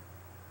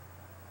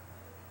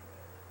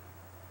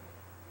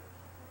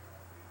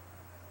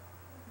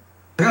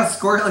 Look how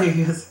squirrely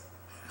he is.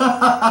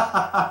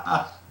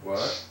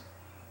 What?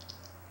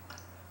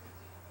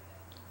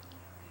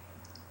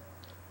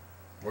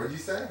 What did you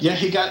say? Yeah,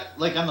 he got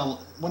like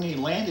when he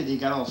landed, he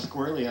got all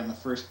squirrely on the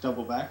first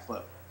double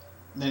backflip.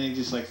 And then he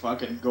just like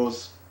fucking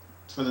goes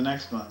for the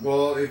next one.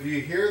 Well, if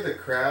you hear the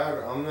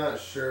crowd, I'm not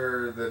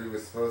sure that he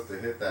was supposed to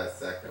hit that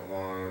second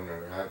one,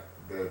 or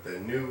that they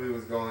knew he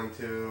was going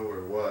to,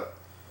 or what.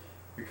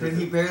 Because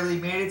he barely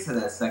made it to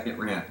that second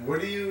ramp.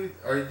 What do you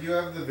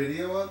have the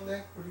video up,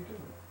 Nick? What are you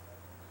doing?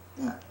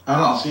 Yeah. I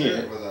don't see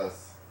share it with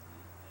us.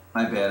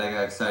 My bad, I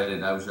got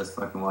excited. I was just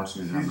fucking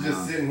watching it. He's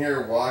just sitting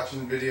here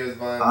watching videos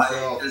by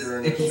himself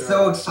during the show. It's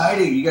so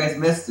exciting. You guys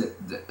missed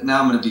it.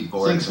 Now I'm gonna be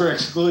bored. Thanks for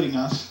excluding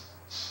us.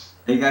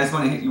 Hey, you guys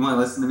want to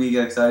listen to me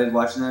get excited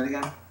watching that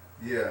again?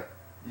 Yeah.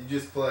 You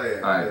just play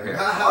it. Alright, here.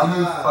 Are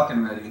you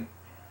fucking ready?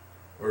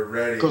 We're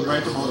ready. Goes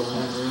right to motor.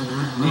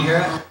 Can you hear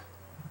it?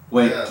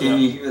 Wait, can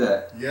you hear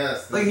that?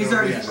 Yes. Like he's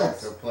already music,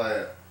 so play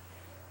it.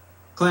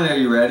 Clint, are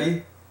you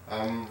ready?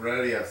 I'm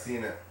ready. I've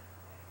seen it.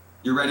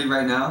 You're ready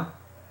right now?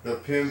 The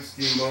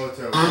Pimpski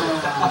Moto.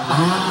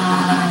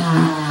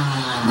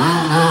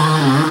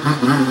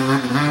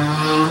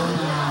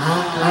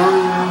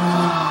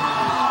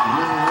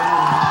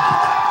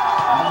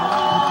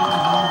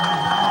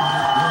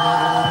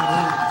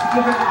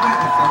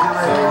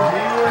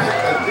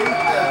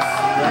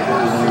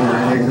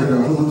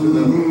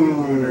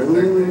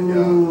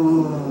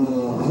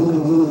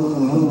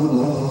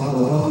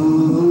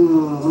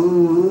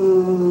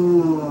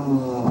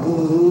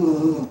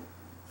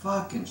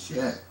 Fucking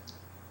shit.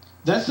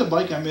 That's the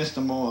bike I missed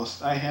the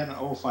most. I had an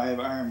 05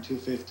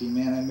 RM250.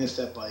 Man, I missed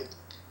that bike.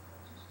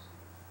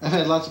 I've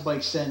had lots of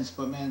bikes since,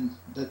 but man,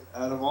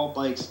 out of all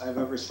bikes I've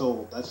ever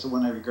sold, that's the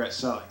one I regret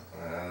selling.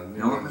 You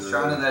know what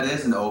Pastrana that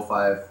is? An 05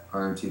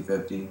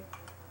 RM250.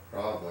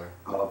 Probably.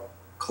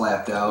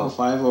 Clapped out.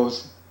 05,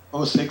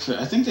 06.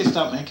 I think they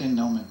stopped making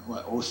them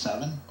in,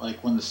 07?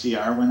 Like when the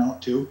CR went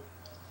out too?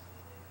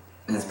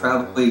 And it's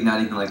probably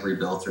not even like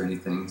rebuilt or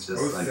anything. It's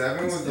just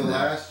 07 was the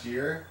last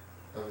year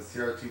of a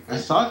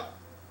CR250?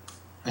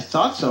 I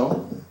thought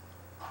so.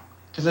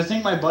 Because I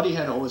think my buddy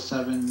had an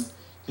 07,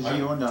 because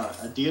he owned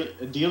a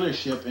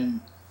dealership,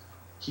 and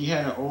he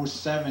had an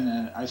 07,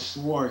 and I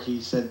swore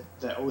he said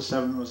that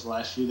 07 was the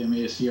last year they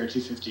made a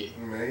CR250.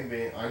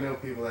 Maybe. I know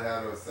people that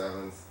had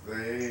 07s.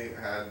 They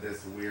had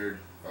this weird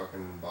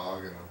fucking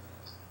bog in them.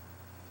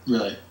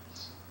 Really?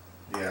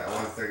 Yeah,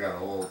 once they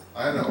got old.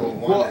 I had an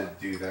 01 to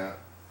do that.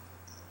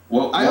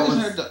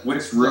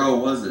 Which row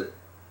was it?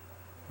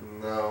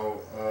 No,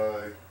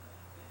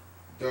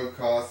 Doug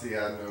Cossey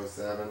had an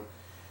 07.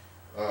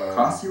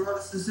 Cossey rode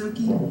a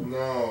Suzuki?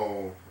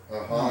 No, a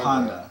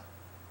Honda.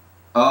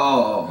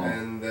 Oh.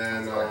 And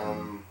then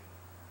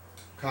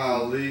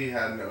Kyle Lee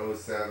had an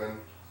 '07,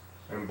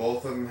 and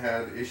both of them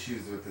had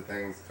issues with the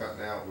things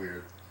cutting out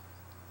weird.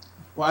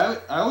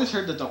 Well, I always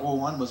heard that the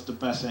 '01 was the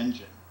best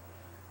engine.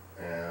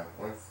 Yeah,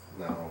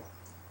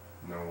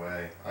 no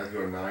way. I'd go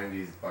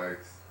 '90s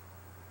bikes.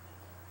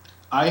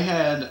 I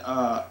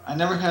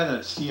never had a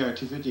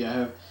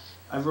CR250.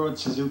 I rode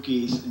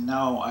Suzuki's, and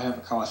now I have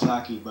a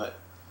Kawasaki, but.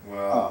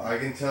 Well, I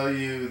can tell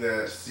you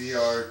that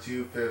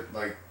CR250,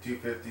 like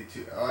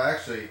 252. Oh,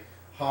 actually,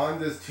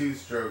 Honda's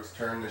two-strokes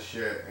turned to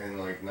shit in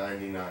like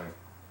 '99.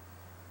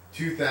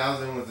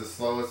 2000 was the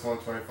slowest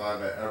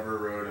 125 I ever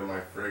rode in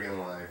my friggin'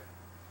 life.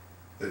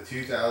 The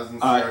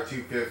 2000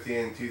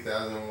 CR250 and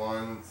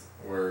 2001s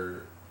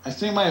were. I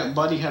think my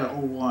buddy had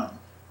an '01.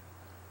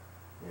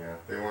 Yeah,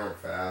 they weren't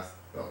fast.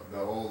 The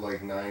old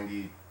like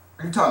 90.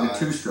 You're talking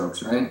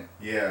two-strokes, right?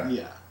 Yeah.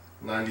 Yeah.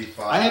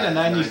 95. I had a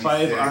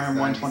 95 96, RM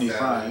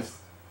 125.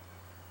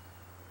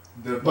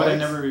 But I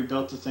never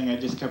rebuilt the thing. I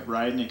just kept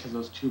riding it because I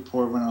was too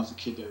poor when I was a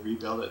kid to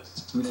rebuild it.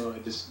 So I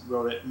just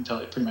rode it until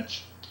it pretty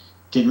much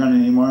didn't run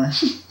anymore.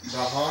 The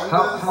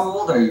Honda. How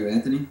old are you,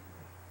 Anthony?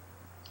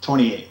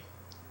 28.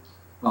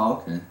 Oh,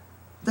 okay.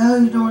 The hell are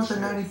you doing with the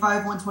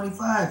 95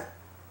 125?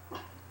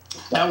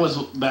 That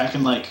was back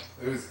in like.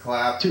 It was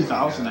clapped.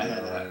 2000. I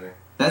had that.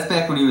 That's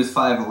back when he was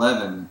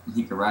 5'11".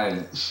 He could ride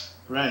it.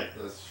 Right.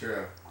 That's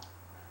true.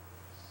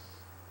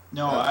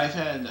 No, I've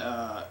had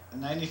a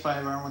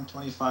 95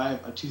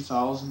 RM125, a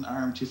 2000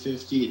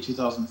 RM250, a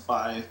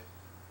 2005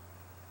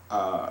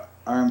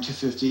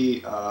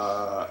 RM250,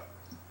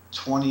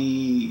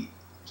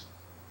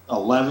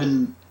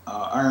 2011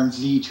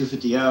 RMZ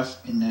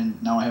 250F, and then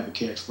now I have a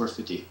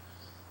KX450,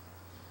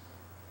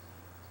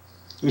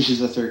 which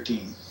is a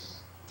 13.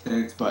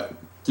 Okay. But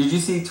did you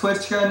see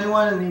Twitch got a new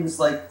one, and he was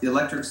like, the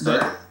electric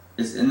start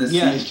is in the seat?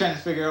 Yeah, he's trying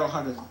to figure out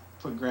how to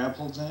put grab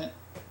holds in it.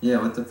 Yeah,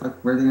 what the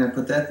fuck? Where are they going to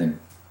put that thing?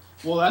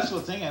 Well, that's the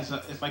thing is,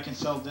 if I can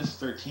sell this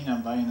 13,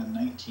 I'm buying a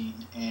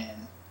 19,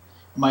 and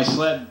my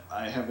sled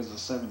I have is a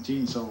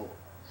 17, so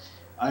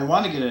I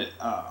want to get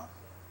a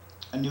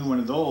new one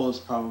of those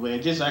probably. I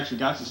just actually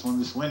got this one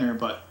this winter,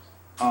 but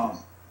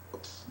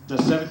the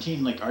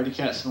 17 like Arctic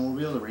Cat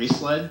snowmobile, the race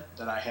sled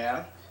that I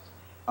have,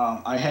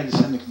 I had to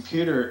send the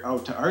computer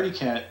out to Arctic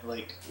Cat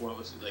like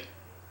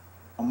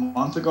a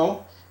month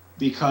ago,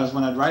 because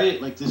when I'd ride it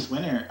like this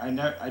winter, I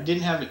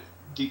didn't have it.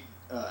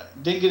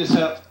 Didn't get it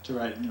set up to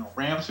ride,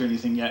 ramps or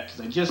anything yet, because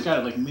I just got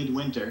it like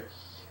midwinter,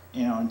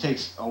 and it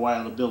takes a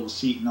while to build a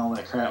seat and all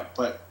that crap.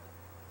 But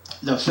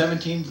the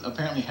 17s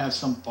apparently have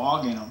some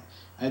fog in them.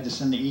 I had to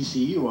send the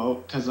ECU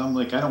out because I'm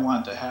like, I don't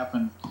want it to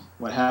happen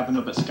what happened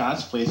up at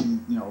Scott's place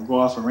and go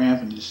off a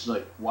ramp and just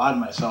like wad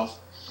myself.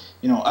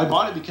 I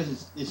bought it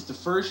because it's the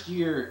first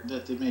year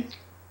that they make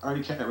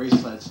Arctic Cat race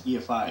sleds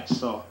EFI,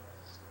 so.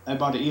 I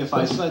bought an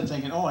EFI sled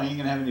thinking, I ain't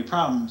going to have any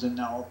problems, and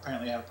now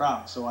apparently I have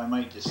problems, so I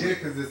might just... Yeah,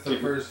 because it's the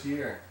first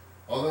year.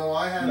 Although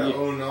I had a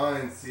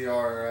 09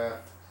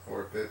 CRF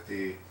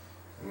 450,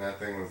 and that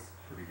thing was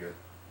pretty good.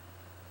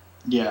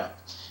 Yeah.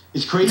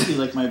 It's crazy,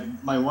 like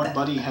my one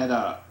buddy had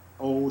a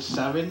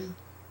 07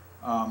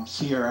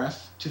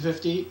 CRF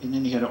 250, and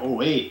then he had an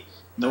 08.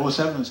 The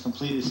 07 was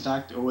completely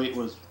stocked, the 08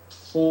 was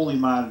fully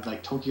modded,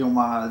 like Tokyo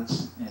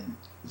mods, and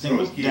the thing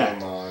was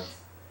decked. Mods.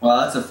 Well,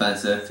 that's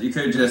offensive. You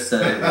could have just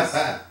said it was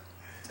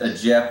a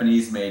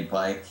Japanese-made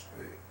bike.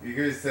 You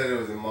could have said it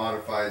was a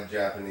modified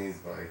Japanese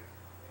bike.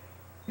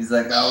 He's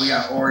like, we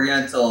got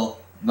Oriental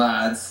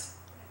mods.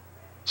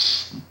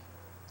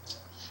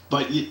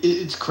 But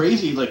it's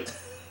crazy, like,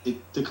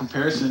 the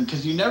comparison,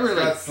 because you never,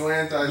 got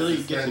slant-eyed really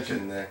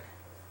suspension, Nick.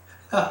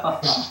 I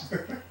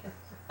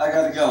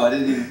gotta go. I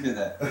didn't even hear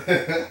that.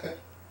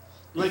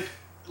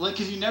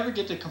 Because you never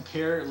get to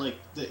compare, like,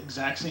 the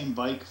exact same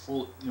bike,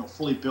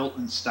 fully built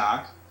in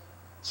stock.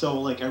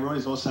 So, like, I rode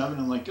his 07,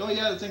 I'm like, oh,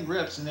 yeah, the thing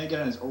rips. And then I got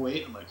on his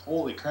 08, I'm like,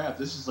 holy crap,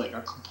 this is, like,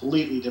 a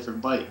completely different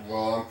bike.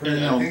 Well, I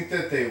think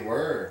that they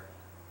were.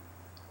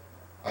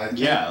 I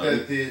think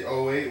that the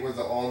 08 was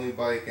an all-new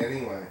bike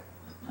anyway.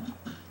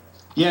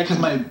 Yeah, because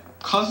my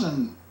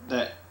cousin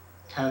that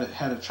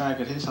had a track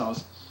at his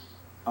house,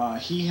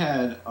 he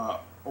had a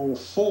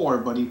 04,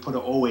 but he put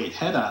an 08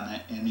 head on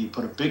it, and he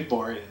put a big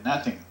bore in it, and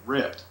that thing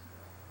ripped.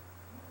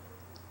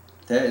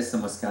 That is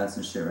some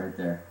Wisconsin shit right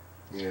there.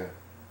 Yeah.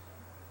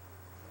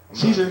 I'm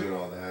Caesar. not doing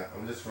all that.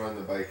 I'm just running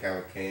the bike how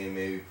it came,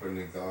 maybe put an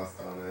exhaust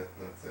on it,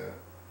 and that's it.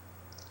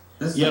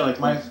 This is like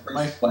my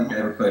first bike I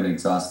ever put an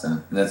exhaust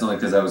on, and that's only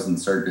because I was in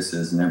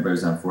circuses and everybody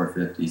was on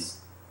 450s.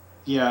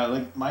 Yeah,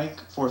 like my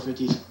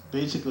 450's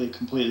basically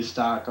completely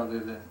stock, other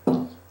than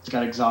it's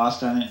got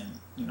exhaust on it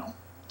and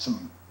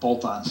some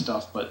bolt-on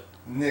stuff. But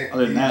Nick,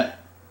 other than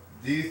that,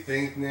 do you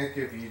think, Nick,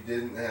 if you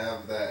didn't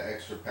have that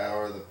extra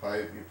power of the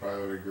pipe, you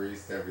probably would have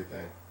greased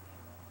everything?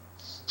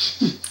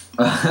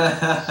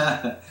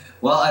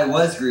 Well, I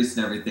was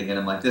greasing everything, and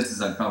I'm like, this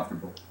is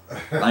uncomfortable.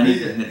 I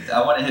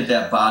want to hit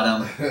that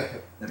bottom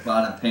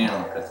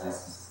panel because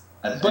this is.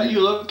 But you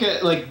look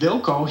at like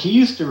Bilko, he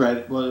used to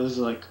ride. Well, it was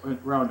like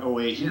around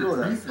 08. He rode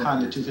a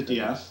Honda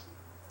 250F.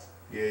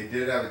 Yeah, he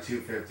did have a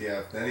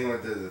 250F. Then he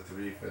went to the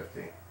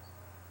 350.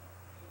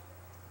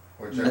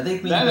 Which I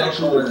think me and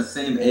Michael were the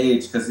same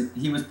age because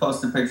he was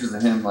posting pictures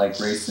of him like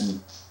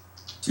racing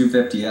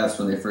 250Fs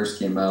when they first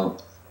came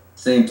out.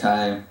 Same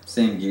time,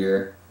 same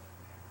gear.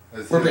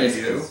 We're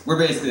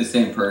basically the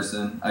same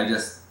person. I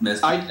just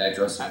missed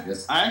nitro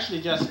circus. I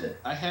actually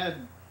I had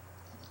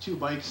 2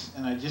 bikes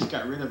and I just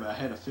got rid of it. I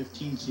had a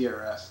 15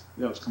 CRF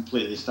that was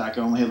completely stock.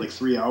 I only had like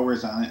 3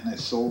 hours on it and I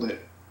sold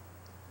it.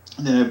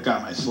 And then I've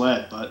got my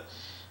sled, but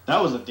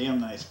that was a damn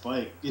nice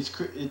bike.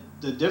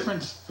 The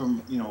difference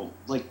from, you know,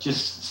 like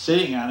just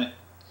sitting on it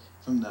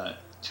from the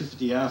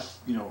 250F,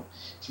 you know,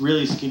 it's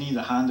really skinny.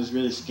 The Honda's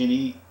really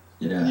skinny.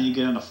 Yeah. And then you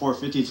get on the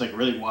 450, it's like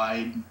really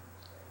wide,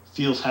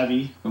 feels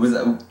heavy. It was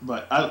a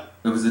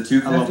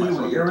 250.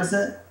 What year was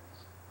it?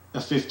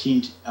 A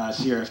 15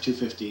 CRF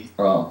 250.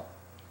 Oh.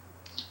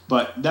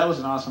 But that was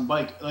an awesome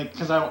bike, like,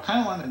 because I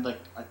kind of wanted like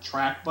a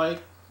track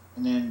bike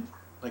and then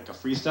like a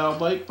freestyle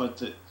bike,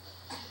 but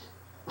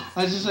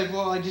I was just like,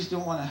 well, I just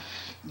don't want to,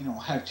 you know,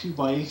 have 2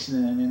 bikes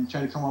and then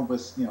try to come up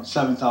with, you know,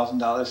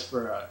 $7,000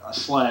 for a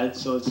sled.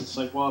 So it's just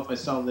like, well, if I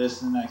sell this,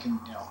 then I can,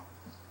 you know,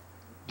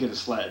 get a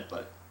sled.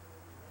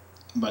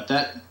 But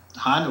that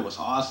Honda was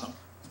awesome.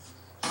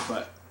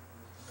 But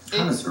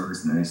Honda's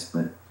always nice,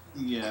 but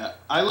yeah,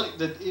 I like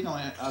that. You know,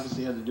 I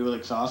obviously had to do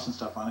exhaust and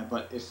stuff on it.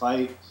 But if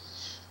I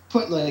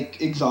put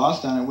like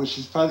exhaust on it, which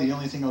is probably the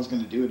only thing I was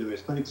going to do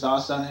is put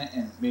exhaust on it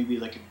and maybe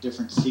like a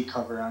different seat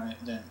cover on it,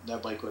 then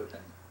that bike would have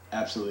been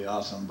absolutely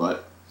awesome.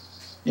 But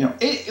you know,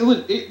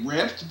 it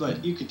ripped,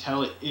 but you could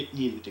tell it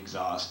needed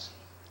exhaust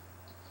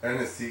and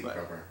a seat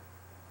cover.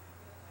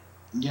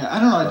 Yeah, I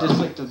don't know. I just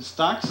like the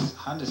stock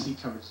Honda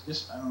seat covers.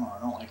 Just I don't know. I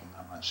don't like them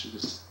that much.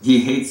 He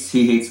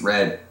hates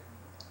red.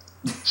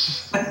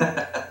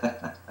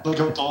 Look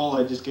at all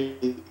I just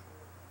gave.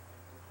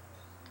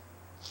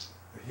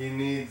 He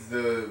needs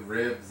the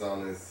ribs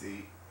on his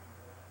seat.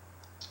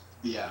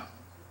 Yeah.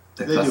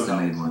 The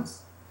custom-made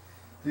ones.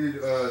 Dude,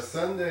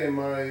 Sunday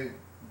my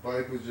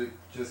bike was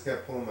just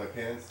kept pulling my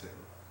pants down.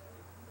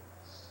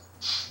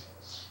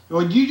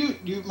 Well,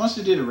 you must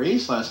have did a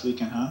race last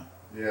weekend, huh?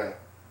 Yeah.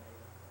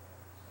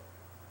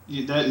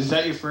 Is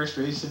that your first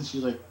race since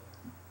you like?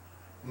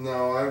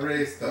 No, I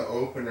raced the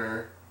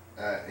opener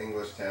at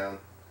Englishtown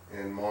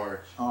in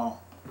March. Oh.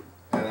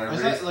 And I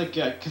raced, that like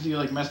because you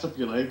like messed up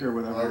your leg or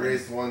whatever? I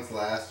raced once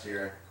last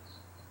year.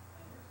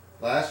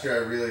 Last year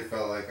I really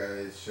felt like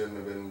I shouldn't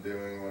have been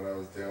doing what I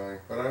was doing,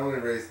 but I only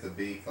raced the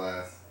B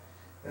class.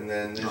 And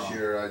then this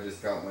year I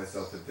just got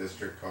myself a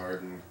district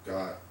card and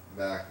got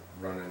back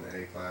running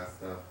A class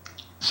stuff.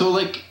 So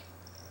like,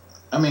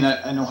 I mean,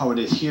 I know how it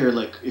is here.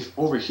 Like, if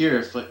over here,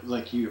 if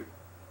like you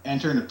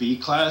enter in a B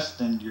class,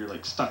 then you're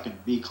like stuck in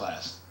B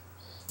class.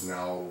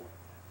 No,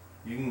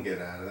 you can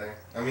get out of there.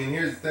 I mean,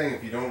 here's the thing: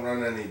 if you don't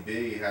run any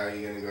B, how are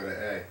you gonna go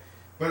to A?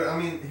 But I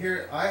mean,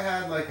 here I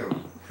had like a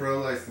pro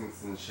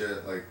license and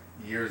shit like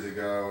years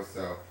ago.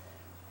 So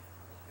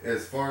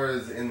as far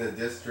as in the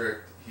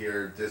district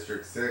here,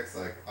 District 6,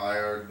 like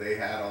they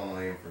had all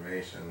my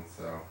information.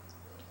 So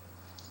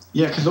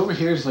yeah, because over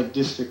here is like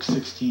District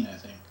 16, I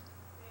think.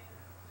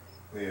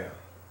 Yeah.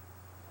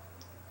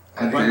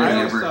 I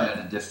never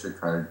had a district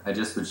card. I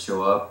just would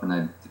show up,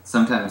 and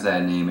sometimes I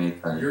had an AMA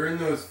card. You're in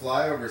those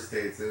flyover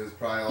states. It was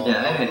probably all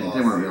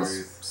they weren't real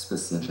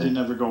specific. They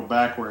never go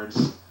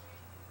backwards.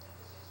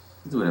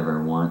 Do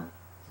whatever I want.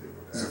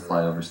 It's a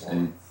flyover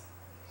state.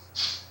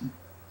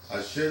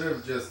 I should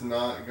have just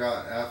not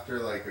got, after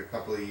like a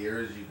couple of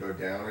years, you go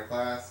down a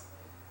class.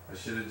 I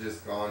should have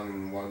just gone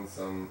and won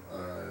some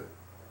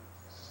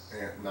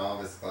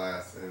novice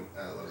class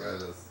at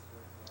Loretta's.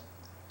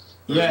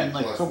 Yeah, in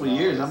like a couple of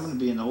years, I'm going to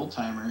be an old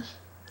timer,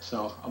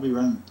 so I'll be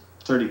running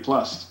 30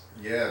 plus.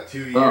 Yeah,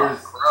 2 years.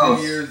 2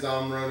 years,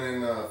 I'm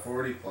running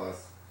 40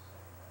 plus.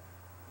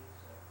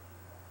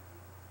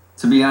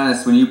 To be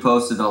honest, when you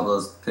posted all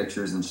those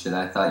pictures and shit,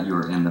 I thought you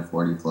were in the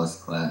 40 plus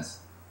class.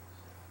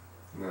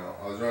 No,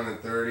 I was running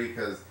 30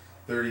 because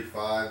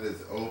 35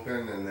 is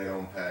open and they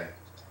don't pay.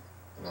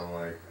 And I'm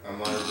like, I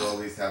might as well at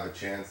least have a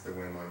chance to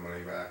win my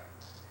money back.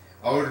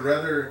 I would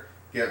rather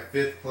get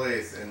 5th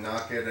place and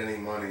not get any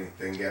money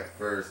than get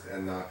 1st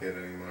and not get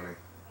any money.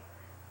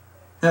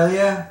 Hell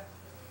yeah.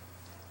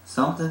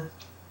 Something.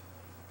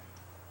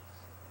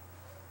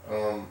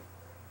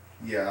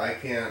 Yeah, I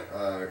can't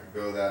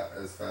go that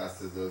as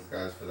fast as those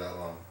guys for that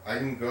long. I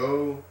can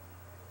go,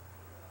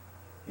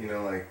 you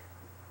know, like,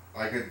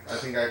 I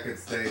think I could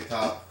stay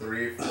top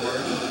 3, 4,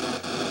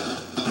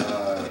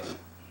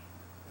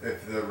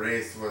 if the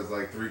race was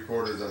like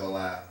 3/4 of a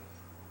lap.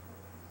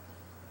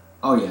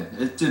 Oh yeah,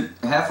 dude,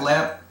 half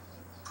lap,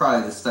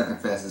 probably the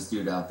second fastest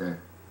dude out there.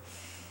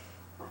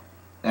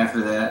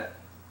 After that,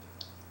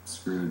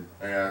 screwed.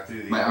 Yeah,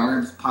 my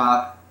arms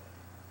pop.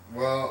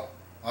 Well,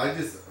 I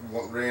just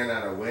ran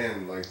out of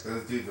wind. Like,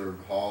 those dudes are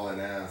hauling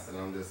ass, and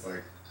I'm just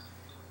like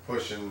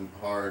pushing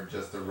hard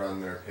just to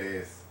run their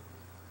pace.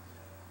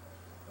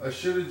 I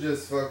should have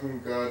just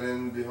fucking got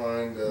in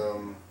behind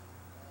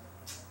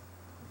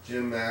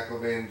Jim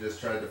McElvain and just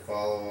tried to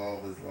follow all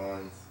of his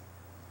lines.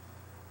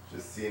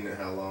 Just seeing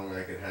how long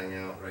I could hang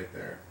out right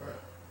there, but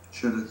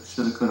Shoulda,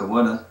 coulda,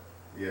 woulda.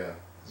 Yeah,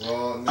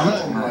 Well,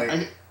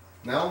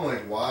 now I'm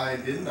like, why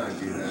didn't I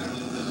do that? I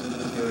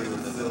feel like it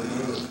was a silly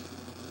move.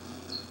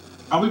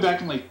 I'll be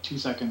back in like 2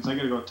 seconds. I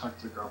gotta go talk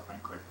to the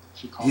girlfriend quick.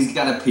 She called. He's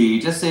got to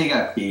pee. Just say you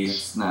got to pee.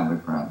 It's not a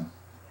big problem.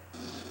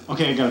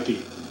 Okay, I gotta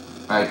pee.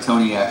 All right,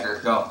 Tony Acker,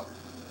 go.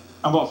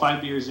 I'm about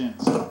 5 beers in.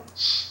 So.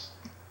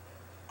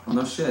 Well,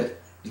 no shit.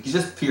 You can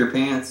just pee your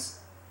pants.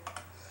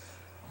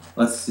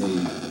 Let's see.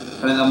 And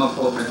then I'm gonna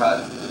pull up your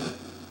HUD.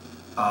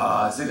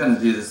 Is it gonna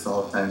do this the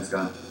whole time it's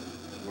gone?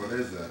 What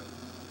is that?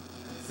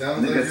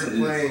 Sounds like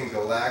you're playing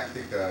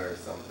Galactica or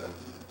something.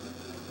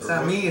 It's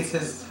not me, it's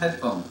his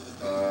headphones.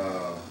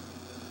 Oh.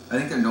 I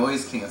think they're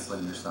noise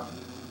canceling or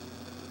something.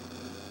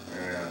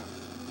 Yeah.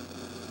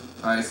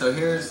 Alright, so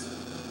here's,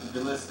 if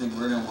you're listening,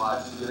 we're gonna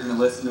watch, you're gonna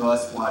listen to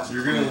us watch.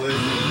 You're gonna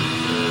listen to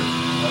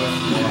us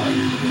watch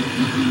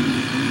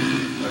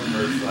my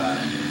first lap.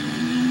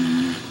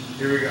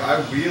 Here we go.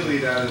 I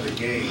wheelied out of the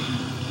gate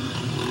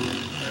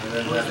and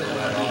then had to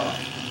let off.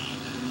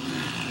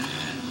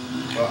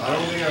 But I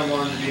don't think I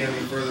wanted to be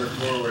any further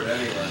forward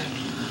anyway.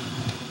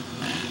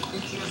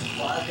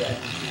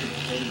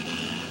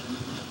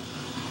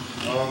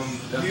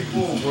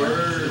 People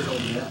were.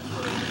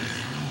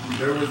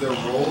 There was a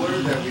roller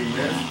that we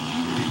missed.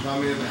 If you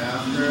come in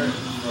after it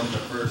from the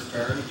first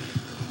turn.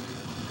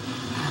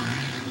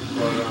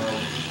 But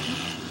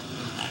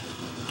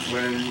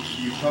when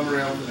you come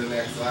around for the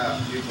next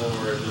lap, people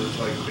were, it was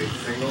like a big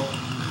single.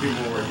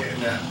 People were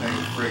hitting that thing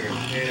friggin'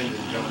 pinned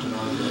and jumping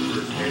onto the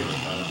first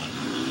tabletop.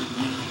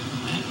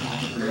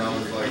 And I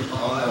was like,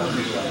 oh, no,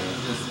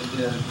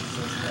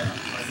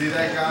 see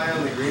that guy on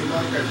the green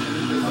bike? I should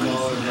have just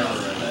followed him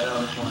right.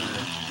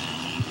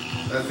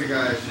 That's the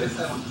guy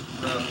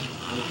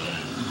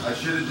I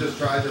should have just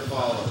tried to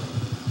follow.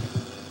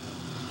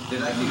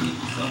 Did I give you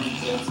so many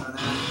tips on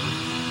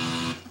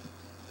that?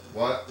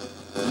 What?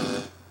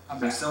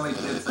 There's so many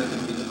tips I can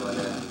give you on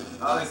that.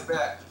 Oh, he's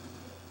back.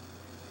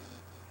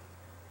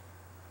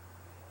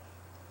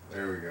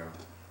 There we go.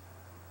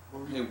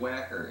 Hey,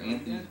 Whacker,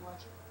 Anthony.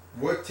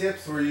 What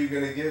tips were you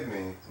going to give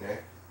me,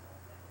 Nick?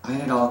 I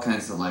had all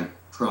kinds of like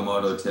pro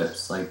moto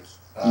tips, like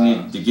you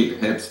need to get your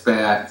hips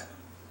back,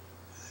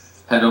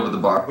 head over the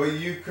bar. But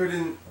you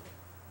couldn't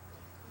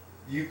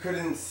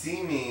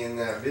see me in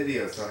that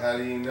video, so how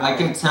do you know? I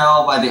can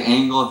tell by the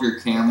angle of your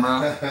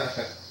camera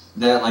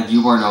that like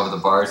you weren't over the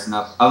bars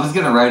enough. I was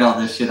gonna write all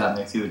this shit on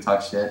there too and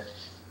talk shit,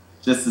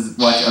 just to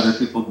watch other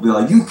people be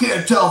like, you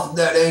can't tell from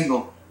that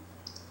angle.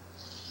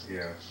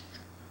 Yeah.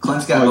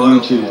 Clint's got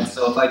moto,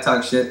 so if I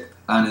talk shit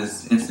on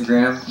his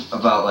Instagram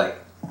about like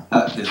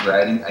his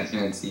riding, I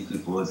guarantee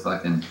people would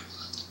fucking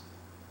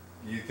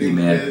be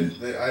mad.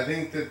 I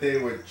think that they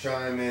would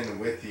chime in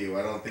with you.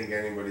 I don't think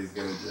anybody's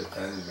gonna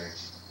defend me.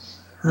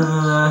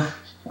 I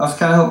was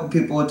kind of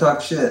hoping people would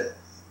talk shit.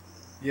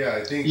 Yeah,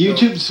 I think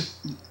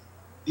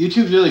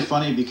YouTube's really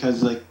funny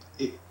because like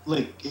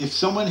if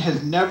someone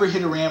has never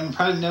hit a ramp,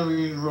 probably never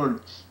even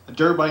rode a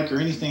dirt bike or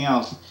anything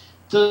else,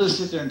 they'll just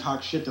sit there and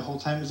talk shit the whole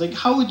time. It's like,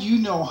 how would you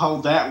know how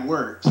that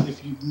works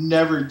if you've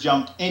never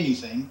jumped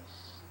anything?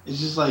 It's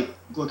just like,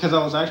 because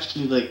I was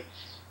actually like,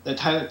 that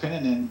Tyler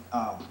Pennon,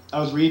 I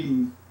was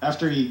reading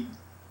after he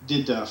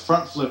did the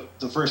front flip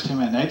the first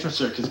time at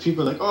FMXer, because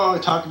people are like, oh,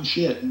 talking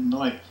shit. And they're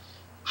like,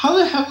 how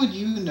the hell would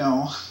you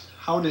know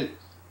how to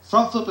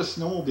front flip a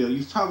snowmobile?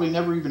 You've probably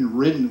never even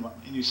ridden one,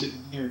 and you're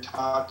sitting here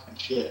talking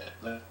shit.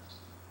 Like,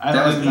 I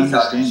don't even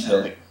understand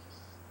that. Like,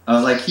 I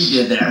was like, he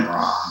did that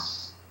wrong.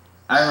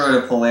 I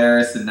rode a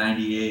Polaris in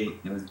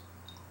 '98.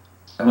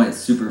 I went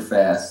super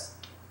fast.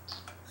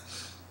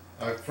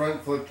 I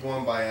front flipped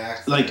one by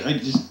accident. Like, I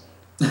just...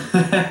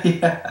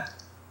 Yeah.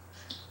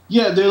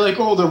 Yeah, they're like,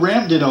 oh, the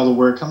ramp did all the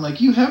work. I'm like,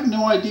 you have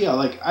no idea.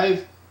 Like,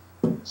 I've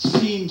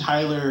seen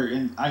Tyler,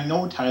 and I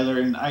know Tyler,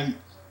 and I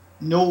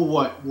know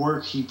what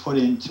work he put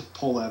in to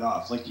pull that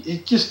off. Like,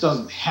 it just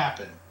doesn't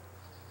happen.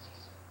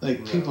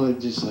 Like, people are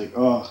just like,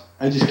 oh,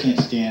 I just can't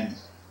stand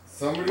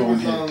somebody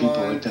was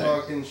online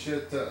talking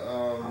shit to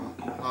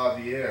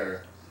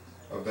Javier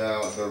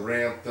about the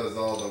ramp does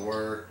all the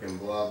work and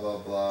blah, blah,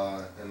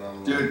 blah. And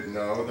I'm like,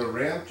 no, the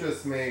ramp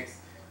just makes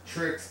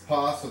tricks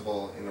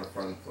possible in a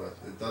front flip.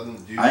 It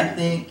doesn't do. I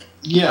think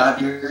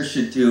Javier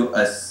should do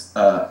a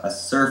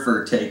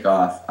surfer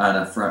takeoff on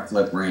a front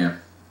flip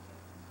ramp.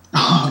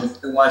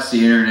 Just to watch the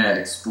internet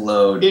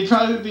explode. It'd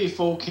probably be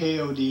full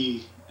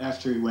KOD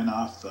after he went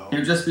off, though. It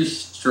would just be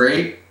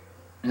straight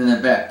and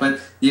then back. But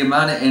the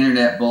amount of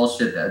internet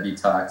bullshit that would be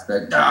talked,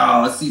 like,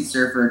 no, seat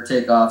surfer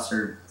takeoffs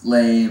are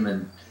lame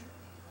and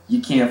you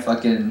can't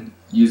fucking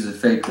use a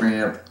fake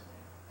ramp.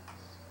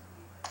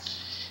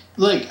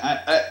 Like,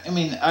 I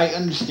mean, I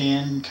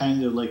understand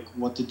kind of, like,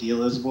 what the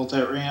deal is about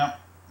that ramp.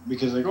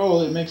 Because, like,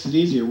 oh, it makes it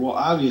easier. Well,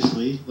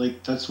 obviously,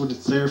 like, that's what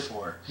it's there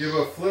for. Yeah,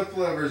 but flip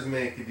levers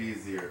make it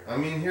easier. I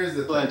mean, here's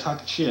the thing. I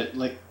talk shit,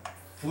 like...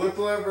 Flip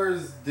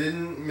levers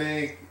didn't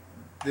make...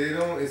 They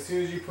don't... As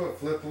soon as you put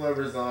flip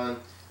levers on,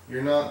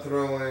 you're not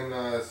throwing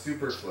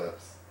super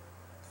flips.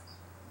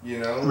 You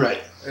know?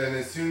 Right. And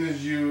as soon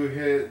as you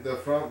hit the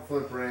front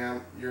flip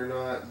ramp, you're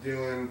not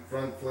doing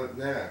front flip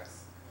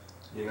necks.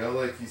 You know,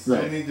 like, you still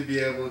Right. need to be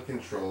able to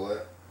control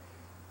it.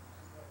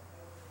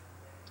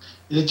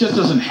 It just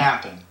doesn't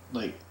happen,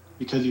 like,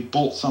 because you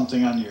bolt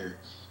something on your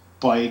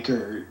bike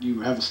or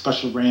you have a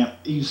special ramp.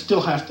 You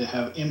still have to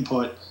have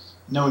input,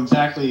 know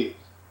exactly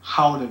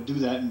how to do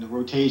that in the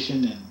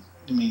rotation, and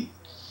I mean,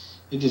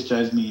 it just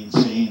drives me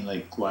insane,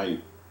 like, why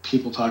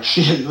people talk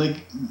shit.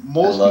 Like,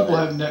 most people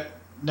have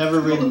never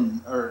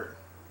ridden, or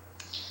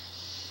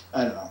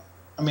I don't know.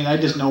 I mean, I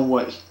just know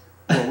what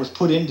was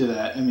put into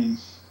that. I mean,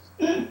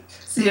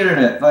 it's the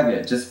internet. Fuck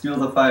it. Just fuel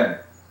the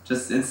fire.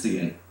 Just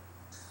instigate.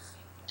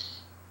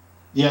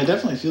 yeah, it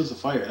definitely feels the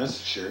fire. That's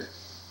for sure.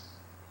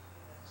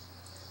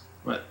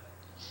 But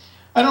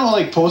I don't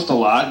like post a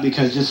lot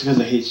because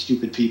I hate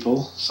stupid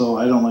people. So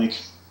I don't like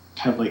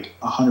have like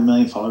 100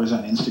 million followers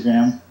on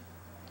Instagram.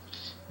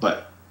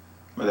 But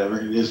whatever,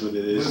 it is what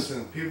it is.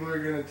 Listen, people are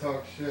gonna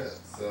talk shit,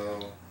 so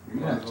you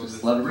might as well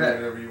just let it do rip.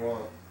 whatever you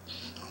want.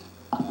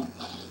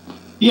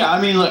 Yeah,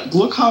 I mean,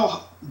 look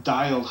how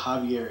dialed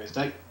Javier is.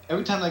 That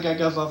every time that guy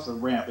goes off the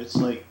ramp, it's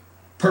like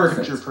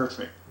perfect. Picture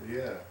perfect.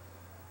 Yeah.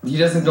 He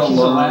doesn't go He's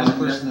long. the last He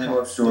person doesn't go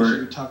up that short.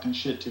 should be talking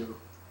shit to.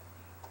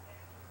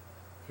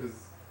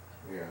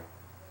 Yeah.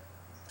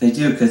 They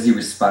do because he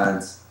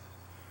responds.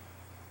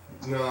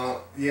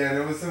 No, yeah, and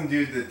there was some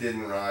dude that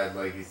didn't ride,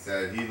 like he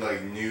said. He,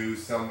 like, knew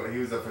somebody. He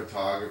was a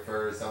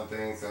photographer or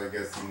something, so I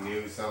guess he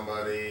knew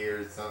somebody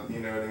or something.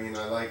 You know what I mean?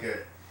 I like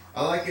it.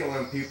 I like it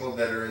when people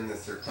that are in the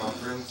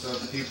circumference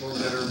of people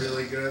that are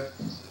really good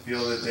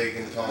feel that they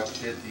can talk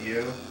shit to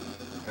you.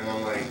 And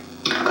I'm like,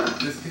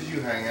 just because you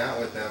hang out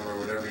with them or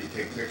whatever, you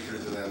take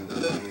pictures of them,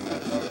 doesn't mean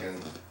that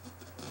fucking...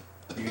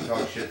 You can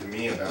talk shit to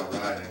me about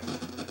riding.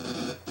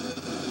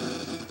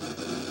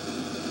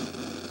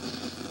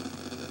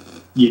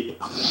 Yeah. You're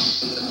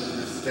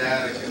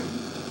staticking.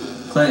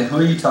 Clint, who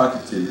are you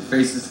talking to? Your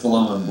face is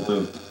glowing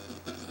blue.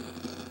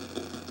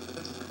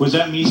 Was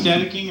that me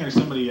staticking or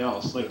somebody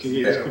else? Like, That's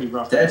it's you. pretty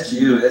rough. That's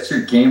you. That's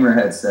your gamer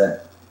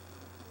headset.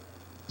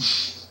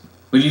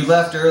 When you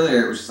left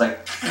earlier, it was just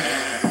like...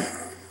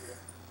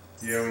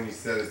 Yeah, when you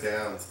set it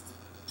down.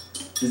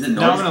 Is it noise?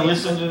 Now I'm gonna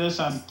listen to this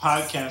on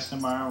podcast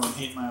tomorrow and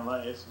hate my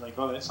life. Like,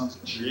 oh, that sounds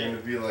like shit. You're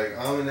gonna be like,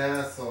 I'm an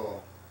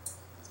asshole.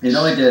 It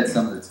only did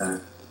some of the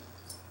time.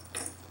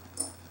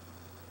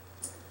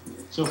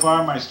 So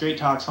far, my straight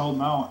talks hold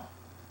out.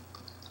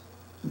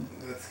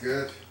 That's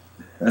good.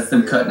 That's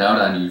them cutting out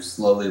on you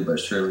slowly but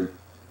surely.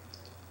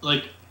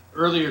 Like,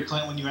 earlier,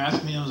 Clint, when you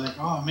asked me, I was like,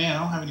 oh, man, I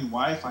don't have any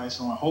Wi-Fi,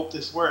 so I hope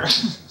this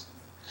works.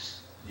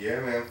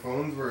 Yeah, man,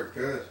 phones work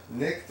good.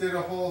 Nick did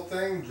a whole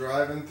thing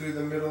driving through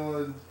the middle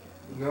of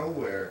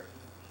nowhere.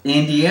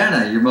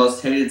 Indiana, your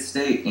most hated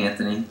state,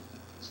 Anthony.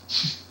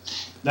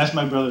 That's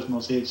my brother's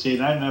most hated state.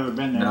 I've never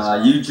been there.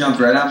 Nah, you jumped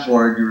right on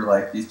board. You were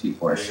like, these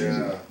people are shit.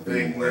 Yeah,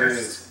 fake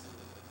news.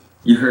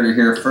 You heard it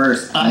here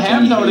first. I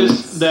have Anthony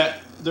noticed hates- that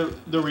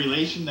the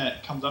relation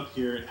that comes up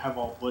here have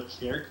all butch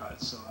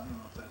haircuts, so I don't know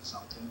if that's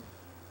something.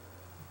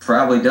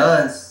 Probably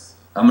does.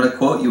 I'm going to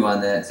quote you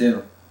on that,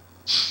 too.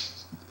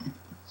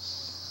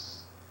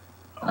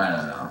 I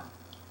don't know.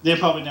 They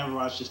probably never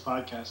watched this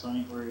podcast, so I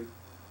ain't worried.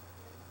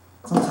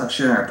 Don't talk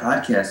shit on our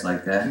podcast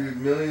like that. Dude,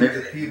 millions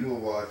of people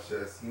watch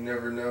this. You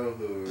never know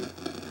who.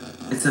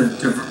 It's a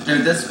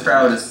dude. This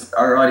crowd is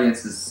our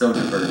audience is so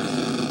diverse.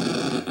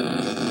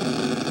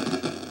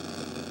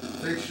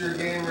 Fix your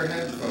gamer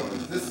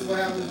headphones. This is what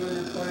happens when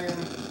you're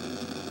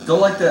playing. Go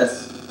like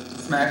this.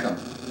 Smack them.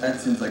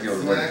 That seems like it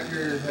would work. Smack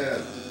your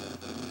head.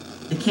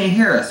 He can't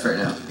hear us right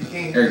now. You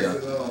can't There hear you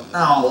us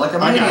at all. Oh, like a I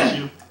got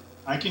man. you.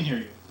 I can hear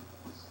you.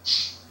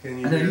 Can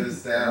you hear the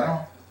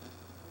static?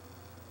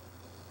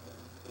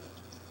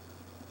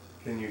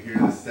 Can you hear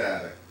the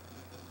static?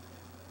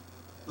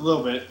 A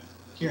little bit,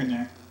 here and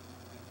there.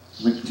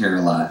 We can hear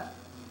a lot.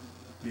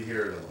 You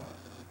hear it a lot.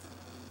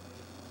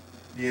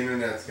 The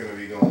internet's gonna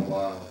be going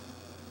wild.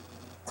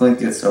 Clint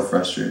gets so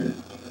frustrated.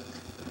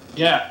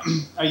 Yeah,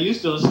 I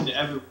used to listen to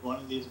every one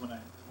of these when I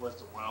was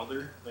a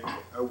welder. Like,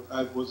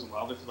 I was a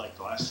welder for like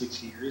the last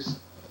 6 years.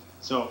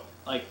 So,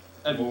 like,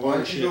 I'd Well, why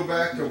don't you go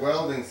back to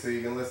welding so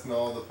you can listen to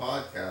all the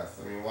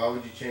podcasts? I mean, why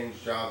would you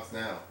change jobs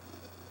now?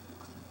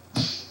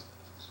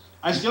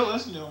 I still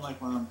listen to them like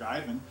when I'm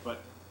driving,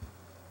 but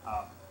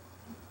I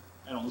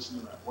don't listen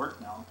to them at work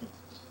now because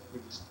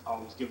we're just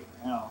always giving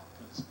them hell.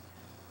 'Cause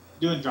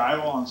doing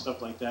drywall and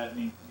stuff like that, I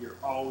mean, you're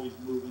always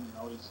moving and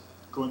always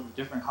going to a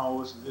different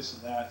house and this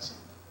and that. So,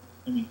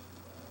 I mean,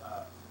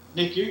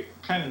 Nick, you're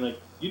kind of like,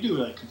 you do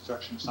like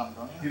construction or something,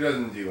 don't you? He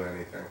doesn't do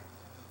anything.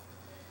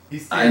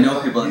 I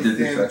know people that do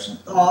construction.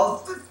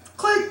 Oh,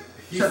 Clint!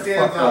 He Shut the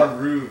stands fuck up. on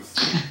roofs.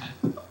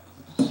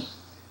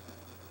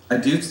 I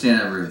do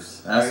stand on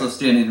roofs. I also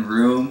stand in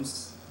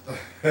rooms.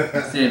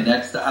 I stand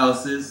next to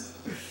houses.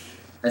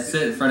 I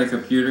sit in front of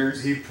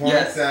computers. He points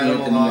yes, at them a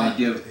Anthony, lot. I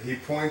do. He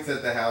points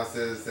at the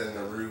houses and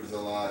the roofs a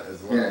lot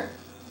as well. Here.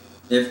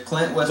 If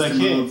Clint was It's to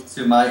like, hey. move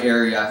to my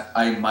area,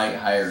 I might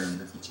hire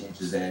him if he changed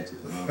his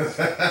attitude. Never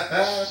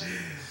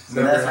that's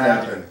what I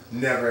happened.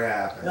 Never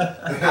happened.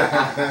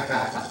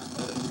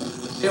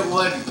 It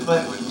would,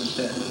 but would be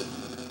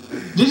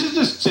This is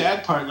the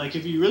sad part. Like,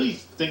 if you really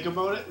think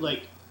about it,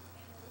 like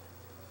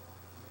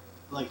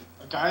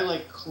a guy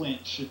like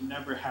Clint should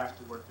never have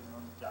to work a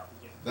normal job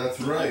again. That's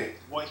right. Like,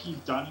 what he's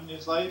done in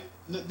his life.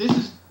 This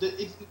is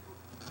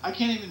I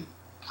can't even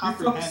comprehend.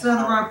 You're focused on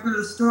the wrong part of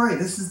the story.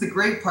 This is the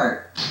great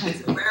part.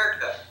 It's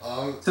America.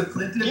 So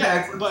Clint did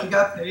backflips. He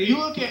got paid. You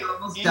look at he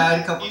almost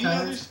died a couple any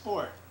times. other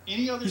sport.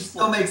 Any other he sport.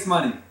 still makes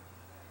money.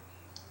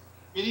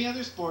 Any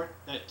other sport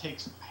that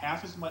takes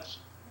half as much,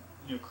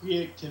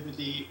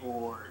 creativity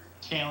or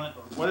talent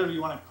or whatever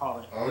you want to call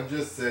it. I would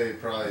just say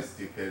probably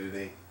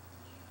stupidity.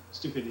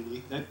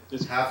 Stupidity.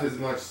 That's half as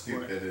much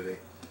stupidity.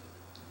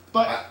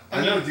 But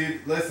I know,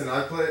 dude. Listen,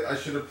 I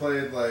should have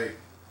played like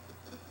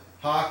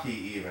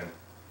hockey even.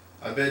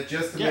 I bet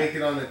just to make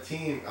it on a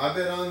team. I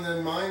bet on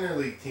the minor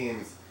league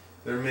teams,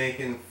 they're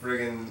making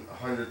friggin'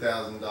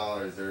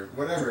 $100,000 or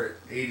whatever,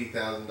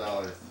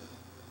 $80,000.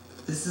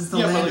 This is the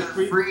land of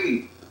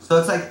free. So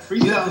it's like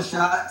you have a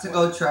shot to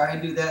go try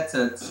and do that,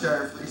 to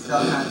start a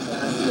freestyle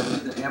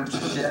contest, to do the amateur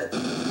shit.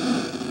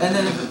 And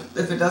then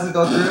if it doesn't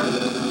go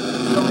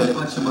through, you don't get a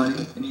bunch of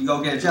money and you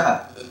go get a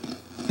job.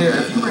 Here,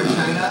 if you were in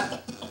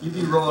China, you'd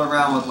be rolling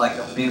around with like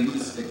a bamboo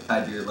stick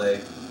tied to your leg.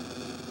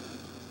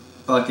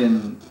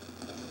 Fucking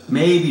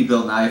maybe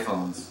building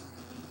iPhones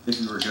if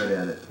you were good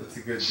at it. That's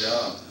a good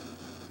job.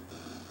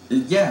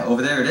 Yeah,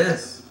 over there it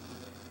is.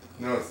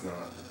 No, it's not.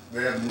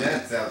 They have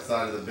nets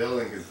outside of the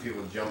building because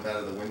people jump out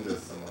of the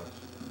windows so much.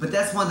 But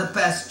that's one of the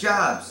best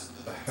jobs.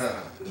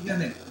 You got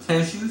any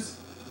tennis shoes?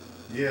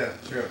 Yeah,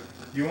 true.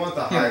 You want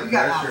the high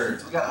pressure.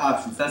 Options. We got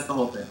options. That's the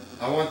whole thing.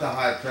 I want the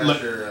high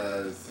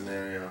pressure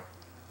scenario.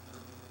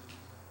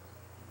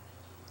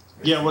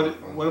 Yeah.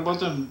 What about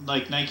them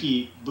like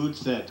Nike boots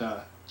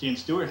that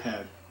James Stewart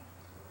had?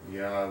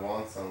 Yeah, I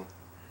want some.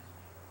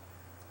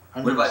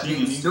 What about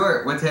James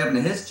Stewart? What's happened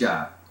to his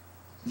job?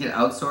 You get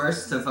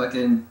outsourced to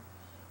fucking.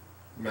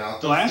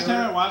 The last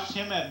time I watched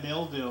him at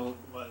Millville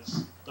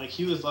was like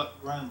he was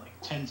running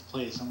like 10th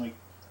place. I'm like,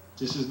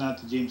 this is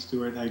not the James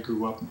Stewart I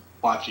grew up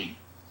watching.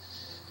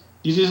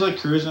 He's just like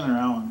cruising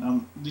around.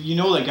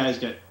 That guy's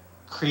got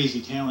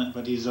crazy talent,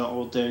 but he's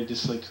out there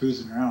just like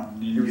cruising around.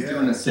 And he was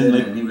doing a sin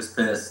and he was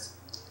pissed.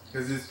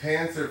 Because his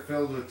pants are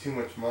filled with too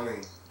much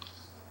money.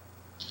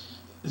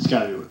 It's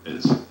gotta be what it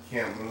is.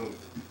 Can't move.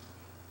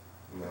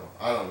 No,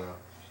 I don't know.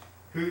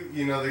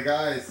 The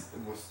guys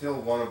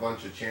still won a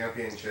bunch of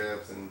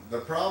championships, and the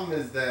problem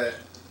is that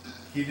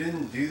he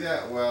didn't do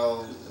that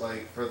well,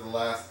 like, for the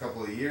last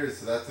couple of years,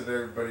 so that's what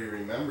everybody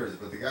remembers,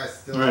 but the guy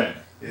still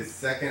is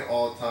second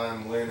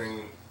all-time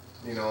winning,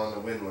 on the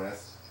win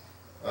list.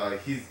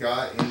 He's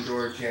got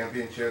indoor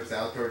championships,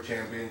 outdoor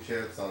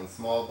championships on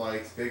small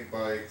bikes, big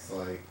bikes,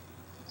 like...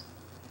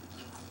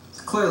 It's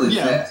clearly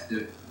fast,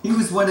 dude. He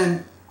was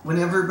winning, when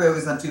everybody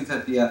was on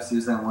 250Fs, he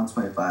was on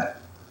 125.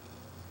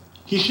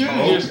 He should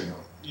have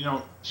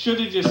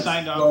should have just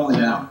signed up and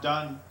said, I'm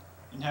done,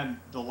 and had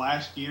the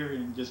last year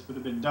and just would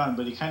have been done.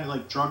 But he kind of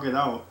like drug it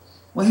out.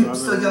 Well, he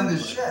was still young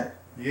as shit.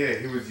 Yeah,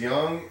 he was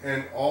young,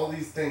 and all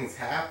these things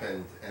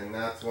happened, and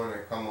that's when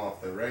it come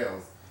off the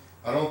rails.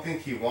 I don't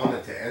think he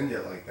wanted to end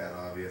it like that,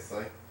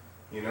 obviously.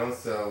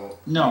 So...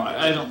 No,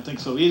 I don't think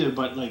so either,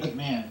 but, like,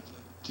 man...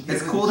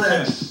 It's cool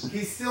that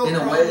he's still in a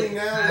probably way,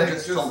 now, like,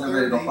 just told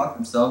everybody to go fuck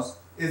themselves.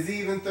 Is he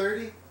even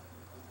 30?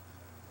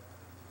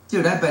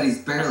 Dude, I bet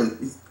he's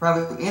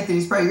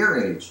probably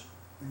your age.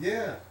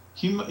 Yeah.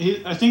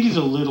 I think he's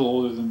a little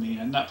older than me,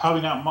 and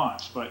probably not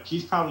much, but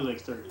he's probably like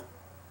 30.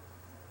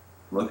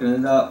 Looking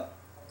it up.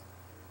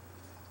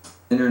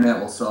 Internet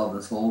will solve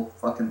this whole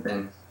fucking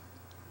thing.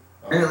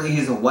 Oh. Apparently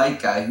he's a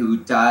white guy who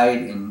died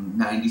in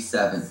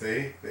 97.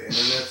 See? The internet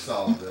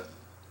solved it.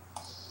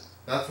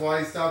 That's why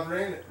he stopped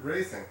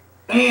racing.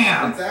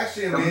 Damn! It's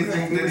actually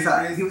amazing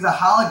that he was a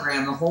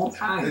hologram the whole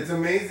time. It's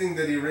amazing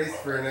that he raced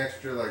for an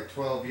extra,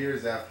 12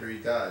 years after he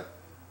died.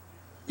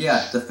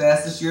 Yeah, the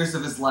fastest years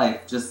of his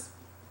life. Just...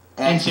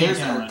 And here's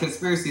a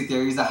conspiracy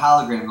theory. He's a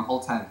hologram the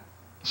whole time.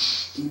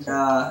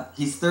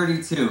 He's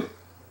 32.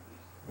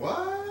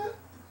 What?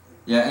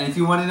 Yeah, and if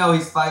you want to know,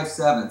 he's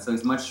 5'7", so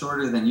he's much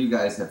shorter than you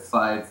guys at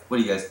 5... What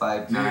are you guys,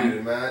 5'9"?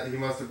 Dude, Matt, he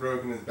must have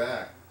broken his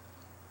back.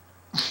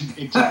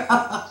 Exactly.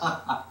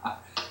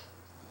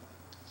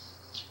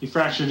 He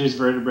fractured his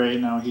vertebrae,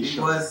 and now he's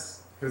short.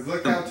 Because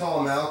look how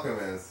tall Malcolm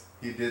is.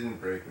 He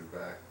didn't break his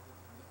back.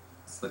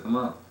 Let's look him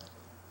up.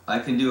 I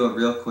can do a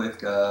real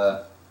quick...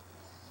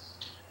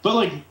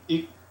 But,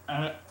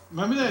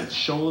 remember that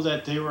show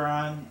that they were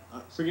on?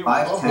 I forget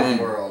what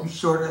 5'10". He's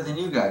shorter than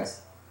you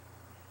guys.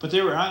 But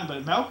they were on,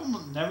 but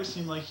Malcolm never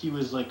seemed like he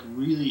was,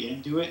 really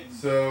into it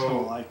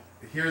until,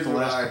 here's the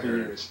what last I couple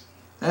heard. years.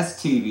 That's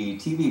TV.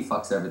 TV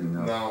fucks everything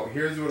up. No,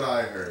 here's what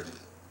I heard.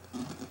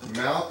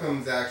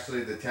 Malcolm's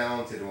actually the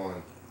talented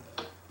one.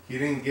 He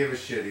didn't give a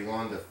shit. He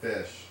wanted to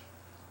fish.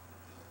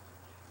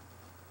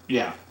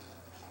 Yeah.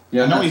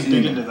 Yeah, I know he's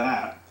big into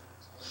that.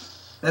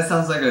 That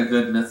sounds like a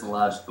good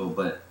mythological,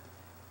 but...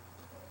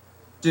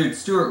 Dude,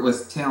 Stewart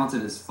was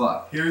talented as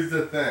fuck. Here's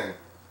the thing.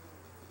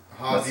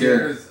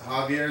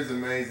 Javier's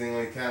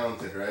amazingly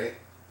talented, right?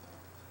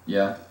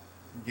 Yeah.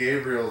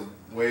 Gabriel's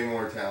way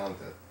more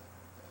talented.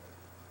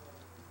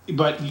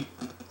 But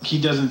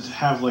he doesn't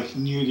have like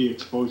near the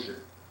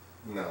exposure.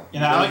 No.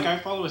 And I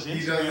follow his Instagram.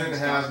 He doesn't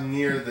have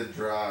near the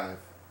drive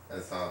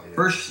as Javier.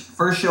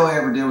 First show I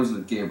ever did was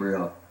with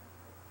Gabriel.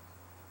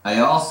 I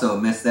also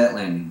missed that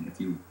landing.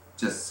 If you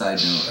just side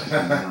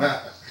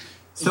note.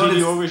 So did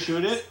you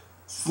overshoot it?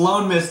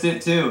 Sloan missed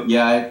it too.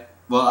 Yeah.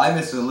 I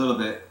missed it a little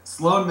bit.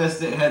 Sloan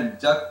missed it. Had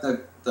ducked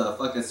the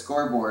fucking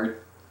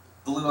scoreboard.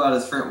 Blew out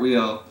his front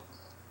wheel.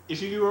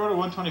 If you rode a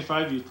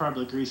 125, you'd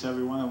probably grease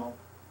every one of them.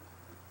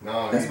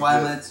 No. That's why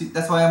I'm at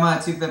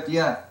 250F.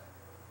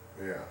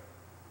 Yeah.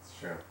 It's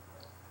true.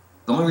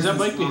 The only Is that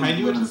reason bike behind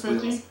you a Sloan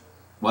 250?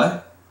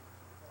 What?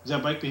 Is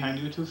that bike behind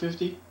you a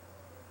 250?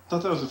 I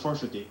thought that was a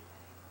 450.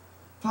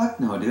 Fuck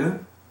no,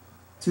 dude.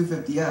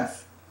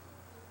 250F.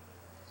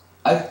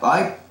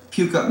 I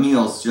puke up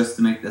meals just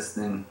to make this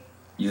thing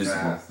usable.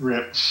 Fast.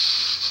 Rip.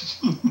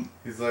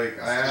 He's like,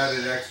 I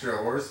added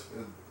extra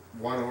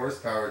 1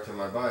 horsepower to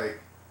my bike.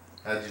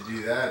 How'd you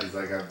do that? He's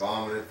like, I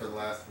vomited for the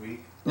last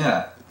week.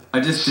 Yeah. I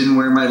just didn't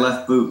wear my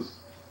left boot.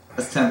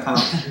 That's 10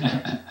 pounds.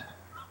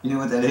 You know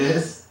what that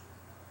is?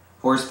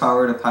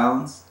 Horsepower to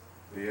pounds?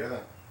 Yeah.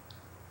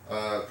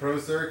 Pro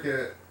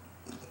Circuit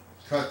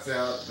cuts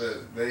out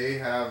they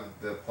have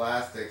the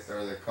plastics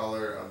are the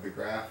color of the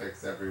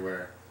graphics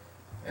everywhere.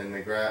 And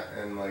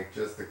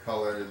just the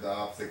color, the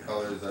opposite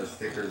colors are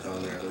stickers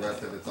on there. The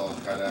rest of it's all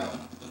cut out.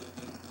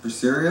 For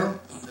cereal?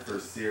 For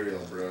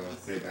cereal, bro.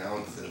 Save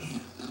ounces.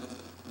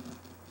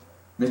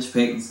 Mitch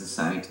Payton's a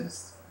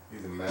scientist.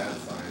 He's a mad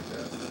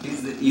scientist.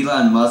 He's the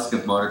Elon Musk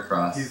of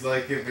motocross. He's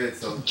like, if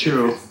it's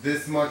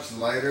this much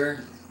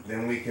lighter,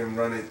 then we can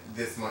run it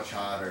this much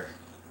hotter.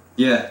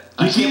 Yeah.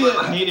 You see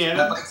that Nate Adams?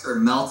 My bikes are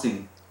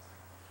melting.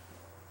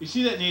 You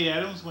see that Nate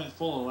Adams went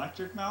full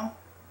electric now?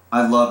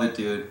 I love it,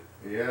 dude.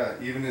 Yeah,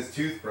 even his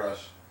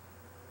toothbrush.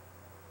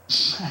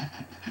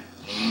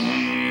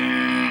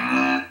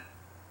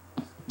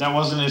 That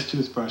wasn't his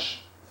toothbrush.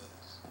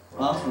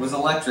 Well, it was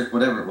electric,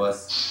 whatever it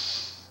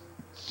was.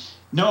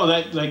 No,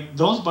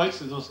 those bikes,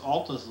 those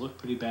Altas look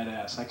pretty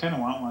badass. I kind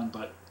of want one,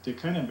 but they're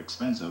kind of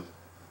expensive.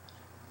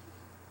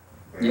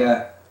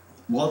 Yeah.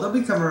 Well, they'll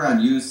be coming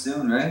around used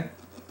soon, right?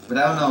 But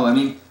I don't know. I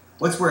mean,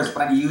 what's worse,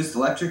 buying a used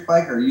electric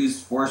bike or a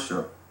used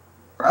four-stroke?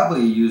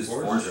 Probably a used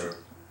four-stroke.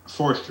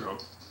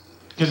 Four-stroke.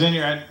 Because then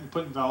you're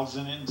putting valves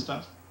in it and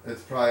stuff.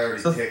 It's probably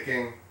already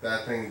ticking.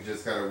 That thing's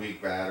just got a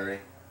weak battery.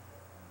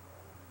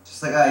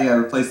 Just like, yeah,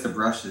 replace the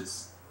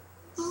brushes.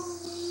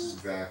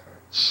 Exactly.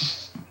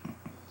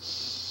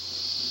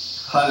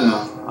 I don't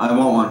know. I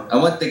want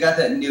one. They got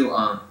that new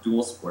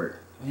dual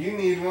sport. You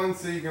need one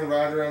so you can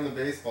ride around the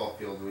baseball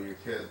field with your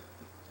kid.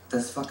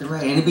 That's fucking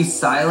right. And it'd be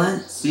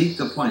silent. See,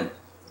 good point.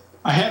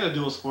 I had a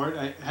dual sport.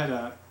 I had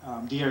a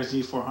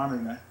DRZ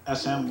 400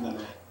 SM that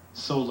I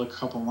sold a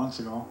couple months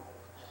ago.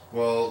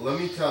 Well, let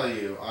me tell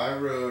you, I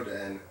rode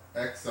an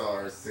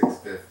XR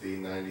 650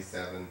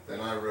 97.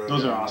 Then I rode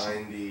a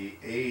awesome.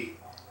 98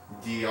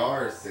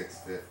 DR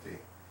 650.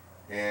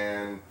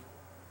 And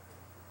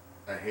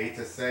I hate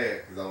to say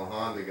it because I'm a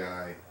Honda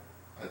guy.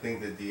 I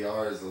think the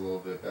DR is a little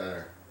bit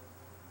better.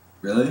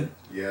 Really?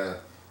 Yeah.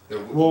 There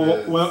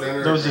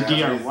was a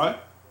DR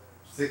what?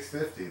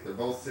 650. They're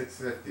both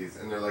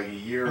 650s, and they're like a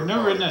year I've apart.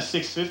 never ridden a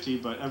 650,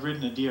 but I've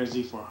ridden a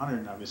DRZ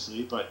 400,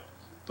 obviously. But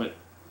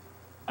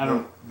I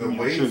don't.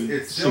 Weight, sure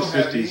it's still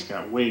heavy. 650's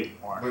got way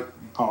more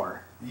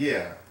power.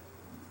 Yeah,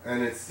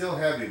 and it's still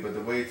heavy, but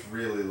the weight's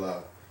really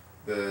low.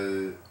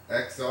 The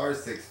XR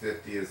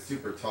 650 is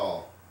super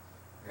tall,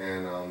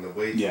 and the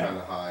weight's kind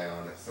of high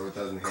on it, so it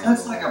doesn't handle.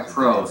 That's like a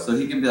pro, so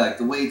he can be like,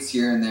 the weight's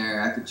here and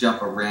there. I could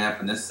jump a ramp,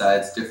 and this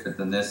side's different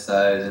than this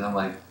side, and I'm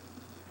like,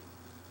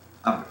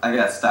 I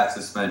got stock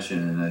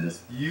suspension, and I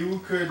just. You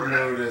could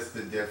notice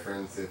the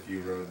difference if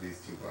you rode these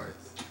two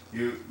bikes.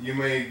 You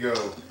may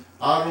go,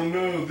 I don't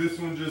know, this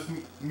one just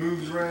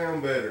moves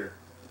around better.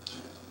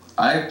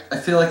 I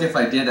feel like if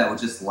I did, I would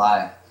just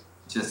lie.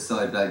 Just so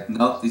I'd be like,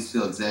 nope, these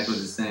feel exactly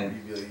the same.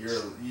 You'd be like,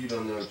 you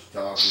don't know what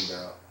you're talking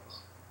about.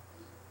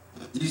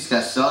 You just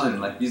got southern,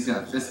 like he's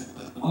gonna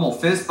I'm gonna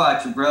fist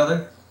fight you,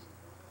 brother.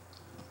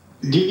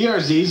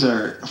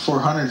 DRZs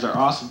 400s are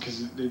awesome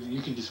because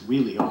you can just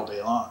wheelie all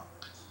day long.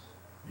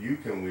 You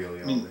can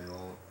wheelie all day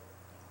long.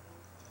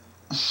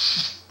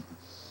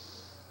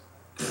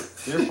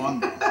 They're fun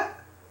though.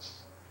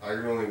 I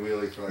can only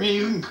wheelie for like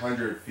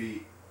 100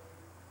 feet.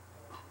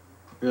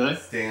 Really?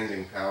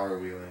 Standing power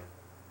wheeling.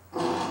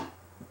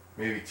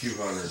 Maybe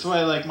 200. That's why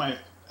I like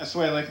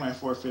my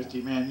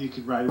 450, man. You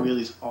could ride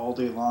wheelies all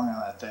day long on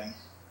that thing.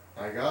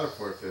 I got a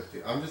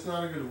 450. I'm just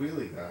not a good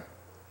wheelie guy.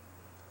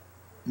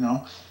 You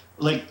know?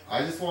 Like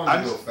I just want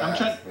to go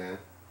fast, man.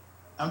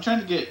 I'm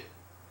trying to get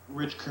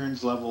Rich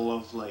Kern's level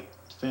of like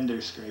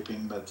fender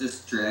scraping, but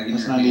just dragging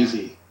it's not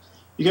easy.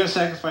 You gotta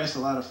sacrifice a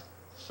lot of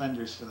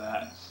fenders for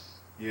that.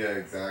 Yeah,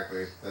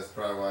 exactly. That's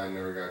probably why I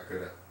never got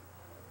good at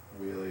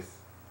wheelies.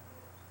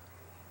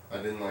 I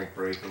didn't like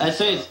braking. I'd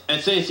say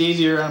it's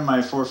easier on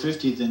my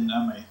 450 than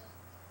on my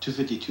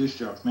 252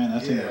 stroke. Man,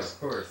 that thing was. Of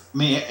course. I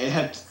mean, it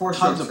had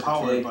tons of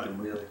power, but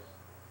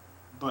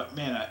but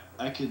man,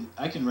 I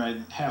can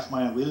ride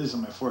half-mile wheelies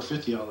on my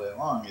 450 all day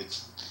long.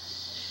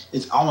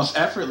 It's almost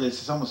effortless.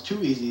 It's almost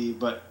too easy.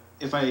 But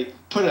if I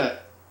put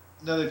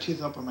another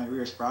tooth up on my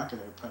rear sprocket,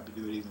 I'd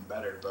probably do it even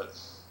better. But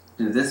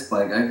dude, this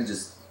bike, I could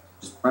just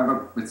rev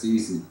up. It's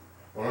easy.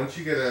 Why don't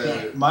you get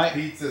a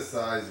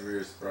pizza-sized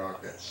rear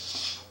sprocket?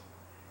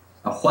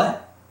 A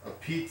what? A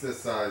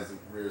pizza-sized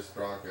rear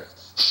sprocket.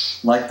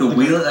 Like the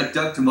wheel, like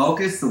Doug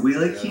Tomokas, the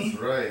wheelie key?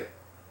 That's right.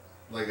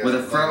 With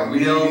a front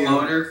wheel medium,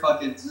 motor,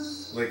 fucking.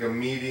 Like a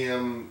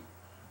medium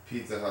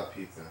Pizza Hut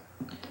pizza.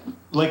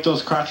 Like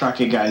those crotch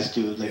rocket guys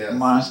do, like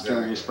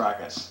monster rear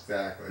sprockets.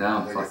 Exactly.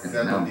 Now like fucking, a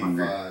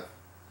 75.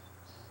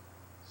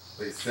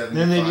 Like 75.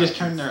 Then they just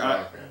turn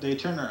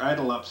their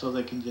idle up so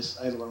they can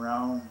just idle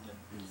around.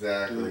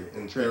 Exactly.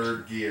 In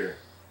third gear.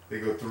 They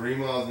go 3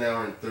 miles an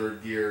hour in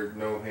third gear,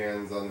 no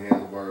hands on the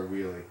handlebar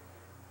wheelie.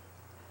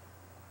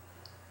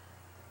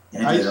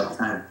 Yeah, I do it all the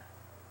time.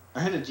 I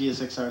had a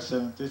GSXR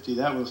 750.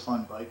 That was a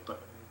fun bike, but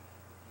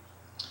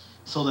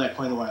sold that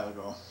quite a while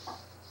ago.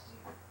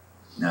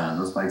 Nah,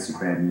 those bikes are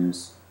bad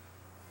news.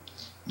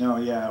 No,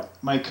 yeah.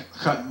 My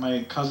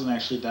cousin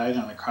actually died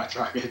on a crotch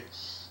rocket.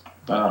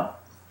 But,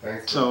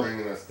 thanks for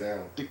bringing us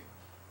down. The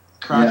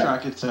crotch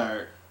rockets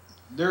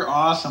they're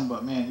awesome,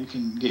 but man, you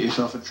can get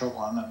yourself in trouble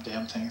on them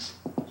damn things.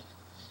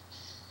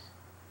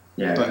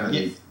 Yeah, but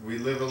we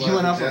live a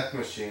life of death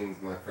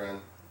machines, my friend.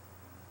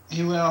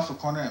 He went off a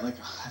corner at I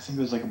think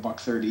it was like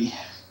 $130.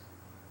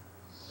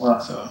 Well,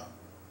 so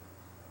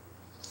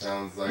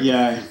sounds like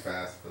too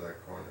fast for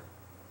that corner.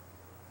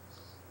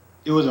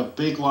 It was a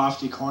big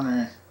lofty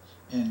corner,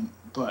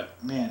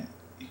 but man,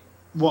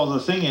 well the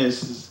thing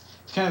is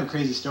it's kind of a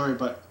crazy story,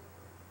 but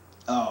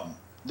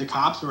the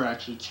cops were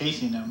actually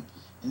chasing him,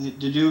 and the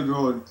dude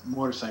rode a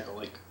motorcycle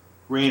like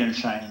rain or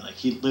shine, like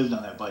he lived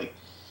on that bike.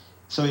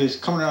 So he was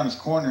coming around this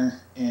corner,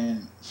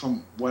 and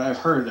from what I've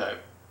heard,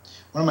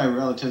 one of my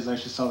relatives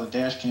actually saw the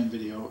dash cam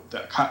video.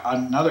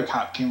 Another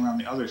cop came around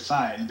the other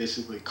side and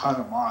basically cut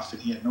him off,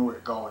 and he had nowhere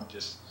to go and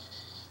just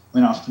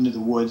went off into the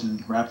woods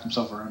and wrapped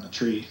himself around a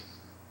tree.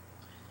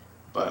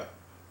 But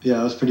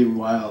yeah, it was pretty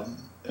wild.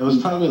 It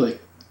was probably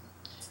like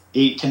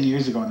 8-10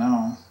 years ago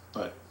now.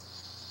 But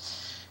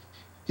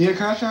yeah,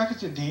 crotch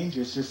rockets are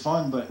dangerous. They're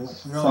fun, but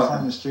really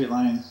fun in a straight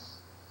line.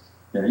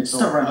 Yeah, you can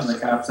still run from the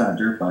cops on a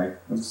dirt bike.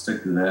 Let's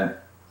stick to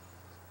that.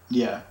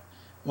 Yeah.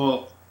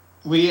 Well,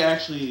 we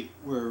actually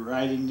were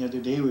riding the other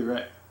day.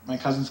 My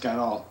cousins got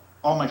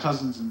all my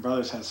cousins and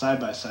brothers had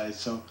side-by-sides.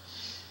 So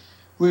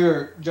we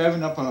were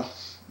driving up a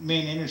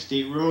main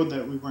interstate road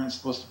that we weren't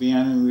supposed to be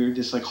on, and we were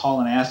just like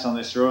hauling ass on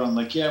this road. I'm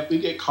like, yeah, if we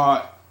get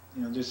caught,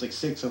 there's like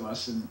 6 of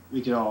us, and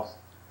we could all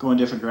go in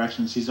different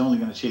directions. He's only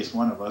going to chase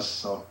one of us,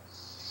 so.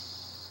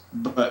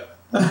 But.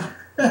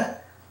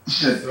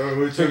 So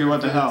who figured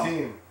what the hell?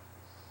 Team?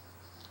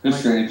 Good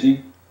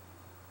strategy.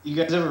 You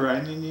guys ever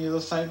ride any of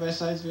those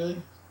side-by-sides, really?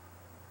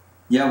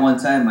 Yeah, one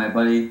time my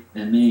buddy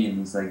and me, and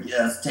he's like,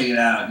 yeah, let's take it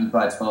out. He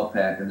bought a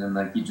 12-pack, and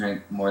then he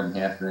drank more than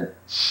half of it.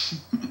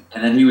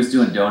 And then he was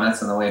doing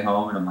donuts on the way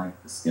home, and I'm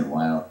like, this is getting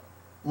wild.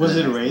 Was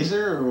it a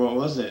Razor, or what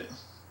was it?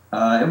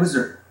 It was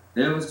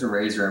a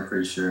Razor, I'm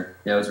pretty sure.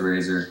 Yeah, it was a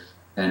Razor.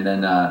 And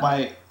then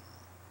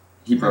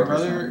he broke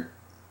his arm.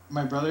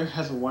 My brother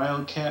has a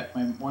Wildcat.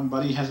 My one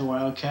buddy has a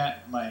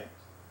Wildcat. My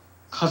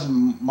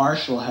cousin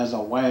Marshall has a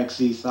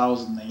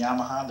YXZ1000, the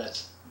Yamaha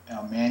that's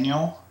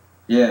manual.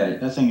 Yeah.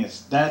 That thing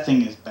is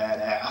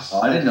badass.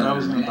 Oh, I didn't know I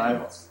was they were gonna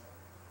buy.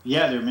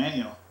 Yeah, they're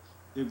manual.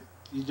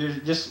 They're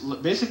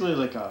just basically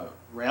like a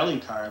rally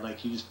car.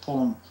 Like you just pull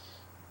them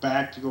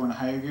back to go in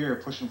higher gear, or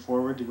push them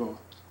forward to go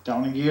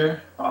down a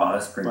gear. Oh,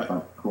 that's pretty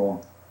fun.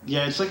 Cool.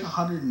 Yeah, it's like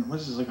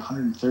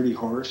 130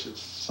 horse or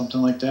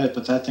something like that.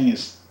 But that thing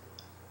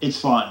it's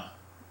fun,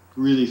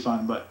 really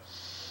fun. But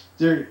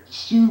they're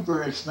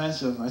super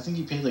expensive. I think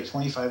you paid like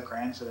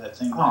 $25,000 for that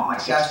thing. Oh my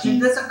gosh,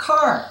 dude, that's a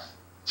car.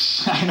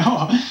 I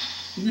know.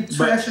 You can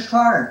trash a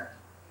car.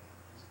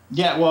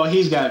 Yeah, well,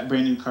 he's got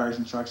brand new cars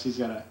and trucks. He's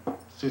got a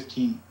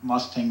 15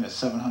 Mustang that's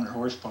 700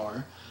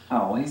 horsepower.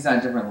 Oh, well, he's on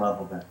a different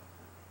level then.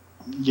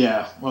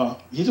 Yeah,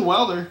 well, he's a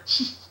welder.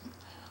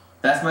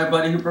 That's my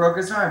buddy who broke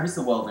his arm. He's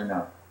a welder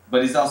now.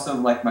 But he's also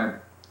like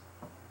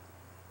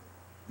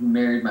he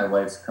married my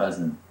wife's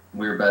cousin.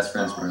 We were best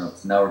friends growing up,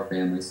 so now we're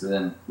family. So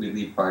then we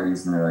leave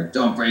parties and they're like,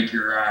 don't break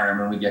your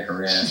arm, and we get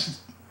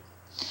harassed.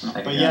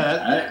 But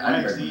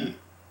yeah,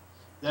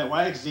 that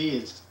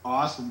YXZ is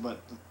awesome, but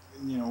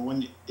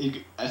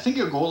I think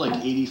it'll go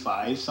like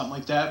 85, something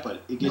like that,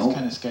 but it gets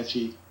kind of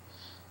sketchy.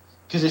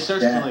 Because it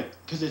starts to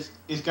because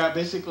it's got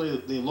basically,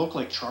 they look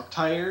like truck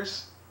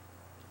tires.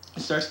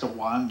 It starts to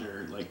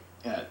wander like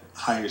at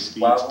higher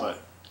speeds,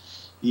 but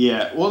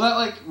yeah, well, not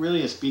like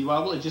really a speed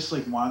wobble. It just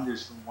like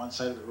wanders from one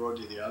side of the road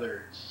to the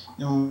other.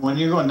 When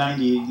you're going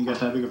 90 and you got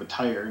that big of a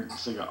tire,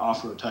 it's like an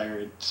off-road tire.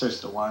 It starts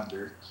to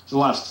wander. There's a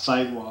lot of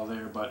sidewall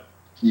there, but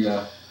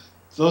yeah,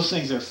 those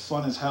things are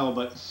fun as hell.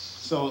 But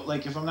so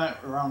like if I'm not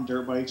around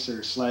dirt bikes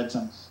or sleds,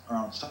 I'm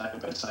around side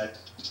by side.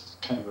 It's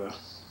kind of a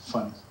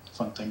fun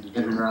thing to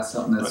do. Around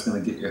something that's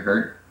gonna get you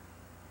hurt.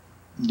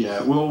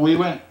 Yeah, well, we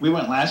went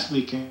last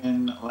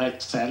weekend,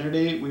 like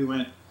Saturday. We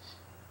went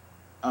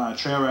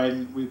trail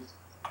riding.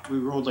 We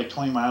rode like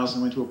 20 miles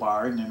and went to a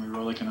bar, and then we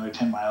rode like another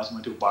 10 miles and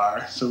went to a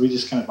bar. So we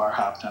just kind of bar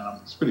hopped on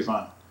them. It's pretty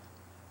fun.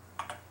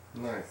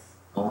 Nice.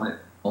 Only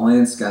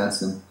in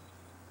Wisconsin.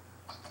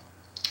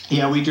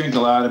 Yeah, we drink a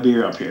lot of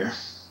beer up here.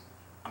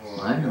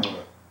 Well, I know.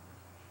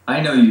 I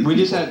know you. We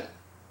just had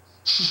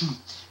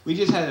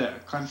a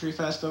country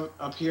fest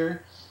up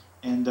here,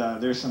 and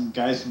there's some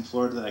guys from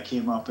Florida that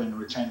came up and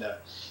were trying to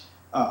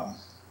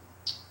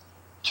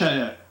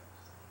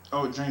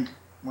drink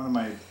one of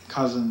my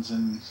cousins,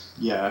 and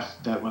yeah,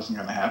 that wasn't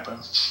going to happen.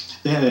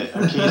 They had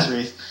a case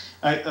race.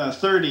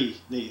 30.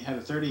 They had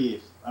a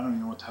 30. I don't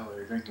even know what the hell they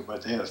were drinking,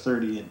 but they had a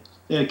 30, and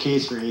they had a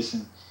case race,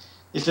 and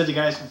they said the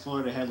guys from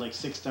Florida had like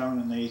 6 down,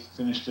 and they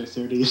finished their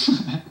 30s.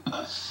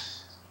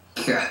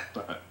 Yeah.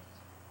 But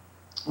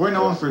we're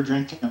known for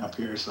drinking up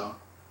here, so.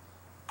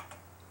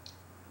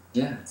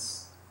 Yeah,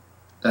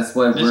 that's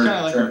why It's we're kind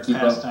of like trying our to keep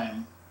pastime.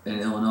 up in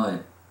Illinois.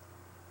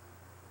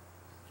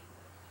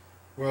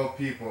 Well,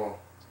 people,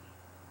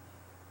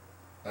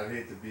 I'd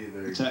hate to be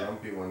the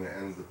grumpy one that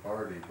ends the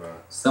party,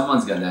 but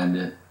Someone's got to end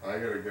it. I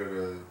gotta go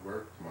to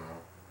work tomorrow.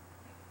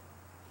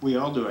 We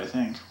all do, I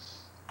think.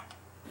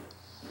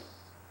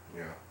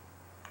 Yeah.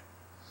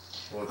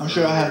 Well, I'm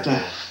sure I'll have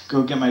to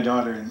go get my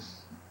daughter, and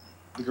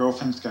the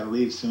girlfriend's got to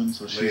leave soon,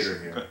 so she's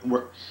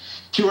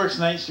she works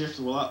night shift,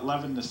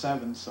 11 to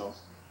 7, so.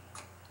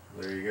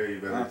 There you go. You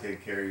better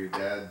take care of your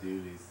dad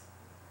duties.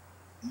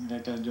 I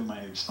gotta do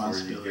my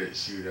responsibilities. Or you get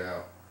chewed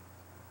out.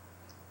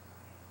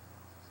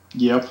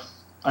 Yep.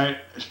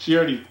 She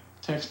already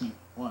texted me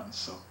once,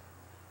 so.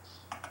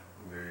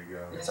 There you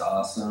go. It's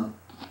awesome.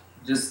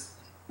 It's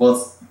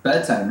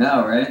bedtime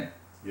now, right?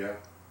 Yeah.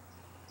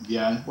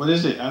 Yeah. What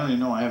is it? I don't even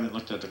know. I haven't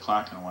looked at the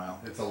clock in a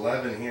while. It's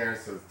 11 here,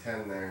 so it's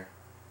 10 there.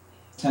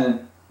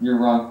 10. You're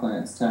wrong,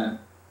 Clint. It's 10.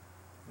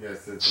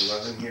 Yes, it's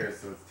 11 here,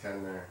 so it's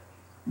 10 there.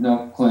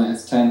 No, Clint,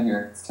 it's 10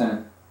 here. It's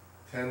 10.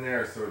 10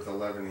 there, so it's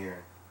 11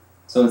 here.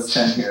 So it's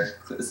 10 here.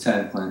 It's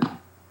 10, Clint.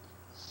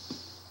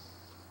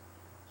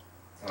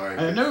 All right.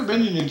 I've never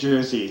been to New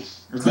Jersey.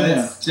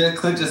 Clint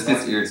just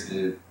gets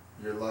irritated.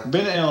 You're lucky. I've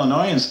been to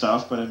Illinois and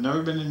stuff, but I've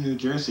never been to New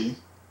Jersey.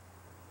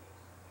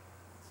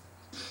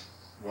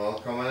 Well,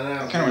 come on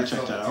out. I kind of want to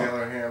check that out.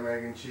 Taylor ham,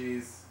 egg, and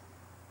cheese.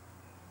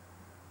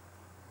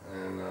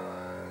 And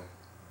a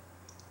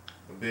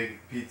big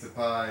pizza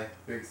pie.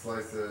 Big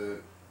slice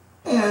of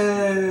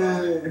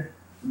Hey.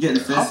 Getting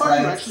fist How far are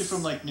you fights. actually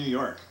from, like, New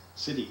York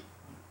City?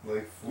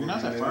 Like 40 You're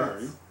not that minutes. far, are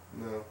you?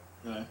 No.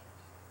 Really?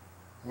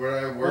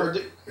 Where I work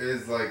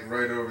is like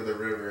right over the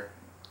river.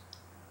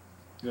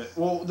 Good.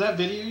 Well, that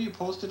video you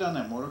posted on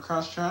that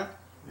motocross track,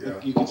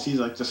 Yeah. you could see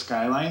like the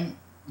skyline.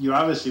 You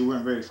obviously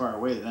weren't very far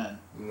away then.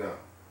 No.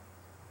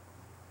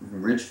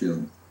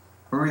 Richfield.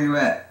 Where were you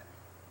at?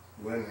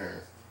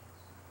 Lyndhurst.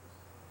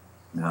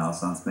 No,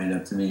 sounds made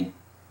up to me.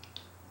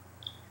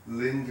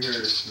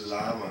 Lyndhurst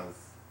Llamas.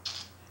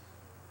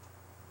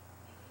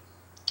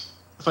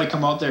 If I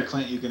come out there,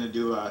 Clint, you gonna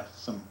do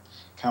some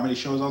comedy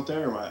shows out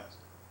there or what?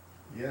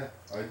 Yeah,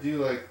 I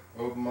do like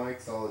open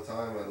mics all the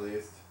time at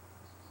least.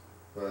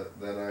 But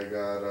then I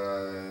got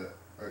a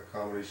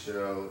comedy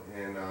show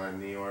in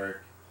New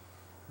York,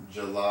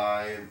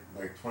 July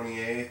like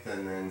 28th,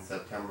 and then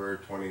September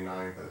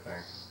 29th, I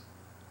think.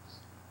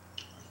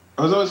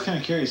 I was always kind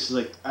of curious.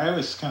 Like, I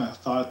always kind of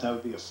thought that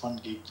would be a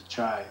fun gig to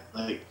try.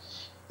 Like,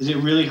 is it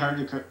really hard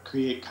to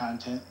create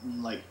content?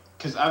 And like,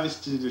 because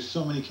obviously there's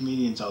so many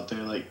comedians out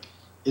there. Like,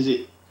 is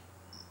it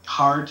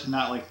hard to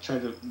not like try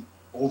to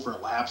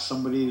overlap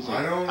somebody? Like,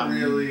 I don't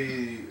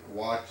really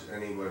watch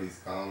anybody's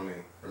comedy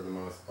for the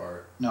most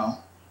part. No.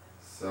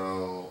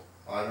 So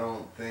I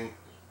don't think.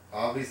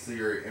 Obviously,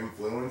 you're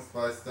influenced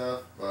by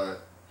stuff,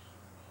 but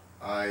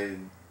I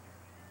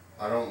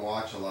don't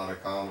watch a lot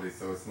of comedy,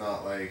 so it's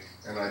not like,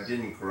 and I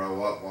didn't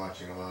grow up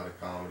watching a lot of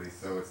comedy,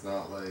 so it's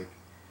not like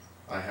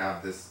I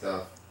have this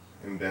stuff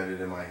embedded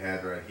in my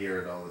head or I hear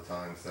it all the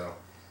time. So,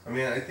 I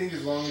mean, I think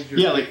as long as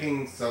you're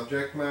picking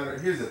subject matter,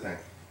 here's the thing.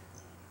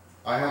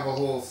 I have a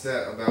whole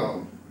set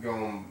about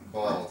going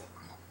bald.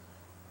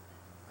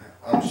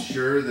 I'm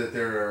sure that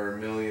there are a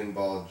million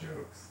bald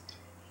jokes.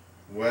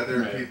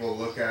 Whether people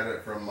look at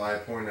it from my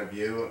point of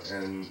view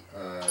and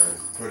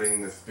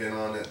putting the spin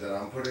on it that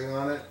I'm putting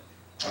on it,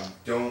 I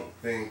don't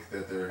think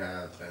that there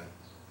have been.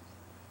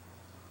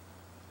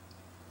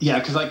 Yeah,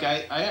 because like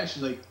I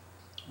actually like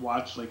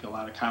watch like a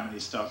lot of comedy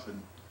stuff,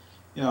 and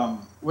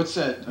what's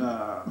that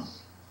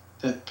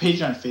that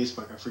page on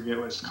Facebook? I forget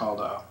what it's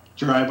called.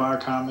 Dry Bar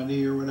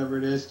Comedy or whatever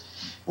it is.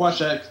 Watch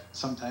that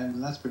sometimes,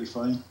 and that's pretty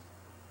funny.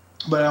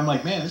 But I'm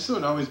like, man, this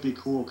would always be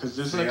cool because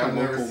there's like I've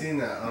never seen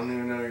that. I don't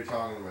even know what you're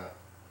talking about.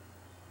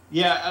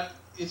 Yeah,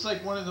 it's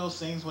like one of those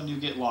things when you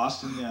get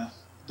lost in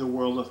the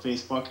world of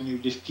Facebook and you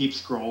just keep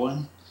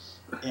scrolling,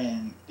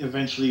 and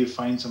eventually you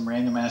find some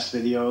random ass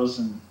videos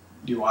and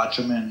you watch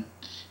them, and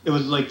it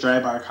was like Dry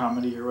Bar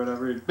Comedy or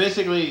whatever.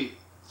 Basically,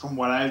 from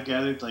what I've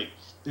gathered, like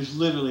there's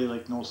literally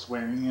like no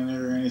swearing in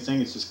it or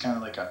anything. It's just kind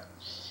of like a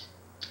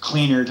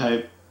cleaner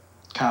type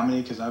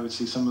comedy, because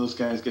obviously some of those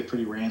guys get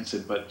pretty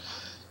rancid, but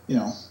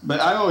but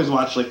I always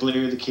watch like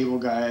Larry the Cable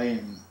Guy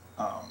and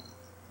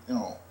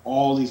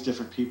all these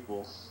different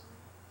people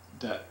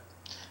that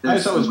I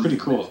just thought was pretty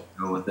cool.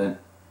 Go with it.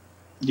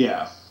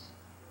 Yeah.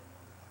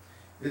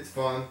 It's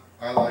fun.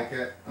 I like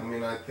it. I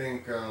mean, I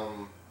think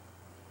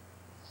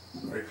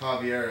like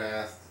Javier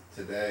asked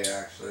today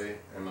actually,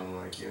 and I'm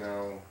like,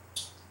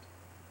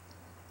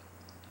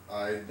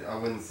 I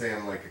wouldn't say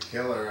I'm like a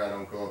killer. I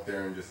don't go up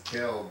there and just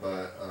kill,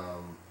 but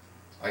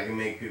I can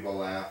make people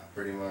laugh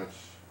pretty much.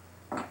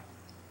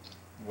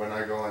 When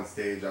I go on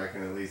stage, I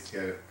can at least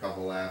get a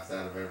couple laughs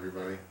out of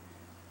everybody.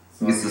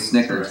 So, it's the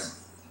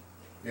Snickers.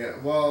 Yeah,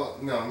 well,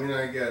 no, I mean,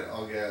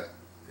 I'll get,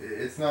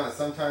 it's not,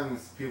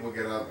 sometimes people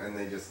get up and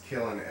they just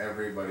killing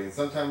everybody, and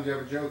sometimes you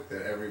have a joke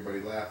that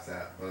everybody laughs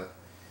at, but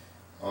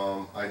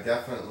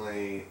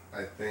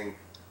I think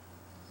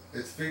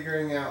it's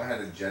figuring out how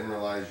to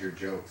generalize your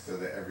jokes so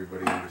that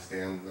everybody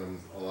understands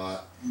them a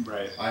lot.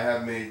 Right. I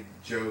have made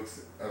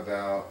jokes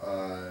about,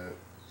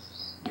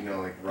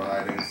 like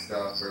riding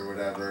stuff or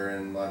whatever,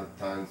 and a lot of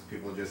times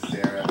people just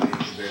stare at me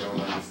because they don't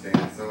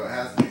understand. So it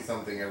has to be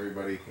something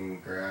everybody can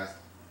grasp.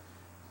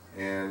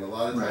 And a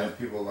lot of times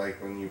people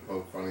like when you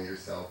poke fun of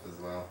yourself as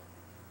well.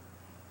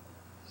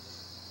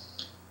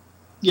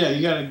 Yeah,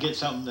 you got to get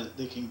something that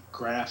they can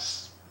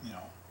grasp,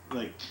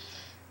 like,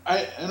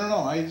 I don't know,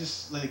 I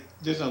just, like,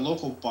 there's a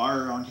local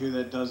bar around here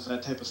that does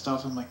that type of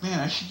stuff. I'm like, man,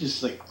 I should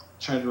just, like,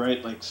 try to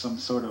write, like, some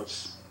sort of,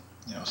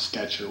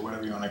 sketch or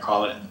whatever you want to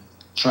call it and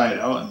try it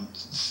out and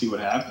see what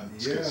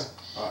happens. Yeah,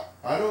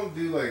 I don't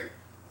do, like,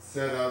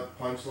 set up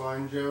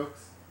punchline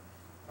jokes.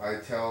 I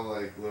tell,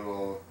 like,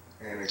 little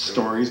anecdotal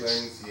stories.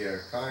 Things. Yeah,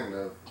 kind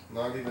of.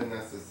 Not even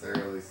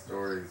necessarily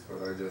stories,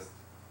 but I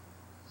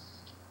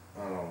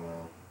don't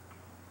know.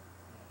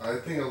 I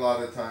think a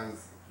lot of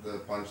times the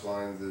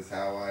punchlines is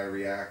how I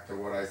react to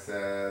what I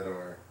said,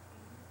 or,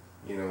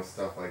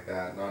 stuff like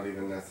that. Not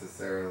even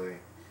necessarily.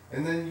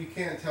 And then you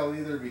can't tell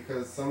either,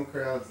 because some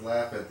crowds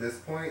laugh at this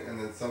point and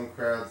then some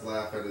crowds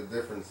laugh at a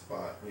different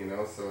spot,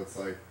 so it's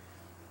like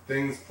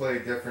things play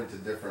different to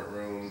different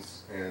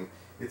rooms, and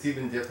it's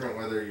even different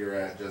whether you're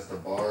at just a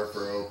bar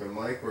for open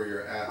mic or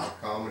you're at a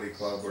comedy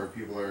club where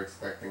people are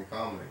expecting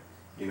comedy,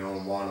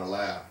 and want to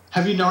laugh.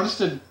 Have you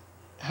noticed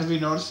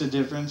a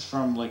difference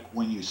from like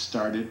when you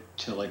started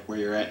to like where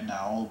you're at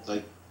now?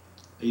 Like,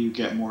 you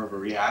get more of a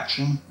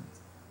reaction?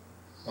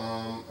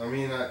 I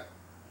mean,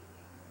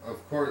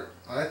 of course,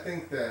 I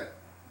think that...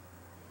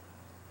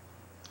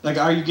 Like,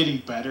 are you getting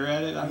better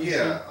at it, obviously?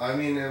 Yeah, I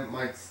mean,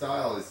 my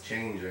style is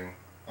changing.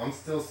 I'm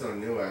still so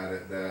new at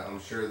it that I'm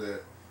sure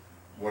that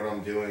what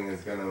I'm doing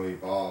is going to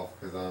evolve,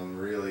 because I'm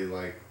really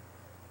like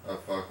a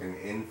fucking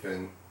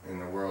infant in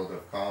the world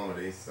of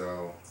comedy,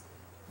 so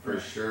for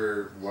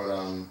sure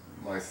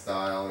my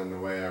style and the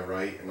way I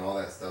write and all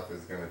that stuff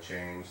is going to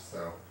change,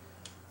 so...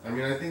 I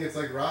mean, I think it's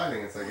like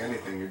riding. It's like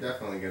anything. You're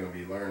definitely going to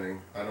be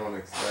learning. I don't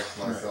expect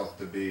myself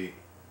to be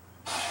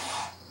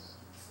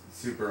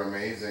super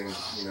amazing,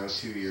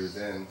 2 years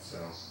in, so.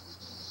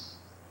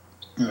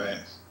 Right.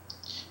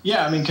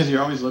 Yeah, I mean, because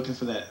you're always looking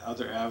for that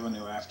other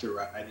avenue after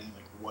riding.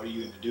 Like, what are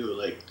you going to do?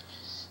 Like,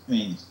 I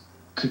mean,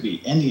 could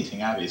be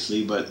anything,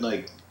 obviously, but,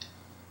 like,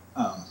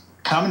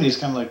 comedy is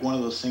kind of like one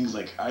of those things.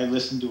 Like, I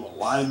listen to a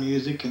lot of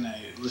music, and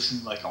I listen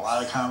to, like, a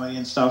lot of comedy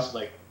and stuff,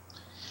 like,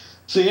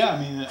 so yeah, I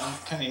mean, I'm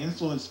kind of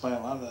influenced by a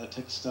lot of that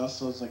type of stuff.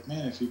 So it's like,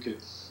 man, if you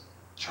could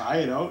try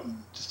it out and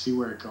just see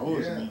where it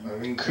goes. Yeah, I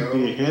mean, could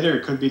be a hit or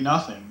it could be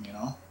nothing,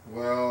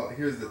 Well,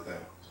 here's the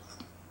thing.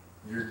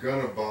 You're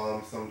gonna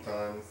bomb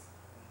sometimes.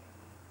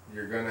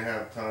 You're gonna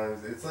have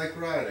times. It's like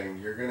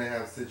riding. You're gonna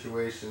have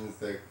situations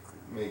that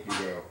make you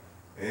go,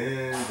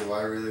 do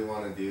I really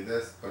want to do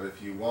this? But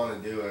if you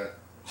want to do it,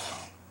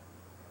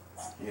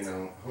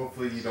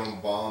 hopefully you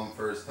don't bomb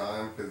first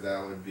time, because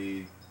that would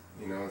be...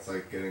 it's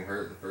like getting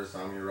hurt the first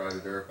time you ride a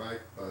dirt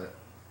bike, but...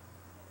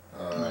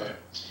 right.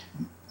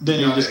 Then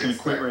you're just going to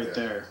quit right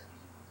there.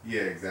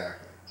 Yeah,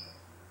 exactly.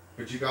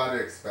 But you got to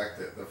expect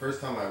it. The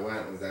first time I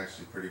went was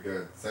actually pretty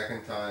good.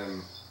 Second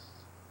time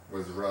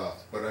was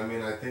rough. But I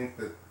mean, I think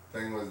the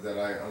thing was that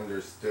I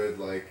understood,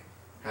 like,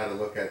 how to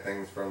look at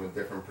things from a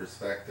different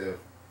perspective,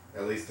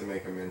 at least to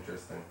make them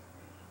interesting.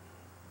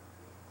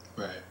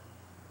 Right.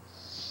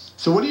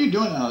 So what are you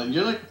doing now?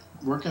 You're, like,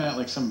 working at,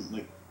 like, some,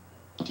 like,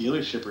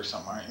 dealership or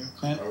something, aren't you,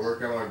 Clint? I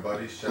work at my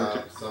buddy's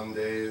shop some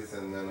days,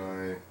 and then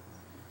I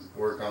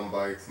work on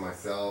bikes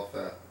myself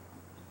at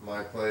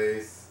my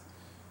place.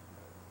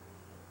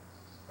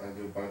 I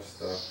do a bunch of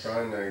stuff,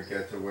 trying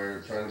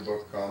to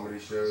book comedy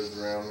shows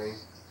around me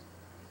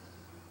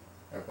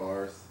at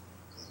bars.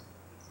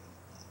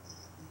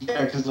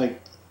 Yeah, because, like,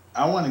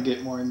 I want to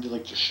get more into,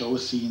 like, the show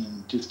scene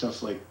and do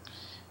stuff, like,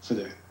 for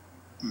the...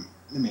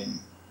 I mean,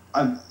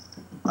 I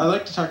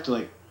like to talk to,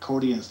 like,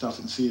 Cody and stuff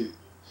and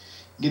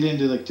get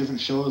into, like,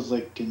 different shows,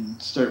 like,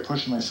 and start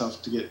pushing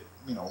myself to get,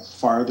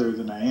 farther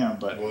than I am,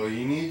 but... Well,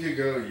 you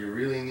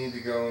really need to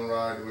go and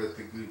ride with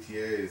the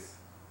Goutiers.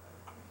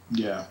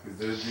 Yeah. Because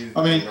those dudes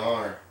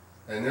are.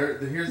 And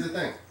here's the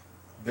thing.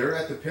 they're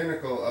at the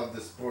pinnacle of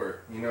the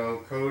sport. You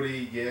know,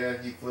 Cody,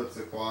 yeah, he flips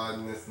a quad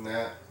and this and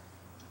that,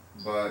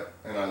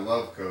 and I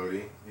love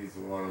Cody. He's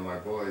one of my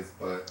boys,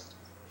 but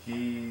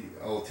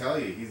I'll tell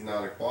you, he's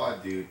not a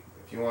quad dude.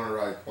 If you want to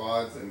ride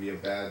quads and be a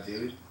bad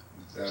dude,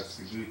 that's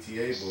the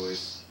Goutier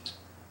boys.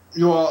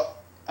 Well,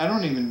 I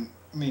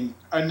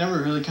never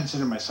really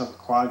considered myself a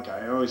quad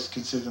guy. I always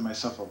considered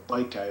myself a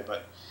bike guy,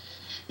 but,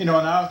 now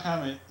I'm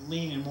kind of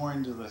leaning more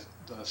into the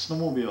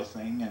snowmobile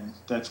thing, and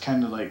that's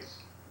kind of like,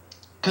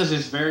 because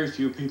there's very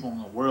few people in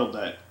the world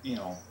that,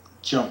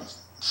 jump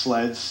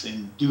sleds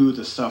and do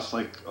the stuff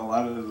like a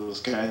lot of those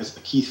guys,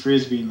 like Keith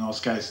Frisbee and those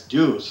guys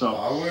do. So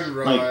I would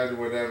ride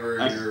whatever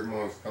you're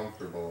most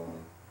comfortable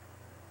on.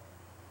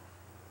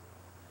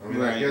 I mean,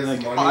 right, I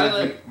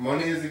guess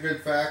money is a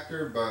good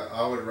factor, but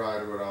I would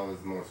ride what I was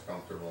most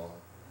comfortable on.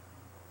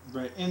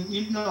 Right, and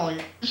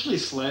usually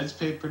sleds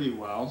pay pretty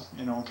well,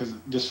 because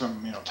just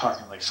from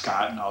talking like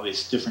Scott and all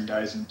these different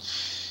guys, and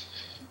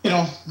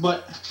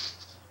but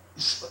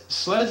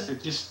sleds are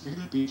just, you're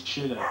gonna beat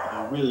shit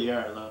out. They really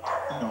are. Like,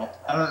 I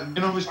don't.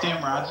 You know who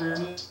Sam Rogers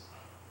is?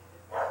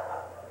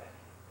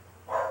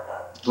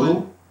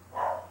 Who?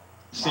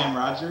 Sam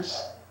Rogers.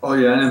 Oh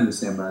yeah, I know who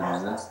Sam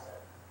Rogers is.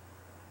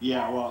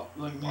 Yeah, well,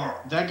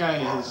 that guy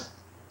has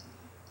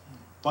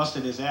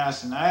busted his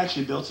ass, and I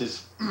actually built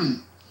his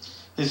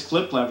his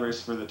flip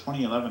levers for the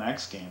 2011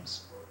 X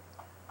Games.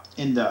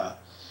 And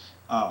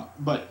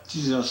but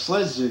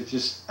sleds are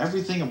just,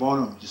 everything about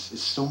them just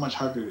is so much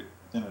harder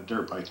than a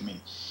dirt bike.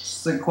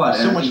 It's like quad.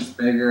 So everything's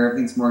bigger.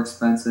 Everything's more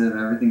expensive.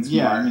 Everything's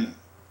more.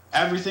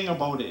 Everything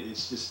about it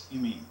is just.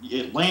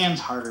 It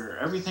lands harder.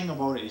 Everything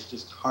about it is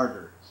just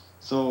harder.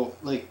 So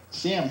like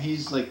Sam,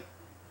 he's like,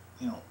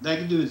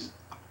 that dude is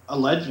a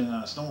legend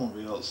on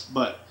snowmobiles,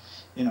 but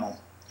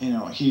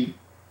he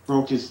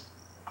broke his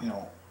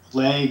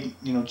leg,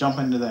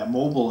 jumping into that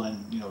mobile,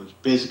 and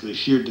basically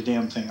sheared the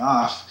damn thing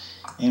off,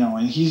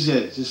 and he's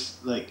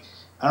just like,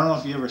 I don't know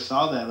if you ever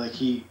saw that, like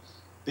he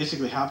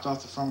basically hopped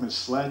off the front of his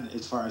sled,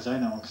 as far as I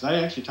know, because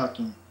I actually talked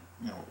to him,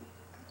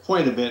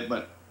 quite a bit,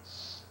 but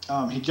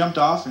he jumped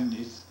off and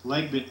his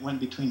leg went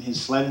between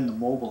his sled and the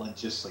mobile and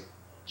just like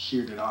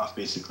sheared it off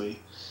basically,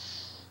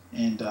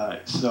 and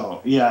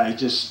so yeah, I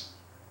just.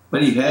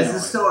 But he has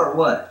it still, or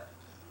what?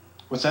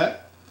 What's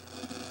that?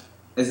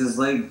 Is his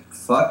leg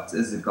fucked?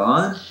 Is it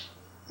gone?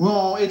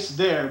 Well, it's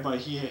there, but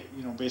he,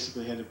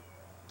 basically had to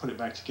put it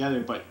back together.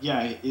 But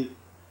yeah,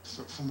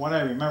 from what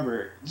I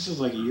remember, this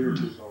was like a year or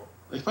two ago,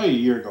 like probably a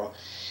year ago.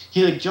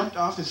 He like jumped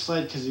off his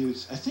sled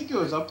because I think it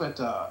was up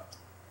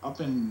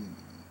in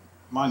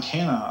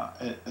Montana.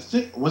 I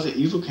think, was it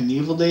Evil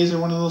Knievel days or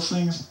one of those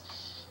things?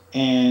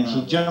 And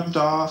he jumped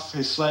off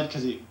his sled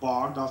because he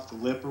bogged off the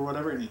lip or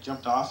whatever, and he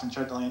jumped off and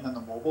tried to land on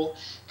the mobile,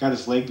 got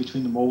his leg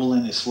between the mobile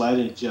and his sled,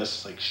 and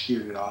just like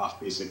sheared it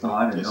off basically. Oh,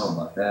 I didn't know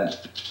about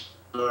that.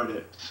 But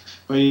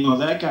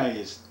that guy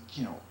is,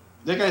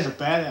 that guy's a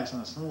badass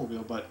on a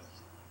snowmobile, but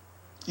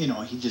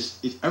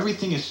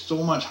everything is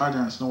so much harder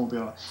on a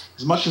snowmobile.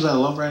 As much as I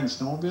love riding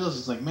snowmobiles,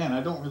 it's like, man, I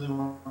don't really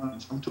want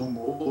to jump to a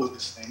mobile with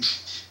this thing.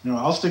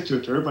 I'll stick to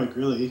a dirt bike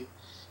really.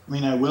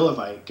 I will if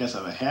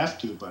I have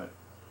to, but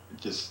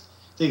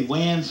they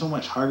land so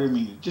much harder.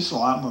 Just a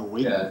lot more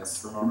weight. Yeah,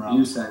 it's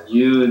use on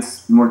you.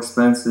 It's more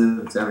expensive.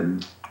 It's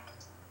everything.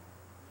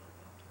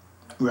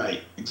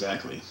 Right.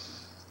 Exactly.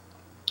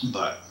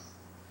 But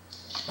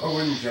I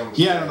wouldn't jump.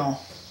 Yeah, I don't know.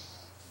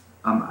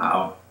 I'm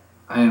out.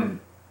 I am.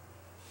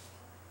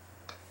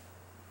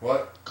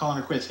 What? Calling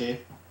her quits,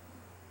 hey?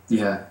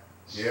 Yeah.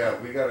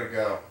 Yeah, we gotta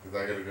go because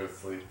I gotta go to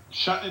sleep.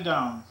 Shutting it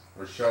down.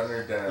 We're shutting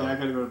her down. Yeah, I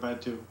gotta go to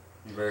bed too.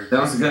 That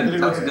was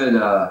good. That was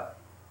good.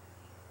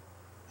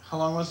 How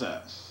long was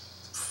that?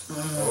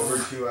 Over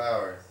 2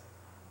 hours.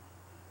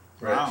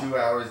 We're at 2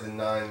 hours and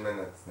 9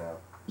 minutes now.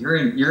 You're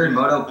in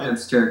Moto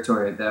Pimp's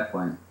territory at that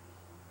point.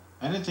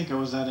 I didn't think I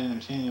was that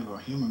entertaining of a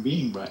human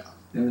being, but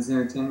it was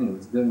entertaining. It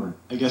was a good one.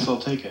 I guess I'll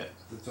take it.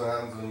 That's what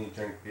happens when you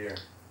drink beer.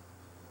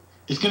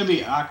 It's gonna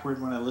be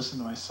awkward when I listen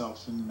to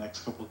myself in the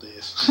next couple of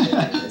days.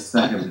 Yeah, it's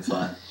not gonna be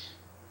fun.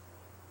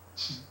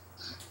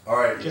 All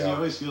right. Because you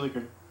always feel like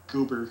a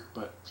goober,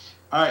 but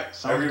all right.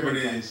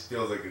 Everybody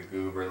feels like a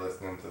goober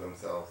listening to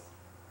themselves.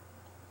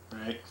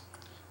 Right.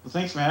 Well,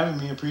 thanks for having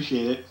me.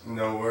 Appreciate it.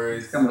 No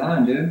worries. Come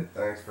on, dude.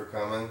 Thanks for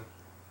coming.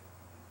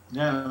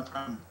 Yeah, no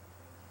problem.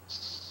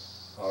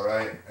 All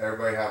right.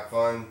 Everybody have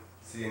fun.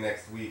 See you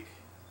next week.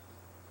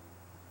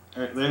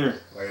 All right.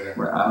 Later. Later.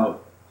 We're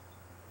out.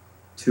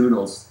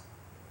 Toodles.